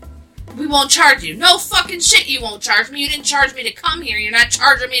 We won't charge you. No fucking shit, you won't charge me. You didn't charge me to come here. You're not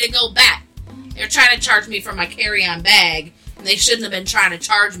charging me to go back. They're trying to charge me for my carry-on bag. And they shouldn't have been trying to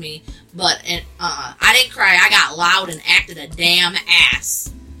charge me. But I didn't cry. I got loud and acted a damn ass.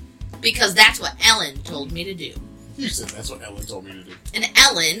 Because that's what Ellen told me to do. You said that's what Ellen told me to do. And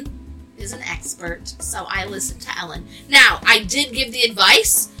Ellen is an expert, so I listened to Ellen. Now, I did give the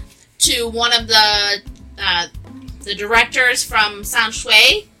advice to one of the directors from San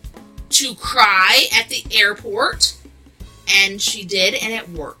Shui to cry at the airport. And she did, and it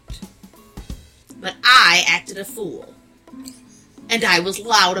worked. But I acted a fool. And I was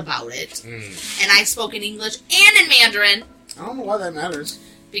loud about it. And I spoke in English and in Mandarin. I don't know why that matters.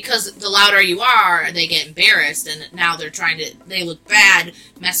 Because the louder you are, they get embarrassed, and now they look bad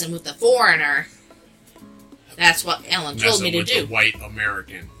messing with the foreigner. That's what Ellen told me to do. The white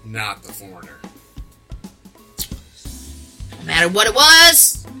American, not the foreigner. No matter what it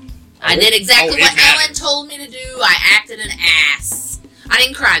was, I did exactly what Ellen told me to do. I acted an ass. I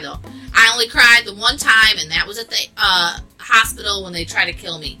didn't cry, though. I only cried the one time, and that was at the hospital when they tried to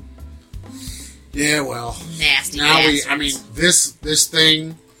kill me. Yeah, well, nasty. Now this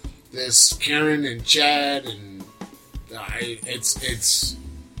thing, this Karen and Chad, and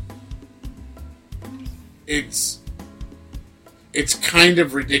it's kind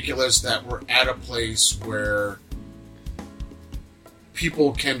of ridiculous that we're at a place where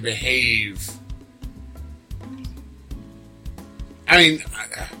people can behave. I mean,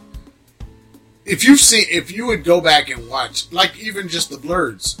 if you would go back and watch, like even just the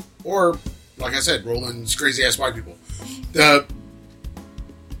Blurs, or like I said, Roland's Crazy Ass White People,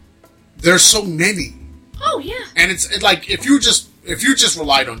 there's so many. Oh yeah. And it's like if you just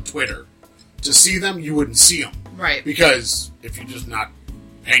relied on Twitter to see them, you wouldn't see them. Right. Because if you're just not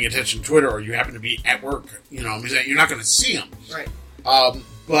paying attention to Twitter, or you happen to be at work, you're not going to see them. Right.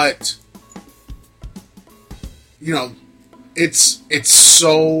 But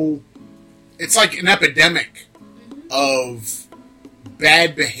it's like an epidemic of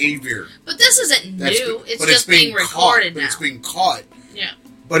bad behavior. But this isn't new. It's just being recorded now. It's being caught. Yeah.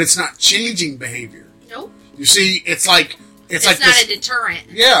 But it's not changing behavior. Nope. You see, it's like not a deterrent.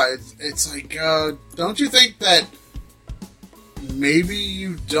 Yeah, it's like, don't you think that maybe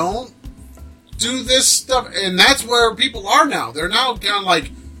you don't do this stuff? And that's where people are now. They're now kind of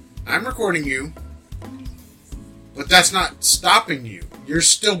like, I'm recording you, but that's not stopping you. You're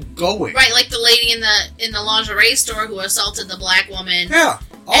still going. Right, like the lady in the lingerie store who assaulted the black woman. Yeah,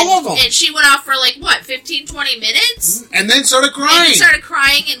 all of them. And she went off for 15, 20 minutes? And then started crying.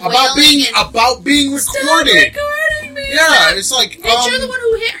 And about being recorded. Stop recording me. Yeah, it's like... But you're the one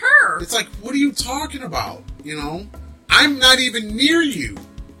who hit her. It's like, what are you talking about? I'm not even near you.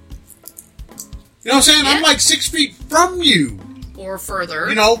 You know what I'm saying? Yeah. I'm like 6 feet from you. Or further.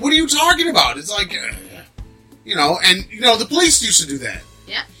 What are you talking about? It's like... the police used to do that.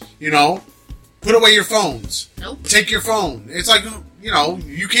 Yeah. Put away your phones. Nope. Take your phone. It's like,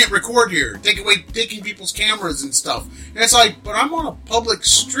 you can't record here. Taking people's cameras and stuff. And it's like, but I'm on a public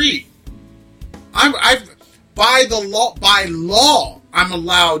street. By law, I'm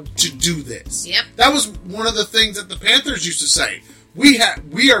allowed to do this. Yep. That was one of the things that the Panthers used to say. We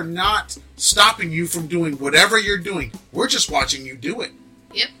are not stopping you from doing whatever you're doing. We're just watching you do it.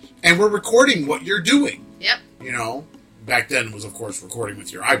 Yep. And we're recording what you're doing. Yep. Back then it was, of course, recording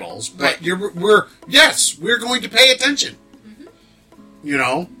with your eyeballs. But right. we're going to pay attention.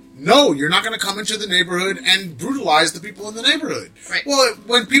 Mm-hmm. No, you're not going to come into the neighborhood and brutalize the people in the neighborhood. Right. Well,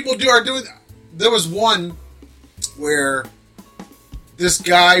 when people are doing that, there was one where this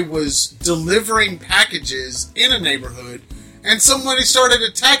guy was delivering packages in a neighborhood, and somebody started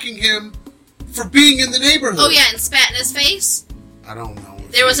attacking him for being in the neighborhood. Oh yeah, and spat in his face. I don't know.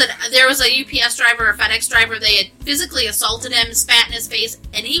 There was a UPS driver, a FedEx driver. They had physically assaulted him, spat in his face,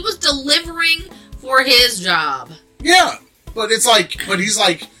 and he was delivering for his job. Yeah, but it's like, but he's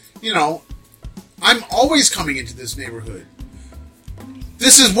like, you know, I'm always coming into this neighborhood.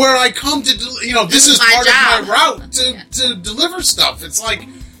 This is where I come to, this is part of my route to deliver stuff. It's like,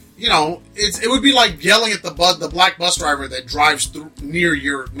 it would be like yelling at the black bus driver that drives through near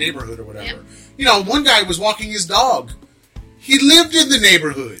your neighborhood or whatever. Yep. One guy was walking his dog. He lived in the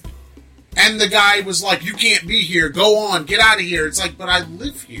neighborhood. And the guy was like, you can't be here. Go on. Get out of here. It's like, but I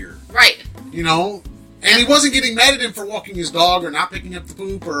live here. Right. And he wasn't getting mad at him for walking his dog or not picking up the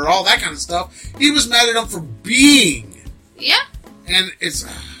poop or all that kind of stuff. He was mad at him for being. Yeah. And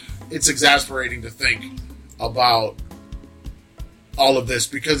it's exasperating to think about all of this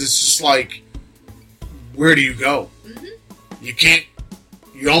because it's just like, where do you go? Mm-hmm. You can't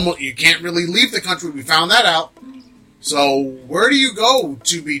really leave the country. We found that out. So where do you go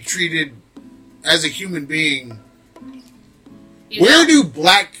to be treated as a human being? Where do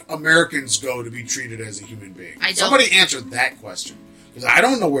black Americans go to be treated as a human being? Somebody answer that question. Because I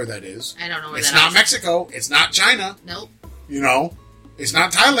don't know where that is. I don't know where it's that not is. Mexico. It's not China. Nope. It's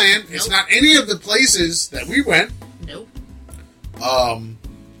not Thailand. Nope. It's not any of the places that we went. Nope.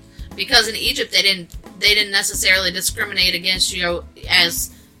 Because in Egypt they didn't necessarily discriminate against you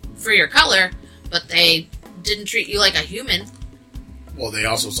as for your color, but they didn't treat you like a human. Well, they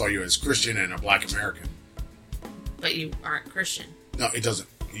also saw you as Christian and a black American. But you aren't Christian. No, it doesn't.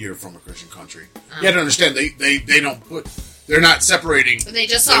 You're from a Christian country. You have to understand, they're not separating they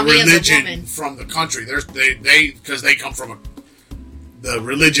just saw me as a woman from the country. Because they come from the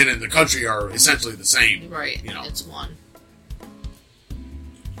religion and the country are essentially the same. Right. It's one.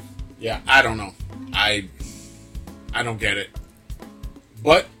 Yeah, I don't know. I don't get it.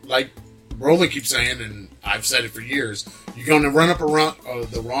 But, like Broly keeps saying, and I've said it for years, you're going to run up around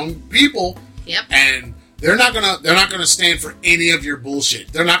the wrong people. Yep. And they're not gonna stand for any of your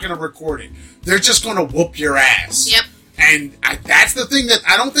bullshit. They're not gonna record it. They're just gonna whoop your ass. Yep. And that's the thing that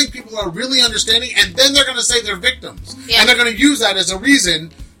I don't think people are really understanding. And then they're gonna say they're victims, and they're gonna use that as a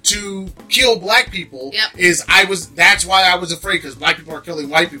reason to kill black people. Yep. That's why I was afraid, because black people are killing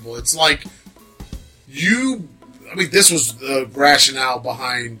white people. It's like this was the rationale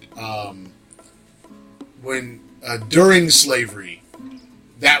behind during slavery.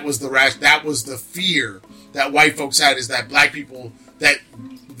 That was the fear that white folks had, is that black people, that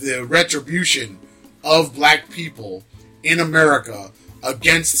the retribution of black people in America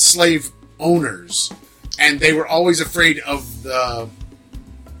against slave owners, and they were always afraid of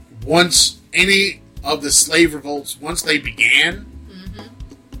once any of the slave revolts, once they began,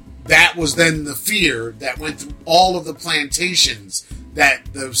 that was then the fear that went through all of the plantations,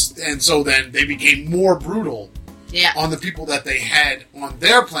 and so then they became more brutal. Yeah. On the people that they had on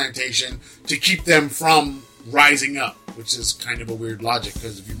their plantation to keep them from rising up, which is kind of a weird logic,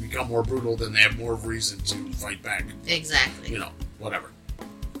 because if you become more brutal, then they have more reason to fight back. Exactly. Whatever.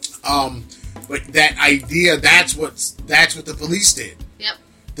 But that idea, that's what the police did. Yep.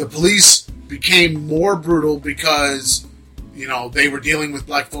 The police became more brutal because, they were dealing with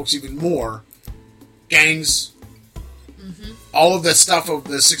black folks even more. Gangs, all of that stuff of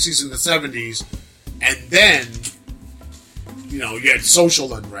the 60s and the 70s, and then you had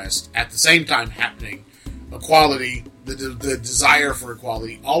social unrest at the same time happening, equality, the desire for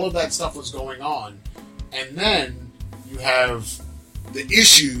equality, all of that stuff was going on. And then you have the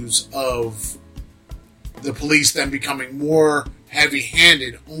issues of the police then becoming more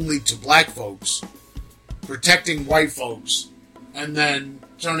heavy-handed only to black folks, protecting white folks, and then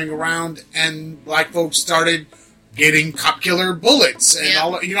turning around and black folks started getting cop killer bullets and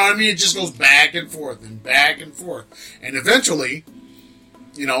all, it just goes back and forth and back and forth. And eventually,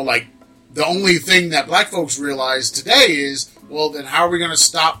 the only thing that black folks realize today is, well, then how are we going to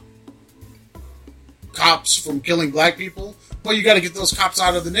stop cops from killing black people? Well, you got to get those cops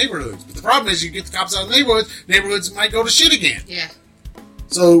out of the neighborhoods. But the problem is, you get the cops out of the neighborhoods might go to shit again. Yeah.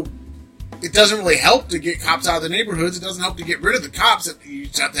 So it doesn't really help to get cops out of the neighborhoods. It doesn't help to get rid of the cops. You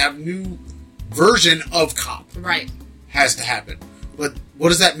just have to have new version of cop. Right. Has to happen. But what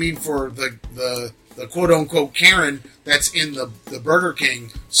does that mean for the quote-unquote Karen that's in the Burger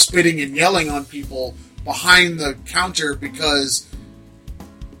King spitting and yelling on people behind the counter because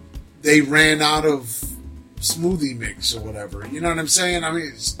they ran out of smoothie mix or whatever? You know what I'm saying?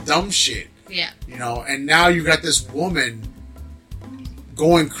 It's dumb shit. Yeah. And now you got this woman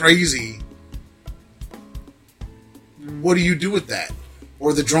going crazy what do you do with that?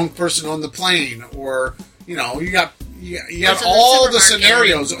 Or the drunk person on the plane, or you got all the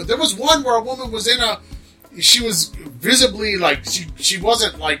scenarios. There was one where a woman was she was visibly like she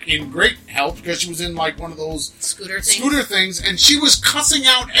wasn't like in great health because she was in like one of those scooter things, and she was cussing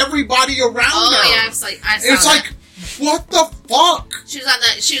out everybody around her. Oh yeah, I saw like, what the fuck? She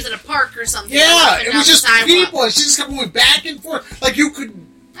was in a park or something. Yeah, it was just people, and she just kept going back and forth. Like, you could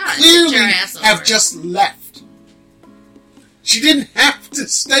clearly have just left. She didn't have to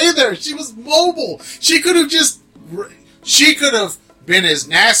stay there. She was mobile. She could have been as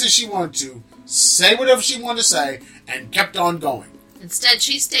nasty as she wanted to, say whatever she wanted to say, and kept on going. Instead,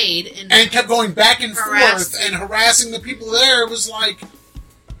 she stayed and kept going back and forth and harassing the people there. It was like,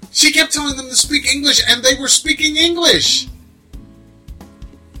 she kept telling them to speak English, and they were speaking English.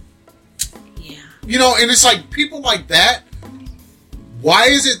 Yeah. And it's like, people like that, why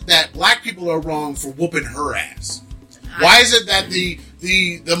is it that black people are wrong for whooping her ass? Why is it that the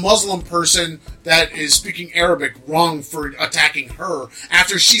Muslim person that is speaking Arabic wrong for attacking her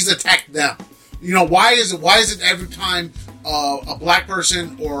after she's attacked them? Why is it every time a black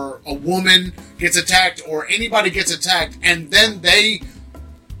person or a woman gets attacked or anybody gets attacked and then they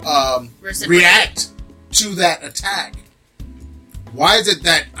react to that attack? Why is it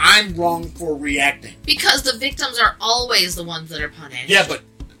that I'm wrong for reacting? Because the victims are always the ones that are punished. Yeah, but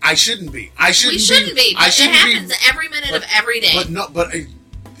I shouldn't be. We shouldn't be. But it happens every minute of every day. But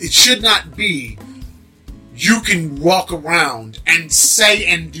it should not be. You can walk around and say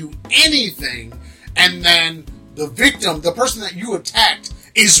and do anything, and then the victim, the person that you attacked,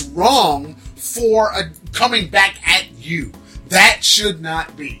 is wrong for coming back at you. That should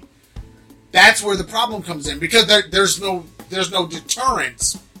not be. That's where the problem comes in, because there's no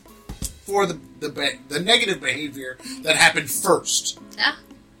deterrence for the negative behavior that happened first. Yeah.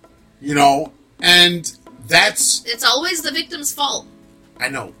 And it's always the victim's fault. I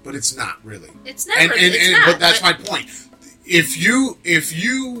know, but it's not really. It's never. It's not. But that's my point. If you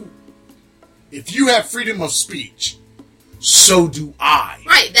have freedom of speech, so do I.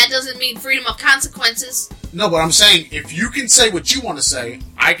 Right. That doesn't mean freedom of consequences. No, but I'm saying if you can say what you want to say,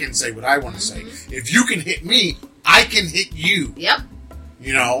 I can say what I want to say. If you can hit me, I can hit you. Yep.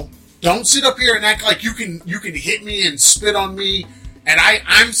 Don't sit up here and act like you can hit me and spit on me, and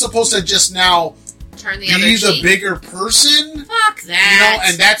I'm supposed to just now turn the be the bigger person. Fuck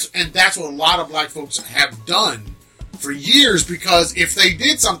that. And that's what a lot of black folks have done for years, because if they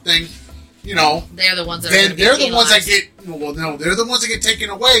did something, they're the ones that then they're the ones that get they're the ones that get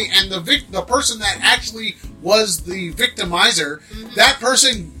taken away, and the person that actually was the victimizer, that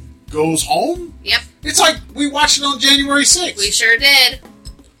person goes home. Yep. It's like we watched it on January 6th. We sure did.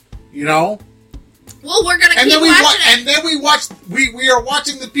 Well, we're gonna keep watching it. And then we are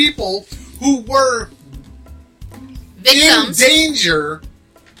watching the people who were victims in danger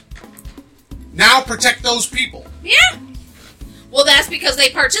now protect those people. Yeah. Well, that's because they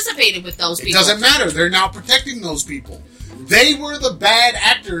participated with those people. It doesn't matter. They're now protecting those people. They were the bad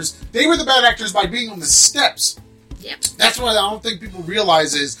actors. They were the bad actors by being on the steps. Yep. That's what I don't think people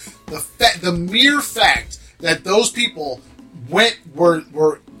realize is the mere fact that those people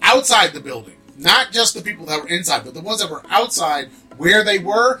were outside the building. Not just the people that were inside, but the ones that were outside where they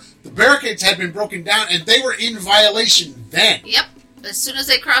were. The barricades had been broken down, and they were in violation then. Yep. As soon as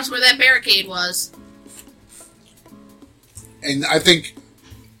they crossed where that barricade was. And I think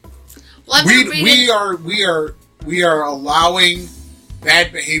well, we are allowing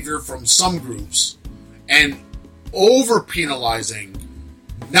bad behavior from some groups and over penalizing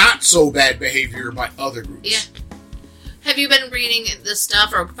not so bad behavior by other groups. Yeah. Have you been reading the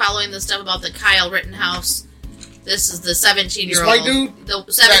stuff or following the stuff about the Kyle Rittenhouse? This is the 17-year-old. This white dude? The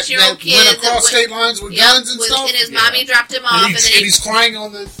 17-year-old kid went across state lines with guns and stuff? And his mommy dropped him off. And he's crying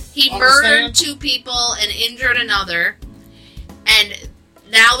on the He murdered 2 people and injured another. And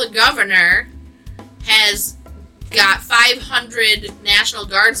now the governor has got 500 National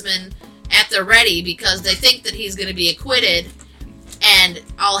Guardsmen at the ready because they think that he's going to be acquitted and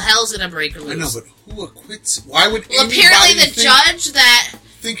all hell's going to break loose. I know, but who acquits? Why would apparently the judge that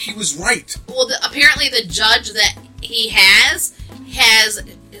think he was right? Well, apparently the judge that he has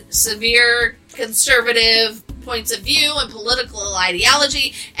severe conservative points of view and political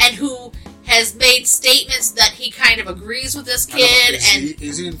ideology, and who has made statements that he kind of agrees with this kid.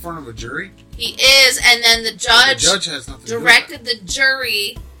 Is he in front of a jury? He is, and then the judge has nothing directed the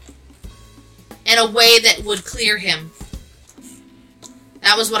jury in a way that would clear him.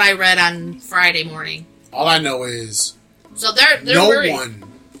 That was what I read on Friday morning. All I know is they're no worried. one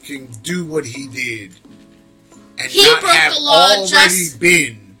can do what he did and he not broke have the law already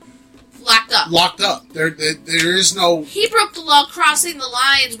been locked up. Locked up. There is no... He broke the law crossing the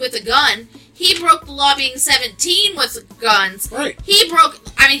lines with a gun. He broke the law being 17 with guns. Right. He broke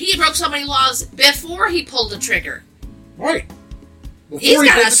so many laws before he pulled the trigger. Right. Before He's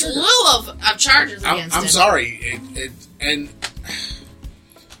got a slew of charges against him. I'm sorry. And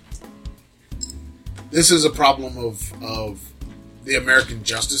this is a problem of the American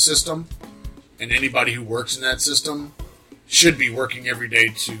justice system, and anybody who works in that system should be working every day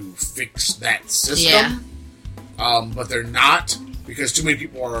to fix that system. Yeah. But they're not, because too many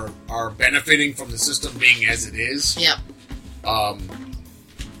people are benefiting from the system being as it is. Yep.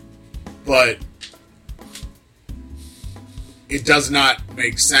 But it does not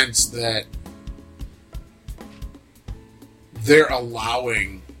make sense that they're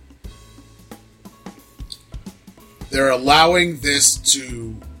allowing this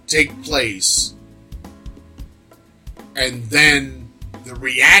to take place, and then the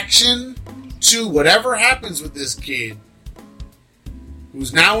reaction to whatever happens with this kid,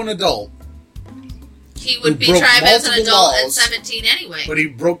 who's now an adult. He would be tried as an adult at 17 anyway. But he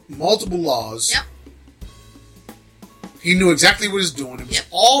broke multiple laws. Yep. He knew exactly what he was doing. It was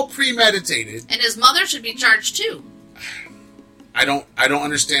all premeditated. And his mother should be charged too. I don't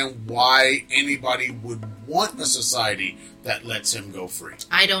understand why anybody would want a society that lets him go free.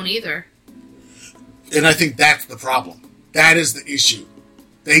 I don't either. And I think that's the problem. That is the issue.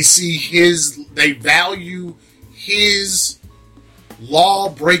 They value his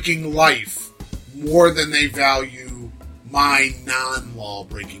law-breaking life more than they value my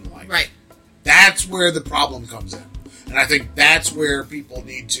non-law-breaking life. Right. That's where the problem comes in. And I think that's where people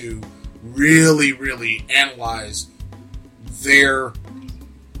need to really, really analyze their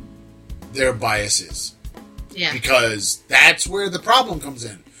biases. Yeah. Because that's where the problem comes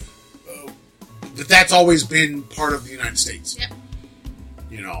in. But that's always been part of the United States. Yep.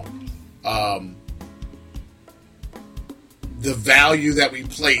 You know, the value that we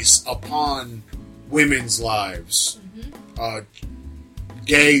place upon women's lives,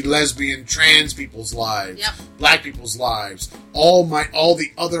 gay, lesbian, trans people's lives, black people's lives, all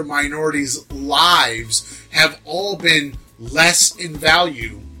the other minorities' lives have all been less in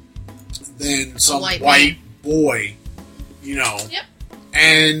value than some white boy, you know. Yep.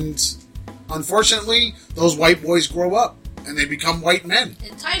 And unfortunately, those white boys grow up and they become white men.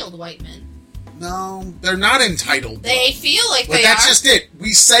 Entitled white men. No, they're not entitled. They feel like they are. But that's just it.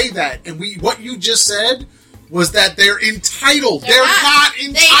 We say that, and what you just said was that they're entitled. They're not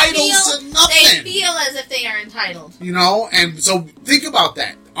entitled to nothing. They feel as if they are entitled. You know, and so think about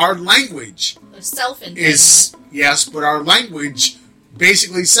that. Our language is yes, but our language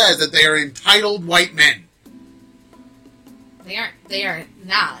basically says that they are entitled white men. They aren't. They are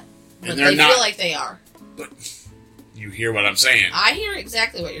not. But and they feel like they are. But you hear what I'm saying. I hear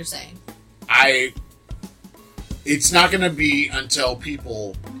exactly what you're saying. It's not going to be until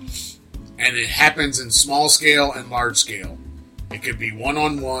people, and it happens in small scale and large scale. It could be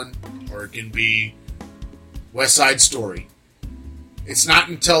one-on-one, or it can be West Side Story. It's not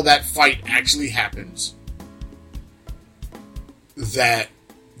until that fight actually happens that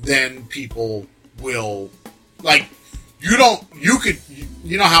then people will, like, you know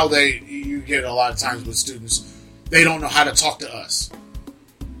how you get a lot of times with students, they don't know how to talk to us.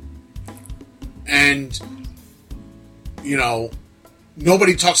 And, you know,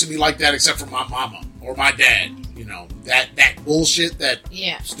 nobody talks to me like that except for my mama or my dad. You know, that bullshit that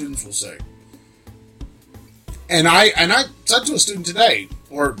students will say. And I said to a student today,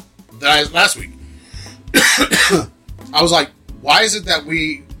 or last week, I was like, why is it that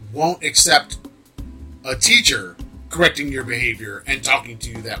we won't accept a teacher correcting your behavior and talking to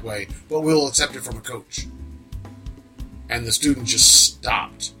you that way, but we'll accept it from a coach? And the student just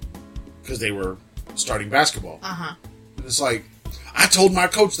stopped because they were starting basketball. Uh-huh. And it's like, I told my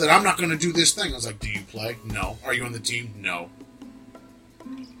coach that I'm not going to do this thing. I was like, do you play? No. Are you on the team? No.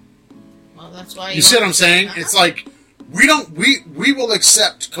 Well, that's why you see what I'm saying? Uh-huh. It's like, we will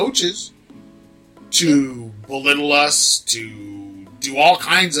accept coaches to belittle us, to do all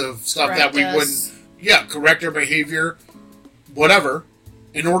kinds of stuff that we wouldn't, correct our behavior, whatever,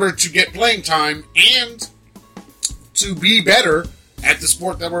 in order to get playing time and to be better at the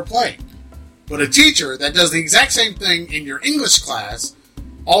sport that we're playing. But a teacher that does the exact same thing in your English class,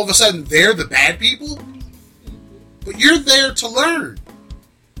 all of a sudden they're the bad people? But you're there to learn.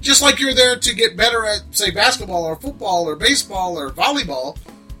 Just like you're there to get better at, say, basketball or football or baseball or volleyball,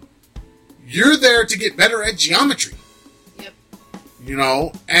 you're there to get better at geometry. Yep. You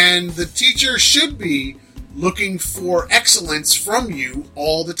know, and the teacher should be looking for excellence from you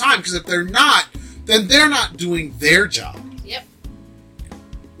all the time. Because if they're not, then they're not doing their job. Yep.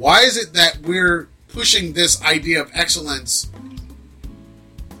 Why is it that we're pushing this idea of excellence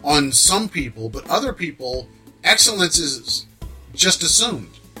on some people, but other people, excellence is just assumed?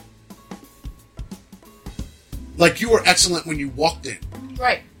 Like you were excellent when you walked in.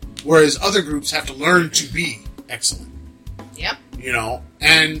 Right. Whereas other groups have to learn to be excellent. Yep. You know,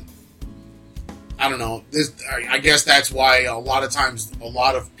 and I don't know. I guess that's why a lot of times a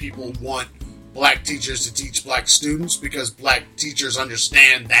lot of people want black teachers to teach black students, because black teachers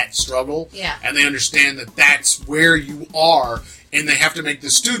understand that struggle. Yeah. And they understand that that's where you are, and they have to make the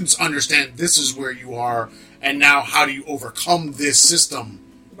students understand this is where you are, and now how do you overcome this system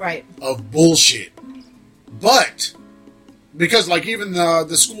Right. of bullshit. But because like even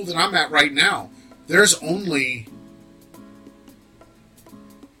the school that I'm at right now, there's only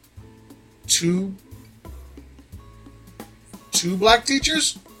two black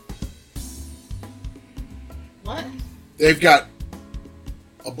teachers. What? They've got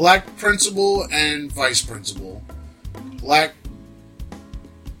a black principal and vice principal, black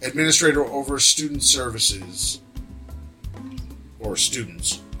administrator over student services, or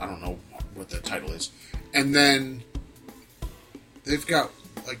students. I don't know what the title is. And then they've got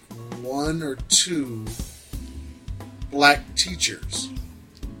like one or two black teachers.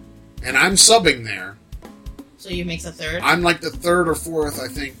 And I'm subbing there. So you make the third? I'm like the third or fourth, I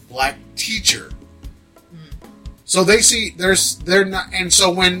think, black teacher. So they see they're not, and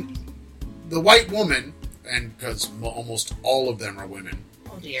so when the white woman, and because almost all of them are women,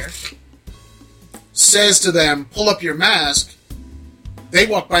 Oh dear. says to them, "Pull up your mask," they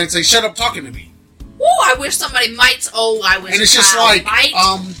walk by and say, "Shut up, talking to me." Oh, I wish somebody might. Oh, I wish. And it's a just child like, might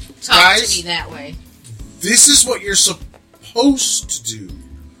talk guys, to me that way. this is what you're supposed to do.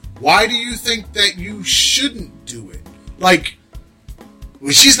 Why do you think that you shouldn't do it? Like,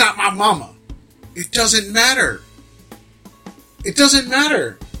 well, she's not my mama. It doesn't matter. It doesn't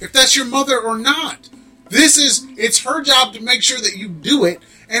matter if that's your mother or not. It's her job to make sure that you do it,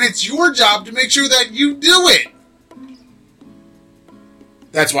 and it's your job to make sure that you do it.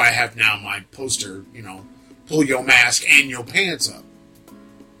 That's why I have now my poster, pull your mask and your pants up.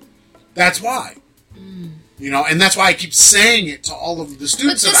 That's why. And that's why I keep saying it to all of the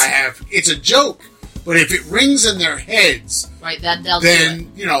students that I have. It's a joke, but if it rings in their heads, Right, they'll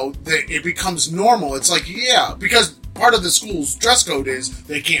then, do it. it becomes normal. It's like, yeah, because part of the school's dress code is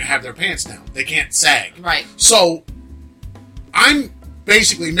they can't have their pants down. They can't sag. Right. So, I'm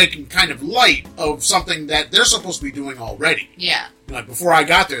basically making kind of light of something that they're supposed to be doing already. Yeah. Like, before I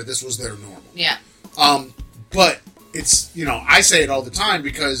got there, this was their normal. Yeah. But it's, I say it all the time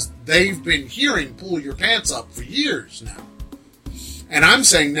because they've been hearing pull your pants up for years now. And I'm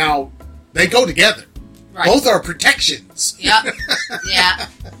saying now they go together. Right. Both are protections. Yep. Yeah.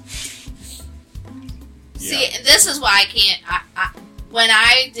 See, this is why I can't. When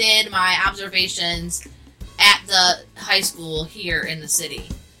I did my observations at the high school here in the city,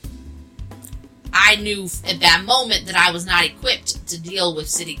 I knew at that moment that I was not equipped to deal with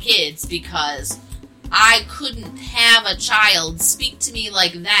city kids because I couldn't have a child speak to me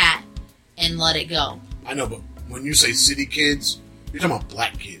like that and let it go. I know, but when you say city kids, you're talking about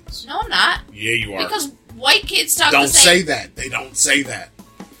black kids. No, I'm not. Yeah, you are. Because white kids talk Don't the same. say that. They don't say that.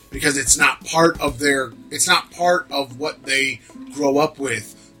 Because it's not part of it's not part of what they grow up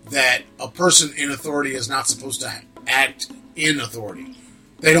with, that a person in authority is not supposed to act in authority.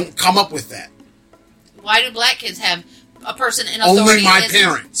 They don't come up with that. Why do black kids have a person in authority? Only my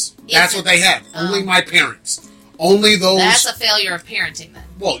parents. That's what they have. Only my parents. Only those. That's a failure of parenting then.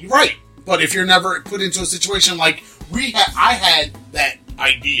 Well, you're right. But if you're never put into a situation like I had that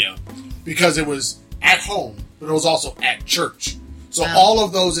idea because it was at home, but it was also at church. So all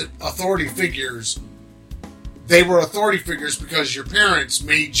of those authority figures, they were authority figures because your parents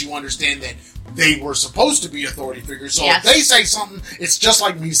made you understand that they were supposed to be authority figures. So if they say something, it's just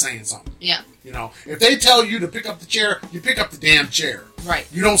like me saying something. Yeah. If they tell you to pick up the chair, you pick up the damn chair. Right.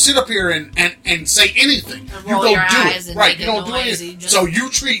 You don't sit up here and say anything. And You roll go your do eyes it. and Right. make You a don't do noise. anything. So you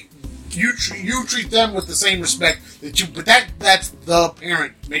treat them with the same respect that you. But that's the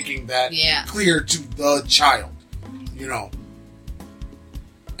parent making that clear to the child.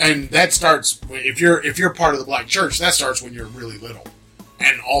 And that starts if you're part of the black church. That starts when you're really little,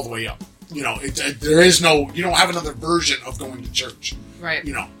 and all the way up. There is no. You don't have another version of going to church. Right.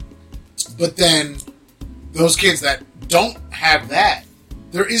 But then those kids that don't have that,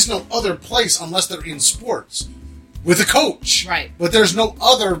 there is no other place unless they're in sports with a coach. Right. But there's no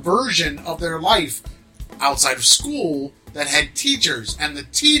other version of their life outside of school that had teachers, and the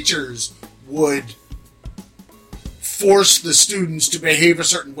teachers would force the students to behave a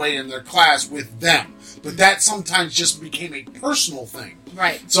certain way in their class with them. But that sometimes just became a personal thing.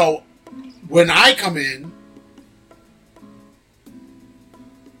 Right. So when I come in,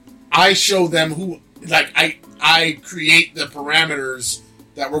 I show them who, like, I create the parameters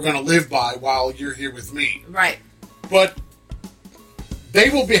that we're going to live by while you're here with me. Right. But they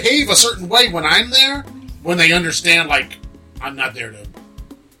will behave a certain way when I'm there, when they understand, like, I'm not there to,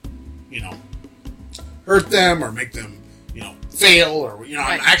 hurt them or make them, fail, or, Right.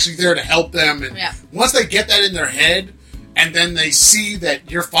 I'm actually there to help them. And once they get that in their head, and then they see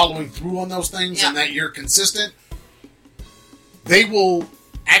that you're following through on those things and that you're consistent, they will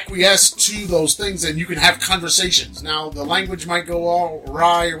acquiesce to those things, and you can have conversations. Now, the language might go all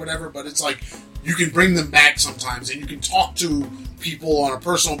awry or whatever, but it's like you can bring them back sometimes, and you can talk to people on a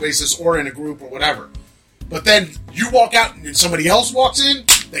personal basis or in a group or whatever. But then you walk out and somebody else walks in,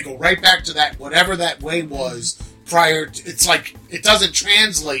 they go right back to that, whatever that way was prior to, it's like, it doesn't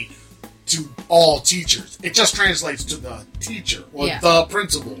translate to all teachers. It just translates to the teacher or the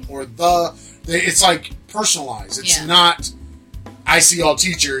principal or it's like personalized. It's not, I see all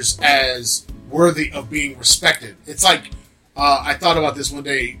teachers as worthy of being respected. It's like, I thought about this one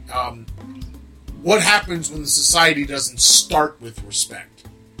day. What happens when the society doesn't start with respect?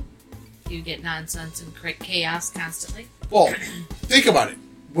 You get nonsense and chaos constantly. Well, think about it.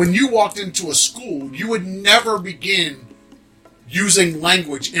 When you walked into a school, you would never begin using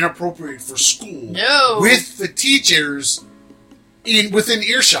language inappropriate for school with the teachers within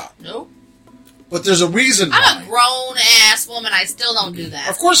earshot. Nope. But there's a reason why. I'm a grown-ass woman. I still don't do that.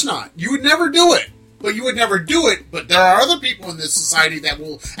 Of course not. You would never do it. But you would never do it. But there are other people in this society that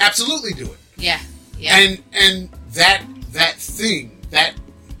will absolutely do it. Yeah. Yeah. And that thing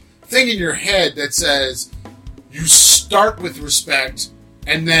in your head that says you start with respect,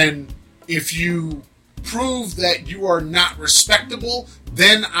 and then if you prove that you are not respectable,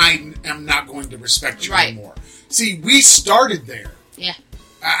 then I am not going to respect you anymore. See, we started there. Yeah.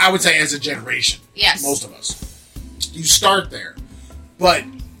 I would say as a generation. Yes. Most of us. You start there. But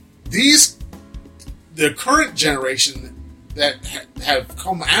the current generation that have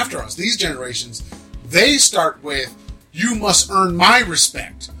come after us, these generations, they start with, you must earn my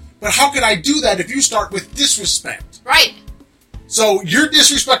respect. But how could I do that if you start with disrespect? Right. So you're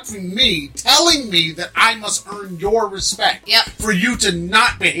disrespecting me, telling me that I must earn your respect for you to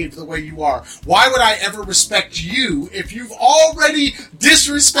not behave the way you are. Why would I ever respect you if you've already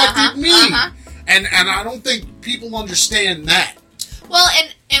disrespected me? And I don't think people understand that. Well,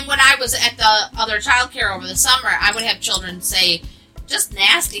 and when I was at the other childcare over the summer, I would have children say just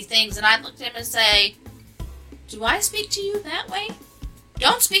nasty things, and I'd look at them and say, do I speak to you that way?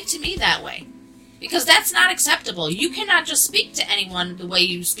 Don't speak to me that way. Because that's not acceptable. You cannot just speak to anyone the way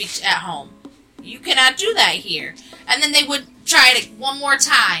you speak at home. You cannot do that here. And then they would try it one more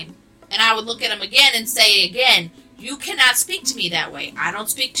time. And I would look at them again and say again, you cannot speak to me that way. I don't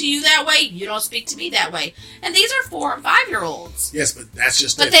speak to you that way. You don't speak to me that way. And these are 4 and 5-year-olds. Yes, but that's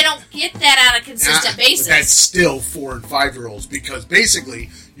just But they don't get that on a consistent basis. But that's still 4 and 5-year-olds, because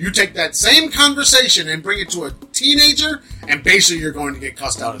basically you take that same conversation and bring it to a teenager, and basically you're going to get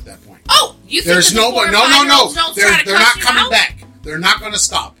cussed out at that point. Oh, you think there's no. They're not coming back. They're not going to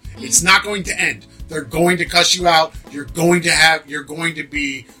stop. It's not going to end. They're going to cuss you out. You're going to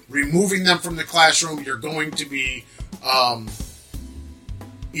be removing them from the classroom. You're going to be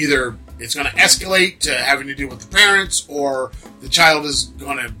either it's going to escalate to having to deal with the parents, or the child is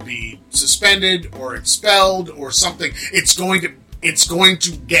going to be suspended or expelled or something. It's going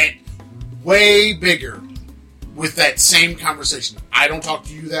to get way bigger with that same conversation. I don't talk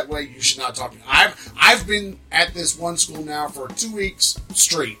to you that way. You should not talk to me. I've been at this one school now for 2 weeks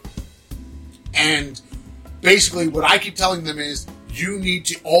straight, and basically what I keep telling them is, you need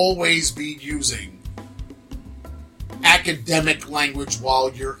to always be using academic language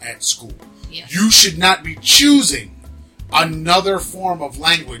while you're at school. Yes. You should not be choosing another form of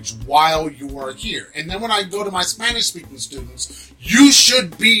language while you are here. And then when I go to my Spanish-speaking students, you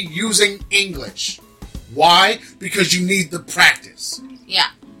should be using English. Why? Because you need the practice.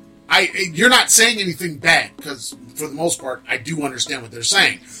 Yeah. You're not saying anything bad, because for the most part, I do understand what they're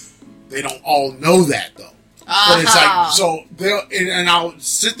saying. They don't all know that, though. But it's like, so and I'll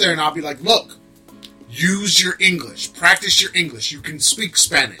sit there and I'll be like, look, use your English. Practice your English. You can speak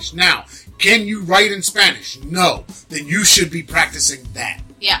Spanish. Now, can you write in Spanish? No. Then you should be practicing that.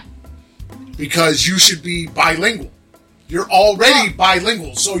 Yeah. Because you should be bilingual. You're already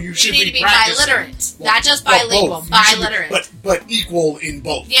bilingual, so you should need to be practicing. biliterate. Not just bilingual, biliterate. But equal in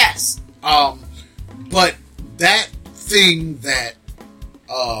both. Yes. But that thing that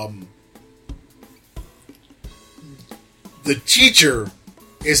the teacher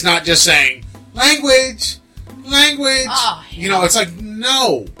is not just saying, language. Oh, You know, it's like,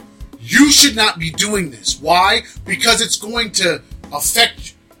 no, you should not be doing this. Why? Because it's going to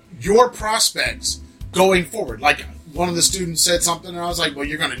affect your prospects going forward. Like, one of the students said something, and I was like, well,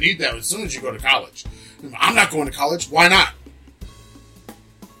 you're going to need that as soon as you go to college. I'm not going to college. Why not?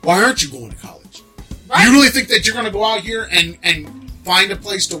 Why aren't you going to college? Right. You really think that you're going to go out here and find a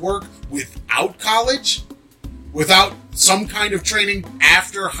place to work without college? Without some kind of training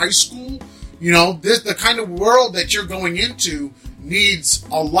after high school? You know, the kind of world that you're going into needs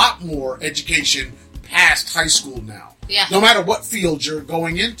a lot more education past high school now. Yeah. No matter what field you're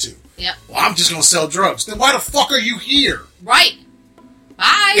going into. Yep. Well, I'm just going to sell drugs. Then why the fuck are you here? Right.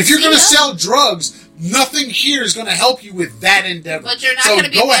 Bye. If you're See going to ya. sell drugs, nothing here is going to help you with that endeavor. But you're not So going to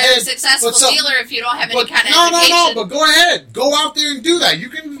be go a ahead, successful but so- dealer if you don't have any But kind of no, education. but go ahead. Go out there and do that. You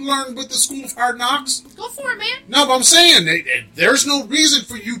can learn with the School of Hard Knocks. Go for it, man. No, but I'm saying there's no reason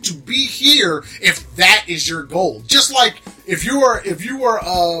for you to be here if that is your goal. Just like if you were,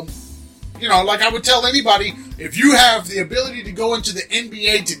 you know, like I would tell anybody, if you have the ability to go into the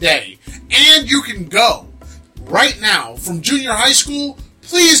NBA today and you can go right now from junior high school,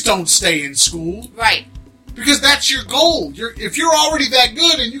 please don't stay in school. Right. Because that's your goal. If you're already that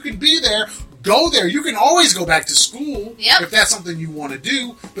good and you can be there, go there. You can always go back to school Yep. if that's something you want to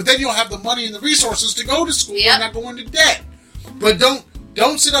do. But then you'll have the money and the resources to go to school Yep. and not go into debt. But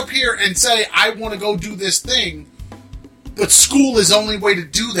don't sit up here and say, I want to go do this thing, but school is the only way to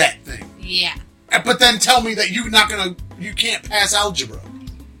do that thing. Yeah. But then tell me that you can't pass algebra.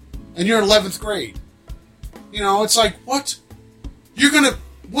 And you're in 11th grade. You know, it's like, what?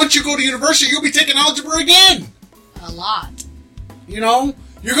 Once you go to university, you'll be taking algebra again. A lot. You know,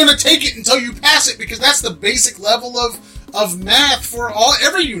 you're going to take it until you pass it because that's the basic level of math for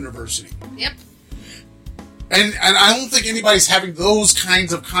every university. Yep. And I don't think anybody's having those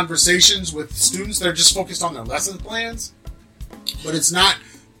kinds of conversations with students. They're just focused on their lesson plans. But it's not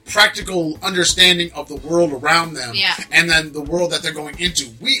practical understanding of the world around them. Yeah. And then the world that they're going into.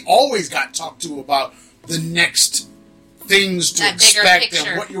 We always got talked to about the next things to That bigger expect picture.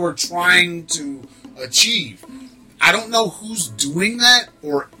 and what you were trying to achieve. I don't know who's doing that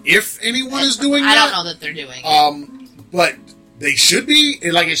or if anyone is doing I that. don't know that they're doing it. But they should be.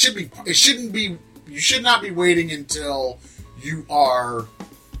 Like it shouldn't be. You should not be waiting until you are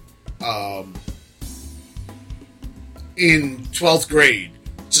in 12th grade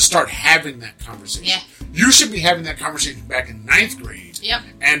to start having that conversation. Yeah. You should be having that conversation back in 9th grade. Yep.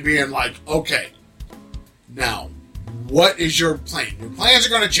 And being like, okay, now, what is your plan? Your plans are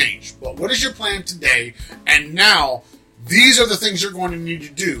going to change, but what is your plan today? And now, these are the things you're going to need to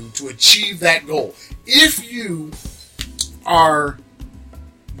do to achieve that goal. If you are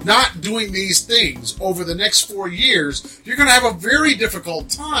not doing these things over the next 4 years, you're going to have a very difficult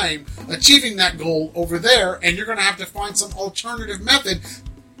time achieving that goal over there, and you're going to have to find some alternative method.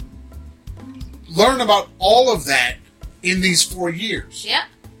 Learn about all of that in these 4 years. Yep.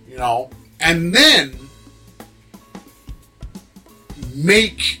 You know, and then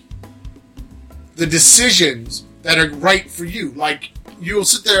make the decisions that are right for you. Like, you'll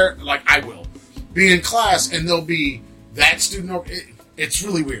sit there, like I will, be in class, and there'll be that student over. It's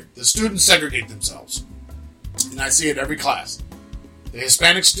really weird. The students segregate themselves. And I see it every class. The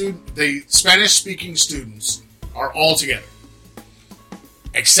Spanish-speaking students are all together.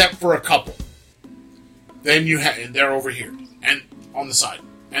 Except for a couple. Then you have, and they're over here, and on the side.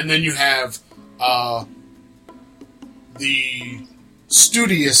 And then you have the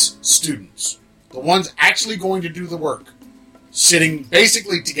studious students. The ones actually going to do the work. Sitting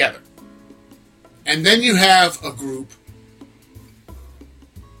basically together. And then you have a group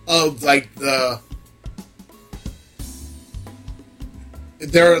of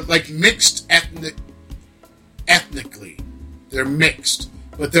they're like mixed ethnically. They're mixed,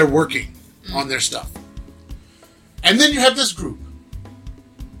 but they're working on their stuff. And then you have this group.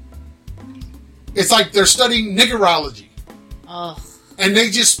 It's like they're studying niggerology. Oh. And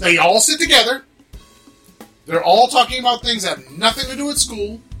they all sit together. They're all talking about things that have nothing to do with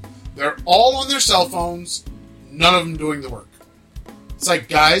school. They're all on their cell phones. None of them doing the work. It's like,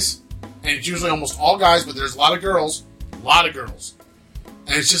 guys, and it's usually almost all guys, but there's a lot of girls.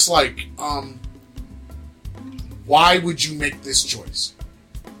 And it's just like, why would you make this choice?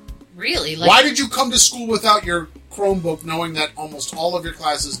 Really? Like, Why did you come to school without your Chromebook knowing that almost all of your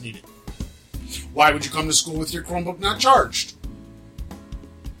classes need it? Why would you come to school with your Chromebook not charged?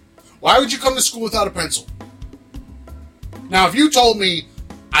 Why would you come to school without a pencil? Now, if you told me,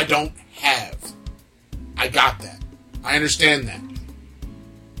 I don't have, I got that. I understand that.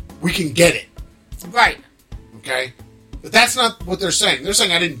 We can get it. Right. Okay? But that's not what they're saying. They're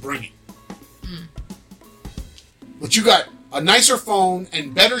saying I didn't bring it. But you got a nicer phone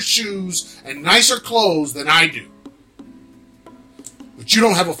and better shoes and nicer clothes than I do. But you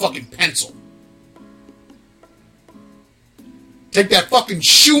don't have a fucking pencil. Take that fucking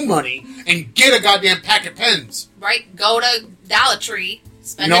shoe money and get a goddamn pack of pens. Right? Go to Dollar Tree,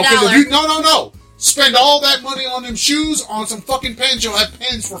 spend $1. No. Spend all that money on them shoes, on some fucking pens. You'll have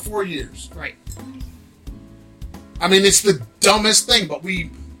pens for 4 years. Right. I mean, it's the dumbest thing, but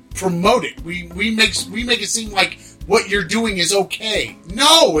we promote it. We make it seem like what you're doing is okay.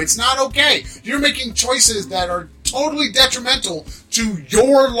 No, it's not okay. You're making choices that are totally detrimental to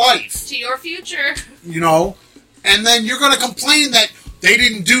your life. To your future. You know? And then you're going to complain that they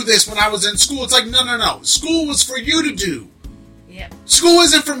didn't do this when I was in school. It's like, no. School was for you to do. Yep. School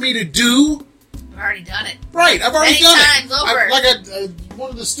isn't for me to do. I've already done it. Right, I've already done it. Many times over. One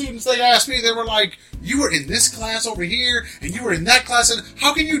of the students, they asked me, they were like, you were in this class over here, and you were in that class, and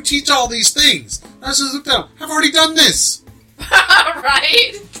how can you teach all these things? And I said, look down, I've already done this.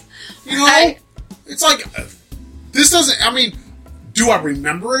 Right. You know? Right. It's like, this doesn't, I mean, do I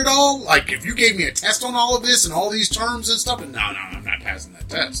remember it all? Like, if you gave me a test on all of this and all these terms and stuff, and no, I'm not passing that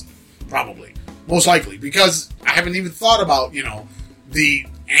test. Probably. Most likely. Because I haven't even thought about, the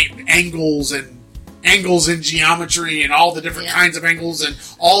angles in geometry and all the different kinds of angles and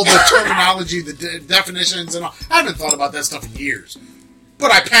all the terminology, the definitions and all. I haven't thought about that stuff in years.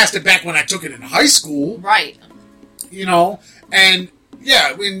 But I passed it back when I took it in high school. Right. And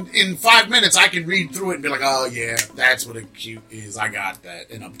yeah, in 5 minutes I can read through it and be like, oh yeah, that's what acute is. I got that.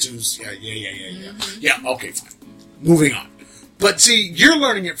 And obtuse, yeah. Mm-hmm. Yeah, okay, fine. Moving on. But see, you're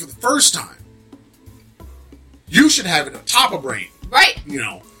learning it for the first time. You should have it on top of brain. Right.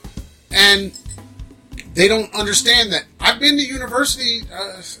 And they don't understand that. I've been to university.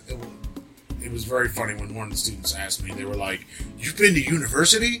 It was very funny when one of the students asked me. They were like, "You've been to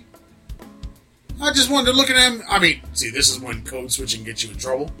university?" I just wanted to look at him. I mean, see, this is when code switching gets you in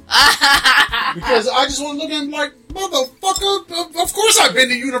trouble. Because I just want to look at him like, motherfucker, of course I've been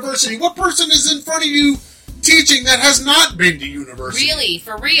to university. What person is in front of you teaching that has not been to university? Really?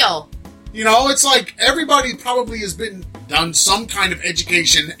 For real? It's like everybody probably has done some kind of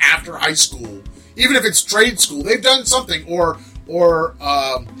education after high school. Even if it's trade school, they've done something, or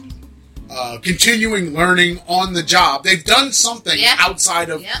continuing learning on the job. They've done something outside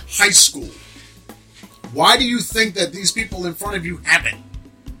of high school. Why do you think that these people in front of you haven't?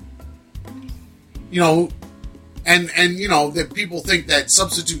 And that people think that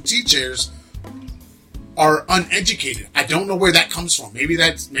substitute teachers are uneducated. I don't know where that comes from. Maybe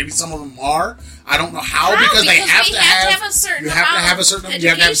some of them are. I don't know how because they have to have a certain. You have to have a certain. You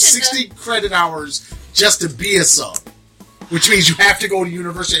have to have 60 credit hours just to be a sub, which means you have to go to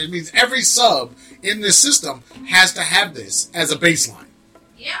university. It means every sub in this system has to have this as a baseline.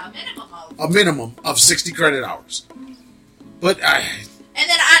 Yeah, a minimum of 60 credit hours. But and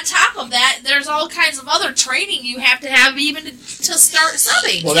then on top of that, there's all kinds of other training you have to have even to start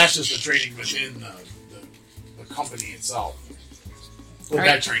subbing. Well, that's just the training within the company itself. Well,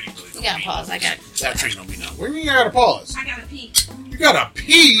 that training really don't We gotta pause. That training don't mean nothing. What do you mean you gotta pause? I gotta pee. You gotta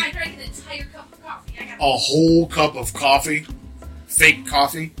pee? I drank an entire cup of coffee. A whole cup of coffee? Fake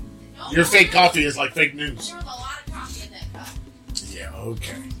coffee? No, Your fake coffee is like fake news. There was a lot of coffee in that cup. Yeah,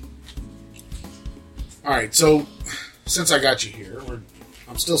 okay. Alright, so since I got you here,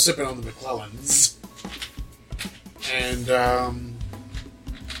 I'm still sipping on the McClellans. And I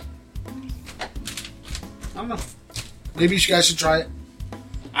don't know. Maybe you guys should try it.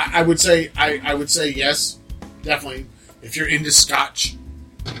 I would say yes, definitely. If you're into Scotch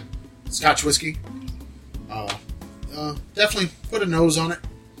whiskey, definitely put a nose on it.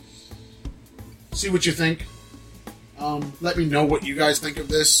 See what you think. Let me know what you guys think of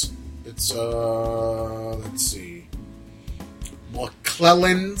this. It's let's see,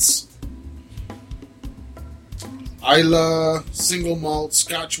 McClelland's Islay single malt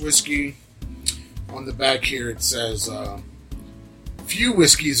Scotch whiskey. On the back here it says, few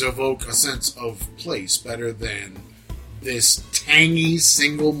whiskeys evoke a sense of place better than this tangy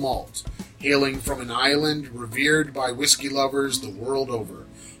single malt, hailing from an island revered by whiskey lovers the world over.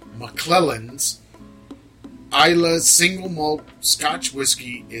 McClelland's Islay single malt Scotch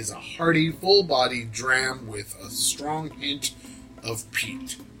whiskey is a hearty, full-bodied dram with a strong hint of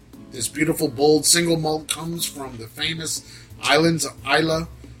peat. This beautiful, bold single malt comes from the famous islands of Islay,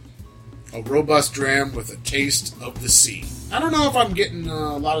 a robust dram with a taste of the sea. I don't know if I'm getting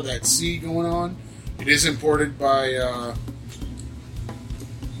a lot of that sea going on. It is imported by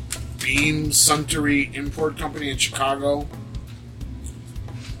Beam Suntory Import Company in Chicago.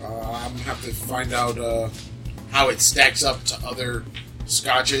 I'm going to have to find out how it stacks up to other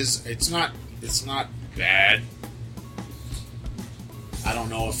scotches. It's not bad.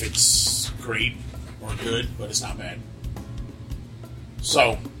 know if it's great or good, but it's not bad.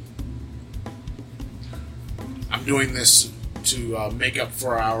 So, I'm doing this to make up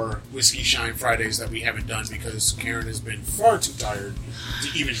for our Whiskey Shine Fridays that we haven't done because Karen has been far too tired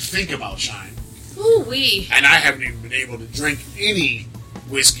to even think about Shine. Ooh-wee. And I haven't even been able to drink any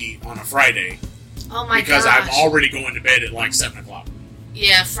whiskey on a Friday. Oh my because gosh. I'm already going to bed at like 7 o'clock.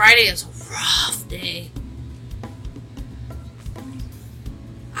 Yeah, Friday is a rough day.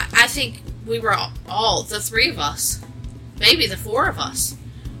 I think we were all, the three of us, maybe the four of us,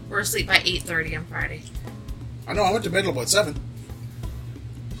 were asleep by 8:30 on Friday. I know, I went to bed about 7.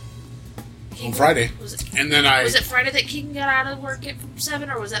 On Friday. Was it, and then was it Friday that Keegan got out of work at 7,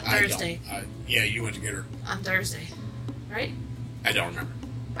 or was that Thursday? Yeah, you went to get her. On Thursday, right? I don't remember.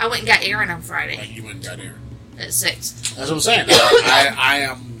 I went and got Aaron on Friday. You went and got Aaron. At 6. That's what I'm saying.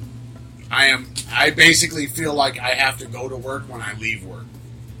 I basically feel like I have to go to work when I leave work.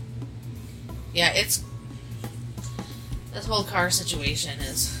 Yeah, it's... This whole car situation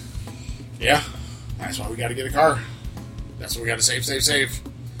is... Yeah, that's why we got to get a car. That's why we got to save.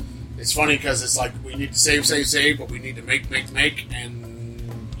 It's funny because it's like we need to save, but we need to make, and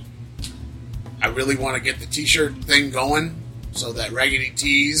I really want to get the t-shirt thing going so that Raggedy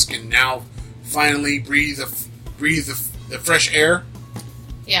Tees can now finally breathe the fresh air.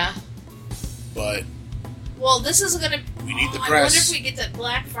 Yeah. But... Well, this is going to... We need the press. I wonder if we get the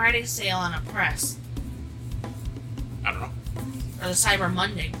Black Friday sale on a press. I don't know. Or the Cyber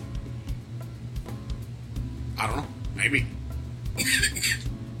Monday. I don't know. Maybe.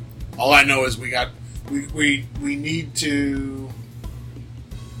 All I know is we need to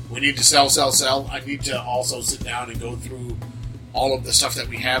sell. I need to also sit down and go through all of the stuff that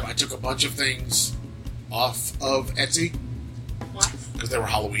we have. I took a bunch of things off of Etsy. What? Because they were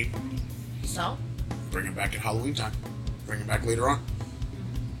Halloween. So? Bring them back at Halloween time. Bring them back later on.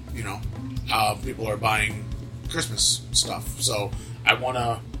 You know, people are buying Christmas stuff. So I've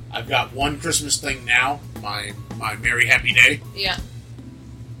got one Christmas thing now. My Merry Happy Day. Yeah.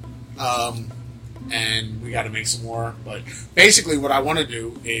 And we got to make some more. But basically, what I want to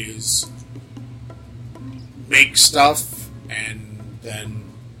do is make stuff, and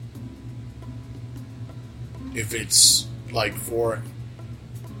then if it's like for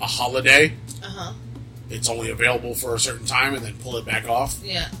a holiday, it's only available for a certain time, and then pull it back off.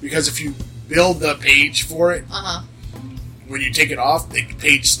 Yeah. Because if you build the page for it, when you take it off, the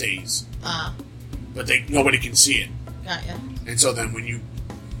page stays. But nobody can see it. Got ya. And so then when you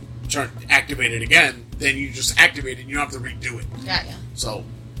activate it again, then you just activate it and you don't have to redo it. Got ya. So,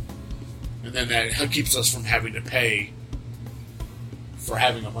 and then that keeps us from having to pay for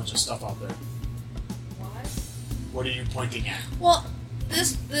having a bunch of stuff out there. What? What are you pointing at? Well,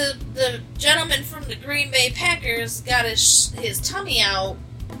 the gentleman from the Green Bay Packers got his tummy out.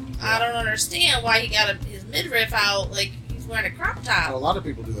 I don't understand why he got his midriff out like he's wearing a crop top. Well, a lot of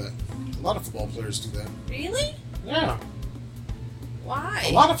people do that. A lot of football players do that. Really? Yeah. Why?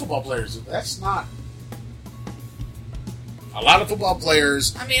 A lot of football players do. That's not... A lot of football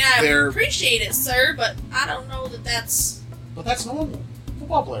players... I mean, I appreciate it, sir, but I don't know that that's... But that's normal.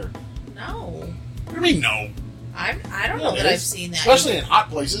 Football player. No. What do you mean, no? I don't know that I've seen that. Especially in hot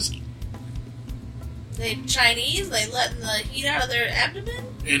places. They Chinese, they letting the heat out of their abdomen?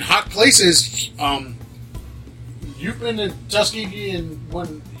 In hot places, you've been to Tuskegee and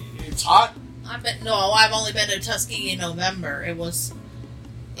when it's hot? I've only been to Tuskegee in November. It was...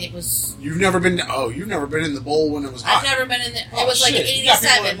 You've never been in the bowl when it was hot? I've never been in there. It was like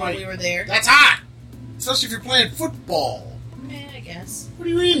 87 when we were there. That's hot! Especially if you're playing football. Man, I guess. What do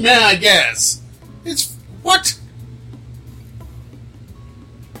you mean, man, I guess? It's... What?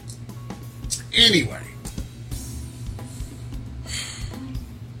 Anyway.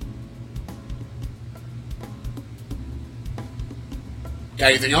 Got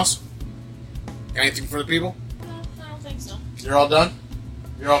anything else? Got anything for the people? No, I don't think so. You're all done?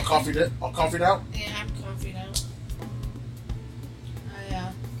 You're all coffeeed out? Yeah, I'm coffeeed out.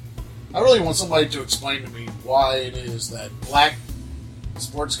 I really want somebody to explain to me why it is that black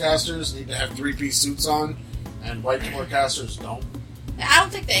sportscasters need to have 3-piece suits on and white sportscasters don't. I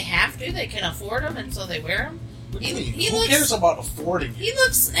don't think they have to. They can afford them, and so they wear them. What do you mean? Who cares about affording it? He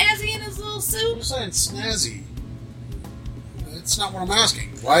looks snazzy in his little suit. You're saying snazzy. That's not what I'm asking.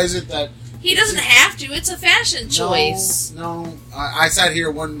 Why is it that... He doesn't have to. It's a fashion choice. No. I sat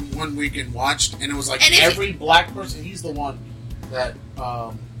here one week and watched, and it was like every black person... He's the one that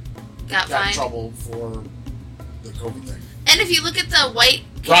got in trouble for the COVID thing. And if you look at the white...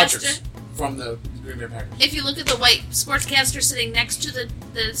 Rodgers from the Green Bay Packers. If you look at the white sportscaster sitting next to the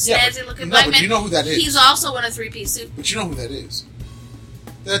snazzy-looking black man... You know who that is. He's also in a 3-piece suit. But you know who that is.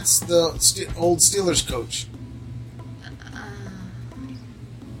 That's the old Steelers coach.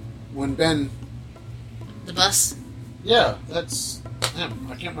 When Ben... The bus? Yeah, that's him.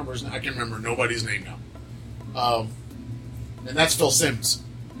 I can't remember his name. I can't remember nobody's name now. And that's Phil Simms.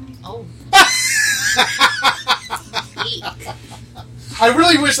 Oh. Eek. I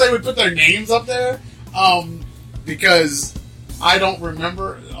really wish they would put their names up there, because I don't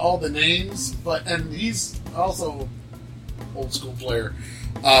remember all the names. And he's also an old school player,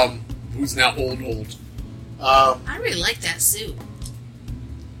 who's now old. I really like that suit.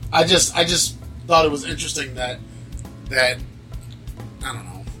 I just thought it was interesting that I don't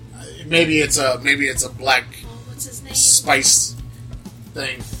know. Maybe it's a black What's his name? spice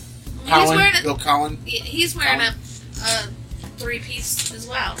thing. Bill Cowan. He's wearing a three-piece as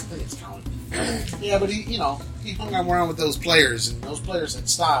well. I think it's Cowan. Yeah, but he hung around with those players, and those players had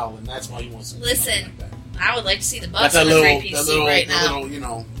style, and that's why he wants to. Listen, like that. I would like to see the Bucks That's in a three-piece suit right now.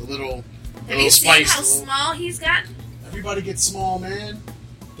 The little Have you seen spice. how small he's gotten? Everybody gets small, man.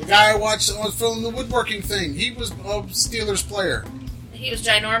 The guy I watched was filming the woodworking thing. He was a Steelers player. He was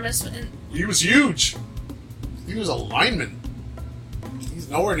ginormous. And He was huge. He was a lineman. He's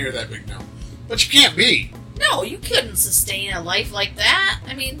nowhere near that big now. But you can't be. no, you couldn't sustain a life like that.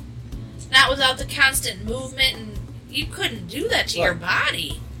 I mean, not without the constant movement, and you couldn't do that to your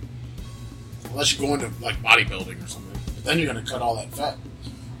body. Unless you go into like bodybuilding or something. But then you're going to cut all that fat.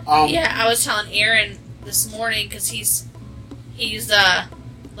 Yeah, I was telling Aaron this morning because he's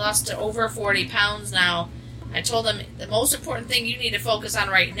lost to over 40 pounds now. I told him the most important thing you need to focus on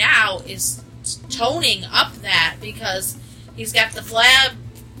right now is toning up that, because he's got the flab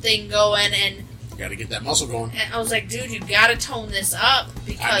thing going, and You got to get that muscle going. I was like, dude, you got to tone this up,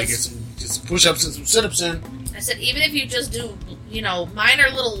 Time to get some push-ups and some sit-ups in. I said, even if you just do, minor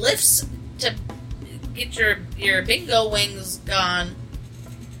little lifts to get your bingo wings gone.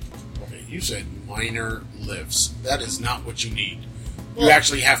 Okay, you said minor lifts. That is not what you need. Well, You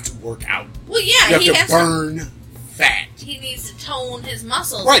actually have to work out. Well, yeah, You have he to has burn fat. He needs to tone his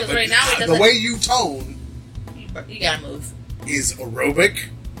muscles. Right, 'cause but right now he the doesn't. way you tone You gotta move. is aerobic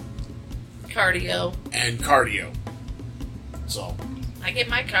Cardio. and cardio. So, I get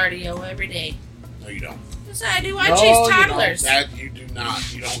my cardio every day. no, you don't. Yes, I do. I No, chase you don't. toddlers. That you do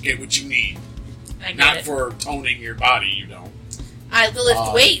not. You don't get what you need. I get Not it. for toning your body, you don't. I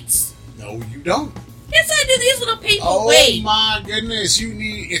lift weights. No, you don't. Yes, I do. These little people Oh weight. my goodness,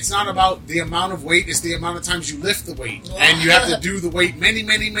 it's not about the amount of weight, it's the amount of times you lift the weight. And you have to do the weight many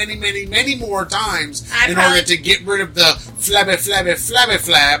more times in order to get rid of the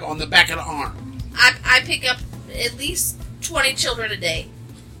flab on the back of the arm. I pick up at least 20 children a day.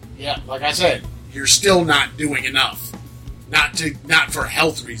 Yeah, like I said, you're still not doing enough. Not for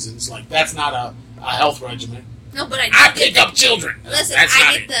health reasons. Like, that's not a health regimen. No, but I I pick up children. Listen, That's not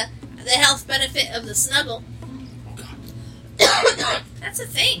I it. get the health benefit of the snuggle. Oh, God. That's a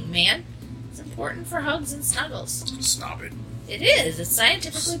thing, man. It's important for hugs and snuggles. Stop it. It is. It's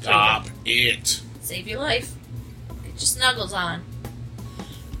scientifically Stop proven. it. Save your life. Get your snuggles on.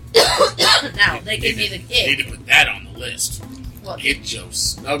 Now, they give me the Need to ick. put that on the list. Well, Get your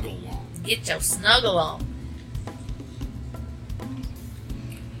snuggle on. get your snuggle on.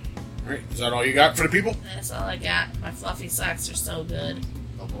 All right, is that all you got for the people? That's all I got. My fluffy socks are so good.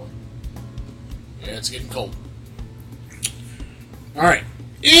 Oh boy. Yeah, it's getting cold. All right.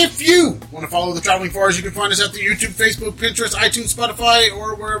 If you want to follow the Traveling Fars, you can find us at the YouTube, Facebook, Pinterest, iTunes, Spotify,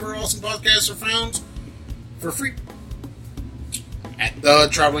 or wherever awesome podcasts are found for free. At the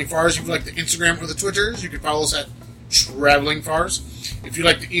Traveling Fars, if you like the Instagram or the Twitters, you can follow us at Traveling Fars. If you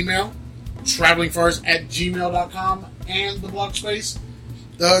like the email, travelingfars@gmail.com, and the blog space,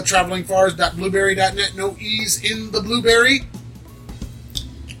 the travelingfars.blueberry.net. No E's in the blueberry.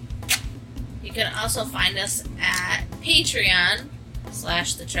 You can also find us at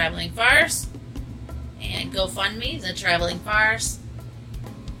Patreon/The Traveling Fars, and GoFundMe, The Traveling Fars,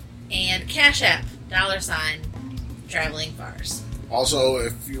 and Cash App, $ Traveling Fars. Also,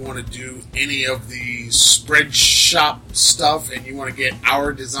 if you want to do any of the spread shop stuff and you want to get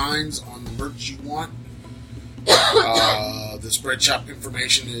our designs on the merch you want, the spread shop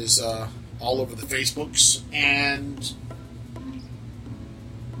information is all over the Facebooks and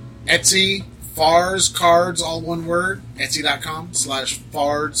Etsy. Fars Cards, all one word. Etsy.com/Fars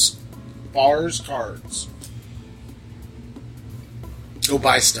Cards. Go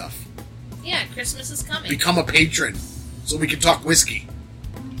buy stuff. Yeah, Christmas is coming. Become a patron so we can talk whiskey.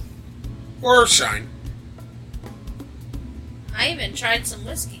 Or shine. I even tried some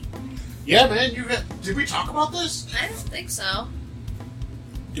whiskey. Yeah, man. Did we talk about this? I don't think so.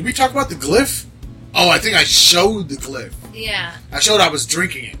 Did we talk about the glyph? Oh, I think I showed the glyph. Yeah. I showed I was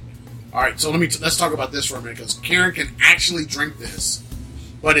drinking it. All right, so let's talk about this for a minute because Karen can actually drink this,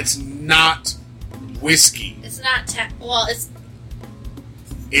 but it's not whiskey. It's not.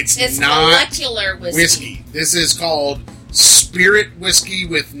 It's not not molecular whiskey. This is called spirit whiskey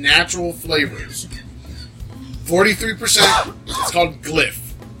with natural flavors. 43%. It's called Glyph.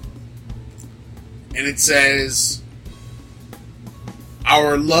 And it says,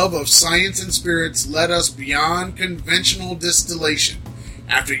 our love of science and spirits led us beyond conventional distillation.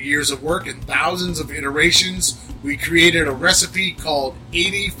 After years of work and thousands of iterations, we created a recipe called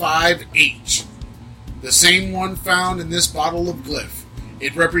 85H. The same one found in this bottle of Glyph.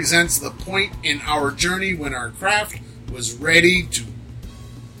 It represents the point in our journey when our craft was ready to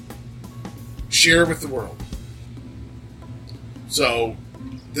share with the world. So,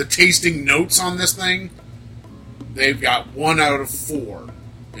 the tasting notes on this thing, they've got 1 out of 4.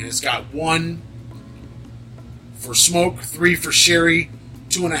 And it's got 1 for smoke, 3 for sherry,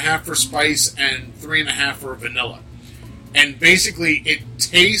 2.5 for spice, and 3.5 for vanilla. And basically, it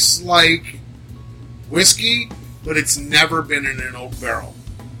tastes like whiskey, but it's never been in an oak barrel.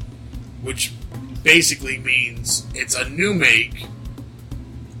 Which basically means it's a new make,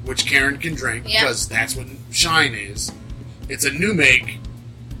 which Karen can drink, because that's what Shine is. It's a new make,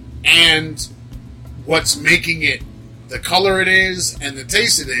 and what's making it the color it is and the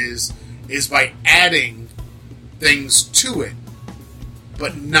taste it is by adding things to it,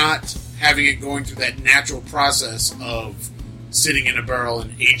 but not having it going through that natural process of sitting in a barrel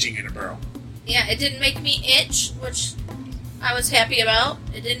and aging in a barrel. Yeah, it didn't make me itch, which I was happy about.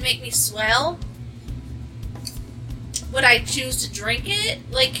 It didn't make me swell. Would I choose to drink it?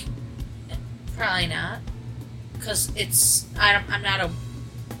 Like, probably not. Because I'm not a...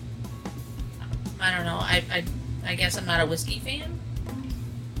 I don't know. I guess I'm not a whiskey fan.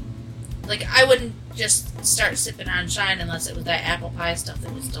 Like, I wouldn't just start sipping on Shine unless it was that apple pie stuff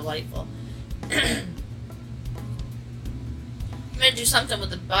that was delightful. I'm going to do something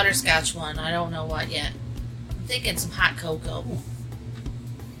with the butterscotch one. I don't know what yet. I'm thinking some hot cocoa.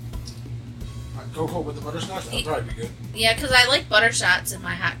 Hot cocoa with the butterscotch? That'll probably be good. Yeah, because I like butter shots in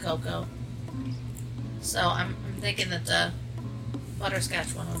my hot cocoa. So I'm thinking that the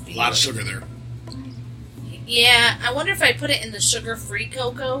butterscotch one would be a lot of good. sugar there. Yeah, I wonder if I put it in the sugar-free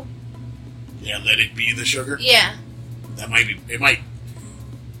cocoa. Yeah, let it be the sugar. Yeah. It might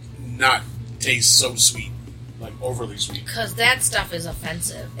not taste so sweet, like overly sweet. Because that stuff is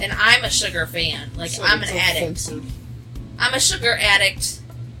offensive. And I'm a sugar fan. Like, So I'm it's an addict. offensive. I'm a sugar addict,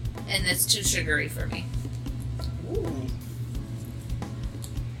 and it's too sugary for me. Ooh.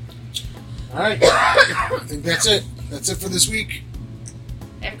 Alright. I think that's it. That's it for this week.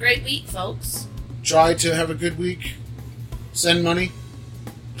 Have a great week, folks. Try to have a good week. Send money.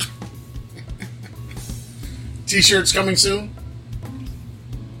 T-shirts coming soon.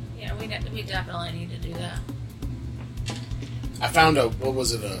 Yeah, we definitely need to do that. I found a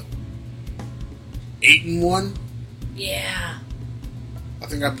 8-in-1. Yeah. I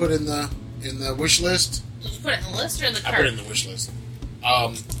think I put in the wish list. Did you put it in the list or in the I cart? put it in the wish list.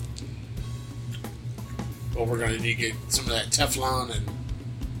 But we're gonna need to get some of that Teflon, and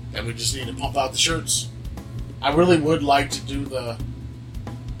then we just need to pump out the shirts. I really would like to do the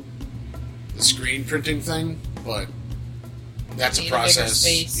screen printing thing, but that's a Need a bigger process.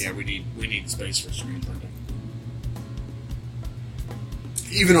 space. Yeah, we need space for screen printing.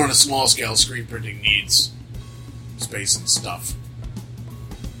 Even on a small scale, screen printing needs space and stuff.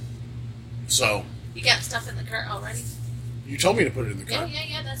 So You got stuff in the cart already? you told me to put it in the cart.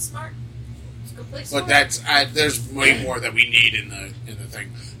 Yeah, that's smart. It's a good place But for that's there's way more that we need in the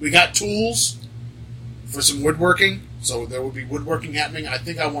thing. We got tools for some woodworking, so there will be woodworking happening. I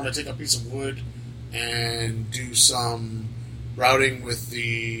think I want to take a piece of wood and do some routing with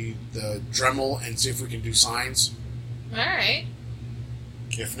the Dremel and see if we can do signs. Alright.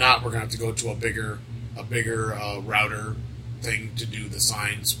 If not, we're gonna have to go to a bigger router thing to do the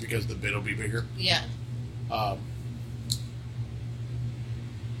signs because the bit will be bigger. Yeah.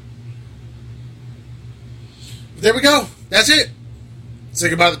 There we go. That's it. Say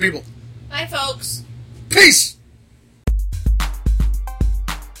goodbye to the people. Bye, folks. Peace!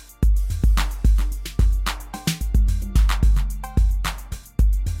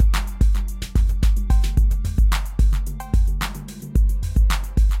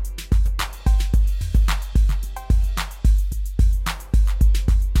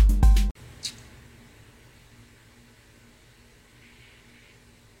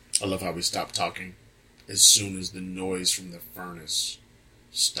 I love how we stop talking as soon as the noise from the furnace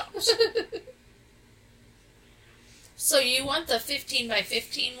stops. So you want the 15 by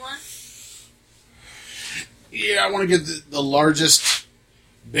 15 one? Yeah, I want to get the largest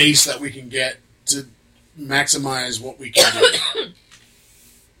base that we can get to maximize what we can do.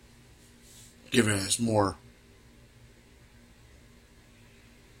 Giving us more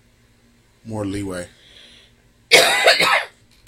leeway.